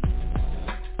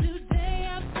 Today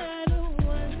I've got a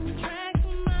one-track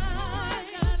mind.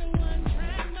 I'm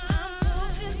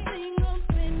focusing on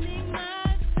spending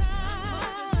my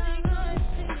time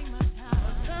on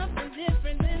something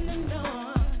different than the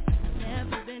norm.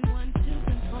 Never been one to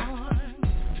conform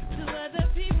to other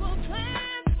people's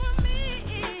plans for me.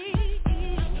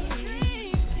 I'm a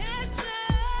dream catcher.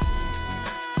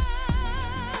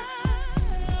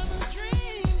 I'm a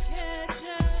dream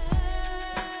catcher.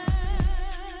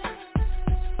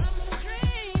 I'm a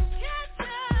dream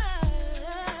catcher.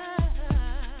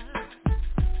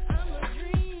 I'm a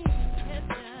dream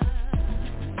catcher.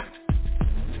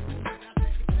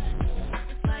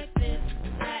 It's like this,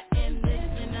 that, and this,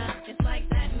 and it's like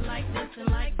that, and like this, and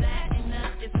like that, and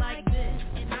it's like this.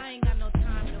 And I ain't got no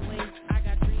time to waste. I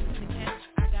got dreams to catch.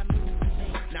 I got moves to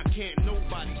make. Now can't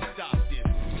nobody stop this.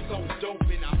 So dope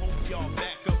and I hope y'all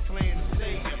back up playing the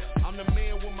stadium. I'm the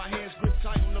man with my hands gripped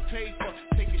tight on the paper.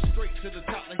 Take it straight to the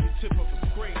top like the tip of a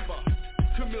scraper.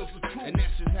 Camille's the truth, and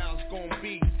that's just how it's gonna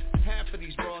be. Half of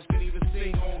these bras can even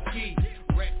sing on key.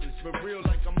 Reckless, but real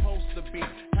like I'm supposed to be.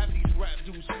 Half these rap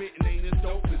dudes spitting ain't as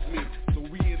dope as me. So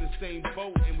we in the same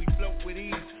boat and we float with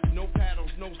ease. No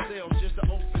paddles, no sails, just the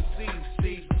open seas.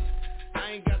 See,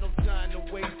 I ain't got no time to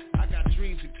waste. I got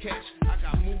dreams to catch, I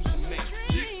got moves to make.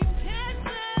 Dream catcher.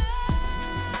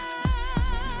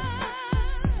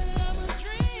 I'm a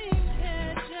dream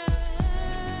catcher.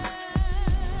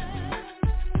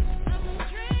 I'm a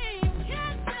dream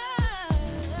catcher.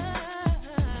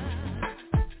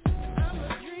 I'm a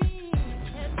dream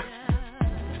catcher.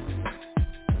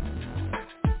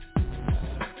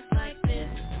 It's like this,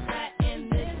 that, and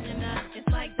this, and it's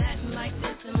like that, and like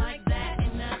this, and like that,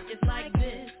 and it's like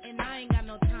this. And I ain't got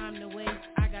no time to waste.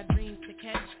 I got dreams to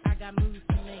catch. I got moves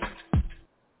to make.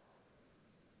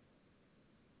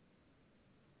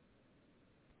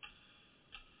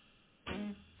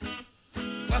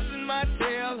 Busting my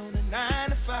tail on a 9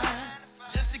 to 5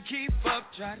 just to keep up,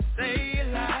 try to stay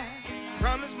alive.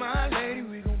 Promise my lady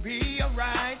we gon' be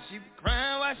alright. She be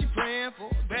crying while she praying for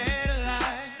a better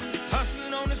life.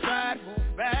 Hustling on the side for a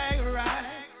bag of rice.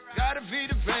 Gotta feed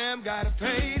the fam, gotta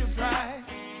pay the price.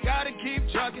 Gotta keep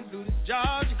trucking through the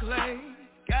Georgia clay.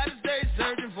 Gotta stay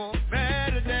searching for a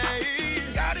better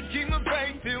day. Gotta keep my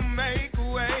faith till make a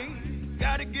way.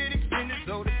 Gotta get extended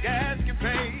so the gas can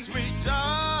pay. Sweet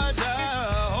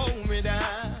Georgia, hold me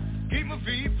down. Keep my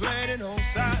feet planted on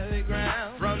solid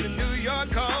ground. From the New York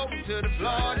cold to the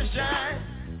Florida shine.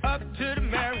 Up to the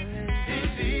Maryland,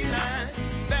 D.C. line.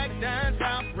 Back down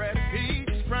south where the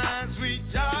peaches prime. Sweet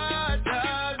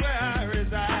Georgia, where I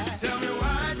reside. Tell me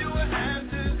why do I have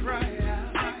to cry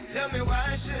out? Tell me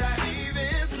why should I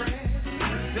even pray?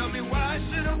 Tell me why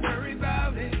should I worry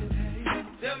about it?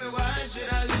 Tell me why should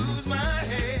I lose my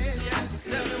head?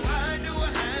 Tell me why do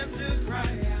I have to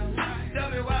cry out? Tell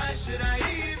me why should I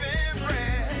even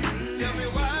pray? Tell me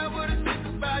why would I think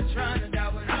about trying to die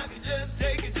when I could just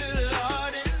take it to the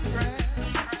Lord in prayer?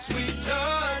 Sweet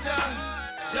Georgia,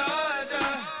 Georgia,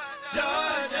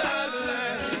 Georgia,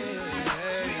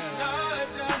 Georgia,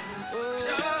 Georgia,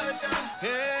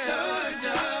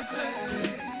 Georgia,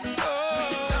 oh,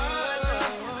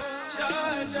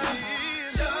 Georgia,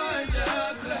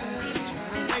 Georgia,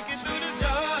 make it through the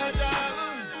Georgia,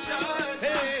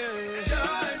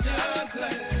 Georgia,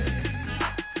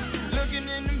 looking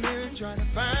in the mirror, trying to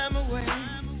find my way,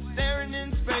 staring in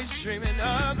space, dreaming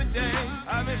of a day.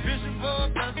 I've been fishing for a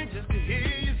blessing just to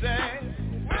hear you say,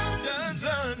 well done,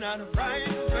 son, not a price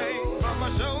to pay. From my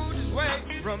shoulders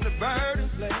weight, from the burden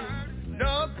flame,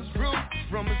 knuckles roots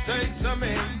from mistakes I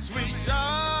made. Sweet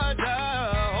Georgia,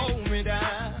 hold me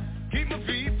down. Keep my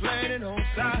feet planted on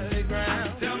solid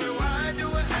ground. Tell me why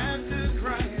do I have to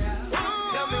cry out?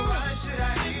 Tell me why should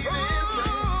I even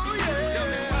pray? Tell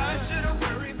me why should I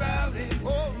worry about it?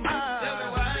 Tell me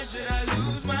why should I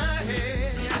lose my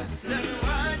head? Tell me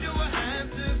why do I have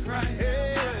to cry?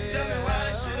 Tell me why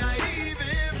should I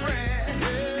even pray?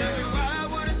 Tell me why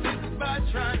would I think about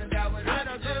trying to die when I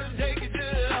don't just take it to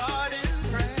the Lord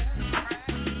in prayer?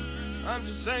 I'm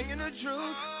just saying the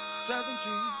truth. Southern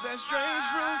trees, that strange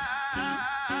fruit.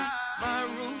 My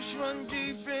roots run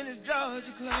deep in the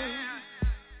Georgia clay.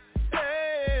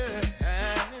 Hey,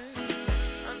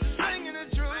 I'm just singing the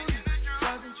truth.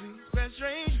 Southern trees, that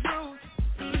strange fruit.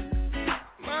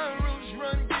 My roots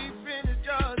run deep in the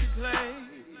Georgia clay.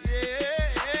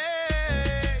 Yeah,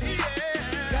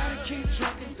 yeah. Gotta keep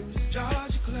trucking through the Georgia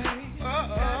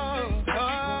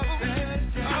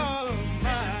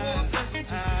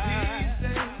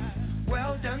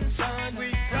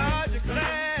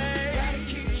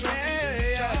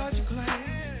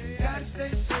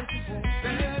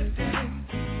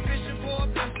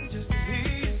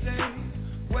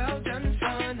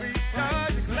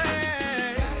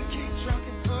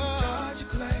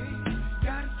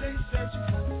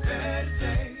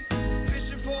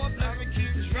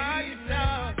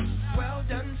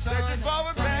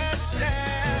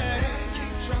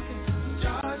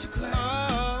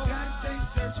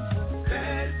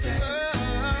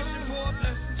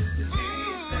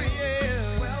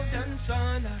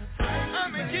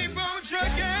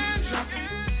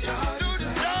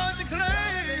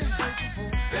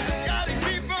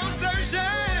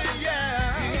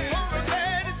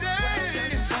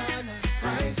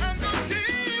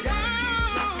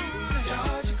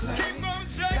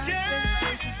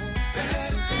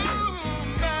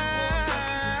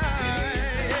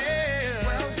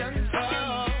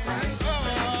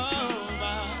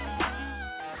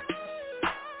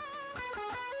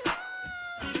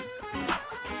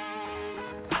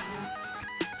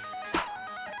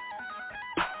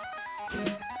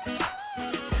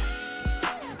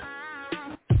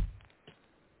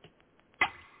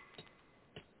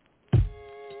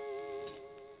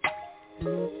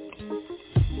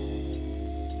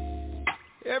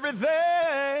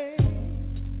Everything,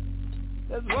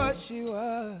 that's what she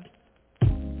was.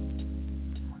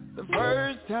 The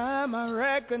first time I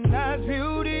recognized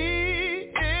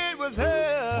beauty, it was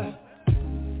her.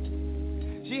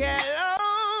 She had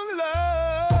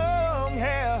long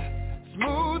hair,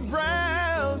 smooth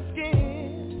brown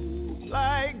skin,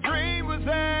 like dream was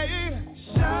a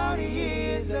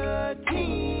shawty is a 10.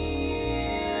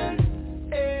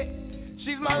 Hey,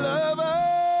 she's my lover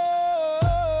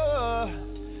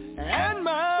and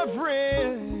my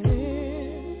friend,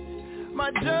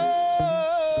 my joy.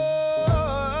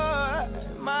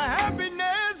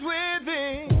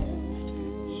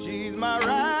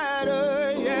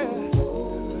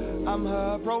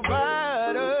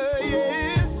 Provider,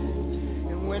 yes.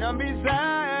 And when I'm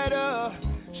beside her,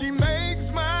 she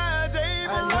makes my day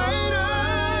brighter,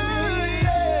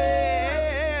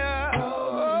 yeah.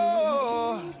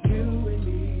 Oh, you and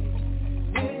me,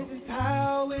 this is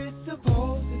how it's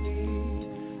supposed to be.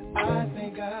 I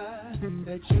thank God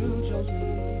that you chose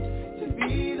me to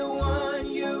be the one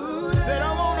you love. That I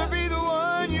wanna be the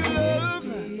one you love.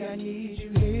 I need you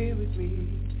here with me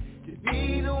to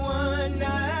be the one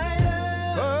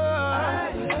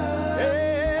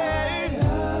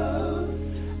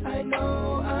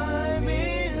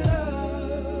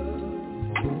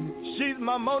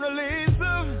my Mona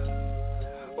Lisa,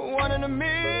 one in a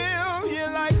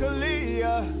million like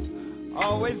Aaliyah.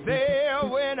 Always there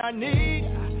when I need,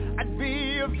 I'd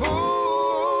be a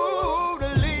fool to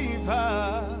leave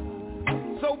her.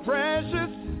 So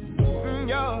precious,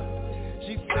 yeah,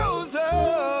 she's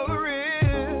so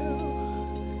real.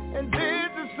 And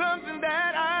this is something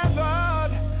that I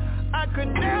thought I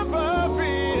could never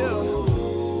feel.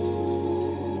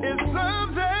 It's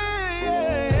something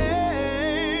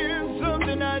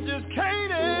I just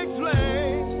can't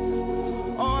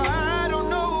explain. Oh, I don't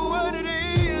know what it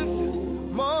is,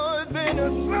 more than a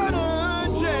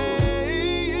sudden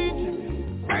change.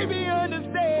 Baby,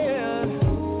 understand,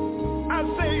 I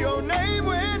say your name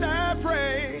when I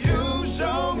pray. You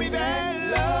show me that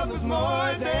love is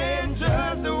more than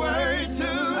just a word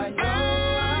to say.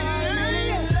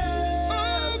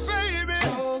 Oh, baby,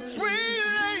 sweet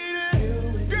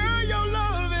lady, girl, your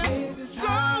love is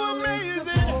so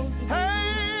amazing. Hey,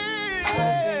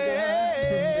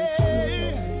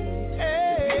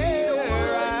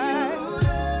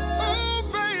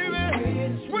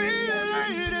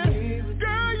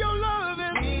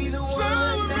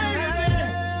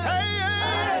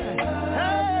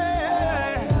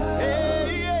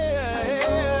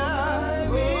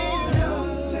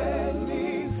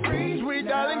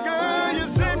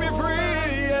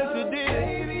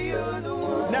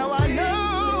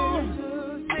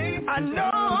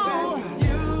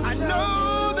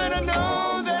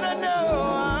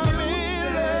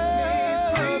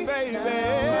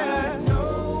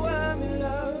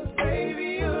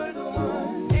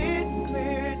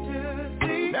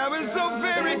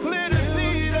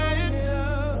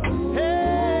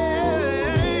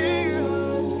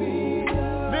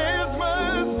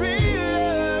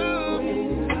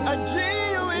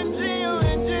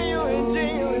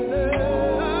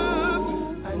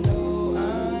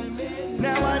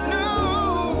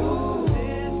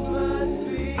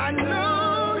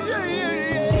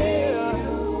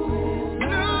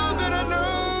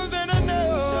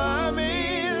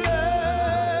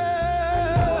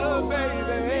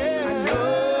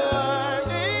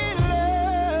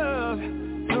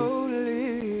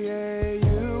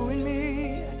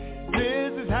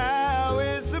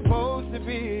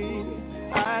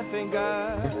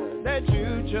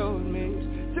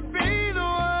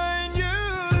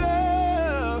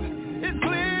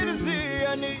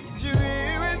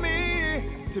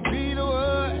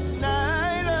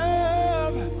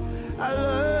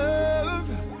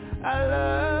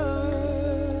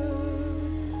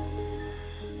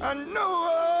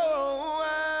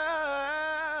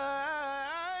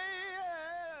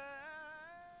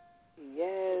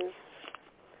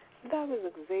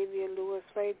 Xavier Lewis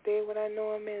right there when I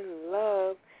know I'm in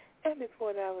love. And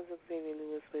before that was Xavier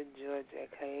Lewis with Georgia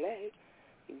Clay.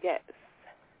 Yes.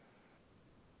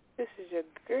 This is your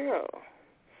girl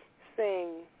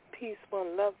saying peace,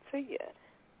 one love to you.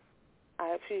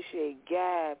 I appreciate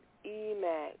Gab,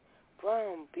 E-Mac,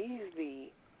 Brown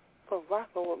Beasley for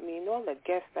rocking with me and all the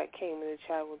guests that came in the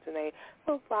chat with tonight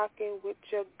for rocking with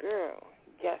your girl.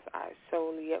 Yes, I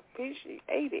solely appreciate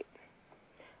it.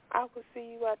 I will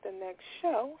see you at the next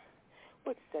show,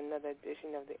 which is another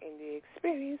edition of the Indie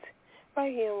Experience,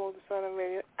 right here on Moses on the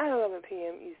Radio at 11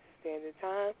 p.m. Eastern Standard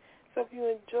Time. So if you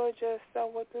enjoyed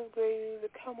yourself with this great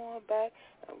music, come on back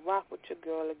and rock with your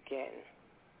girl again.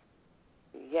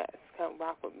 Yes, come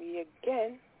rock with me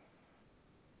again.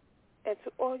 And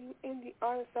to all you indie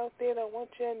artists out there that want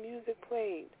your music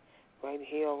played, right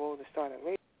here on Roll the Starter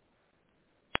Radio.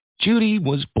 Judy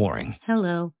was boring.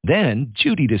 Hello. Then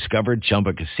Judy discovered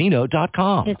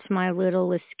ChumbaCasino.com. It's my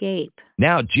little escape.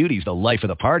 Now Judy's the life of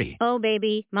the party. Oh,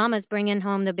 baby, mama's bringing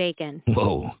home the bacon.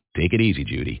 Whoa, take it easy,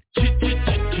 Judy.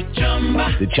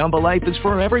 The Chumba life is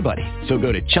for everybody. So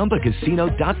go to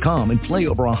ChumbaCasino.com and play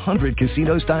over 100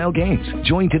 casino-style games.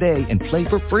 Join today and play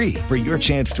for free for your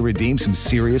chance to redeem some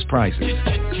serious prizes.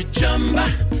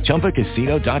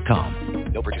 ChumbaCasino.com.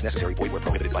 No purchase necessary. Void where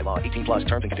prohibited by law. 18 plus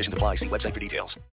terms and conditions apply. See website for details.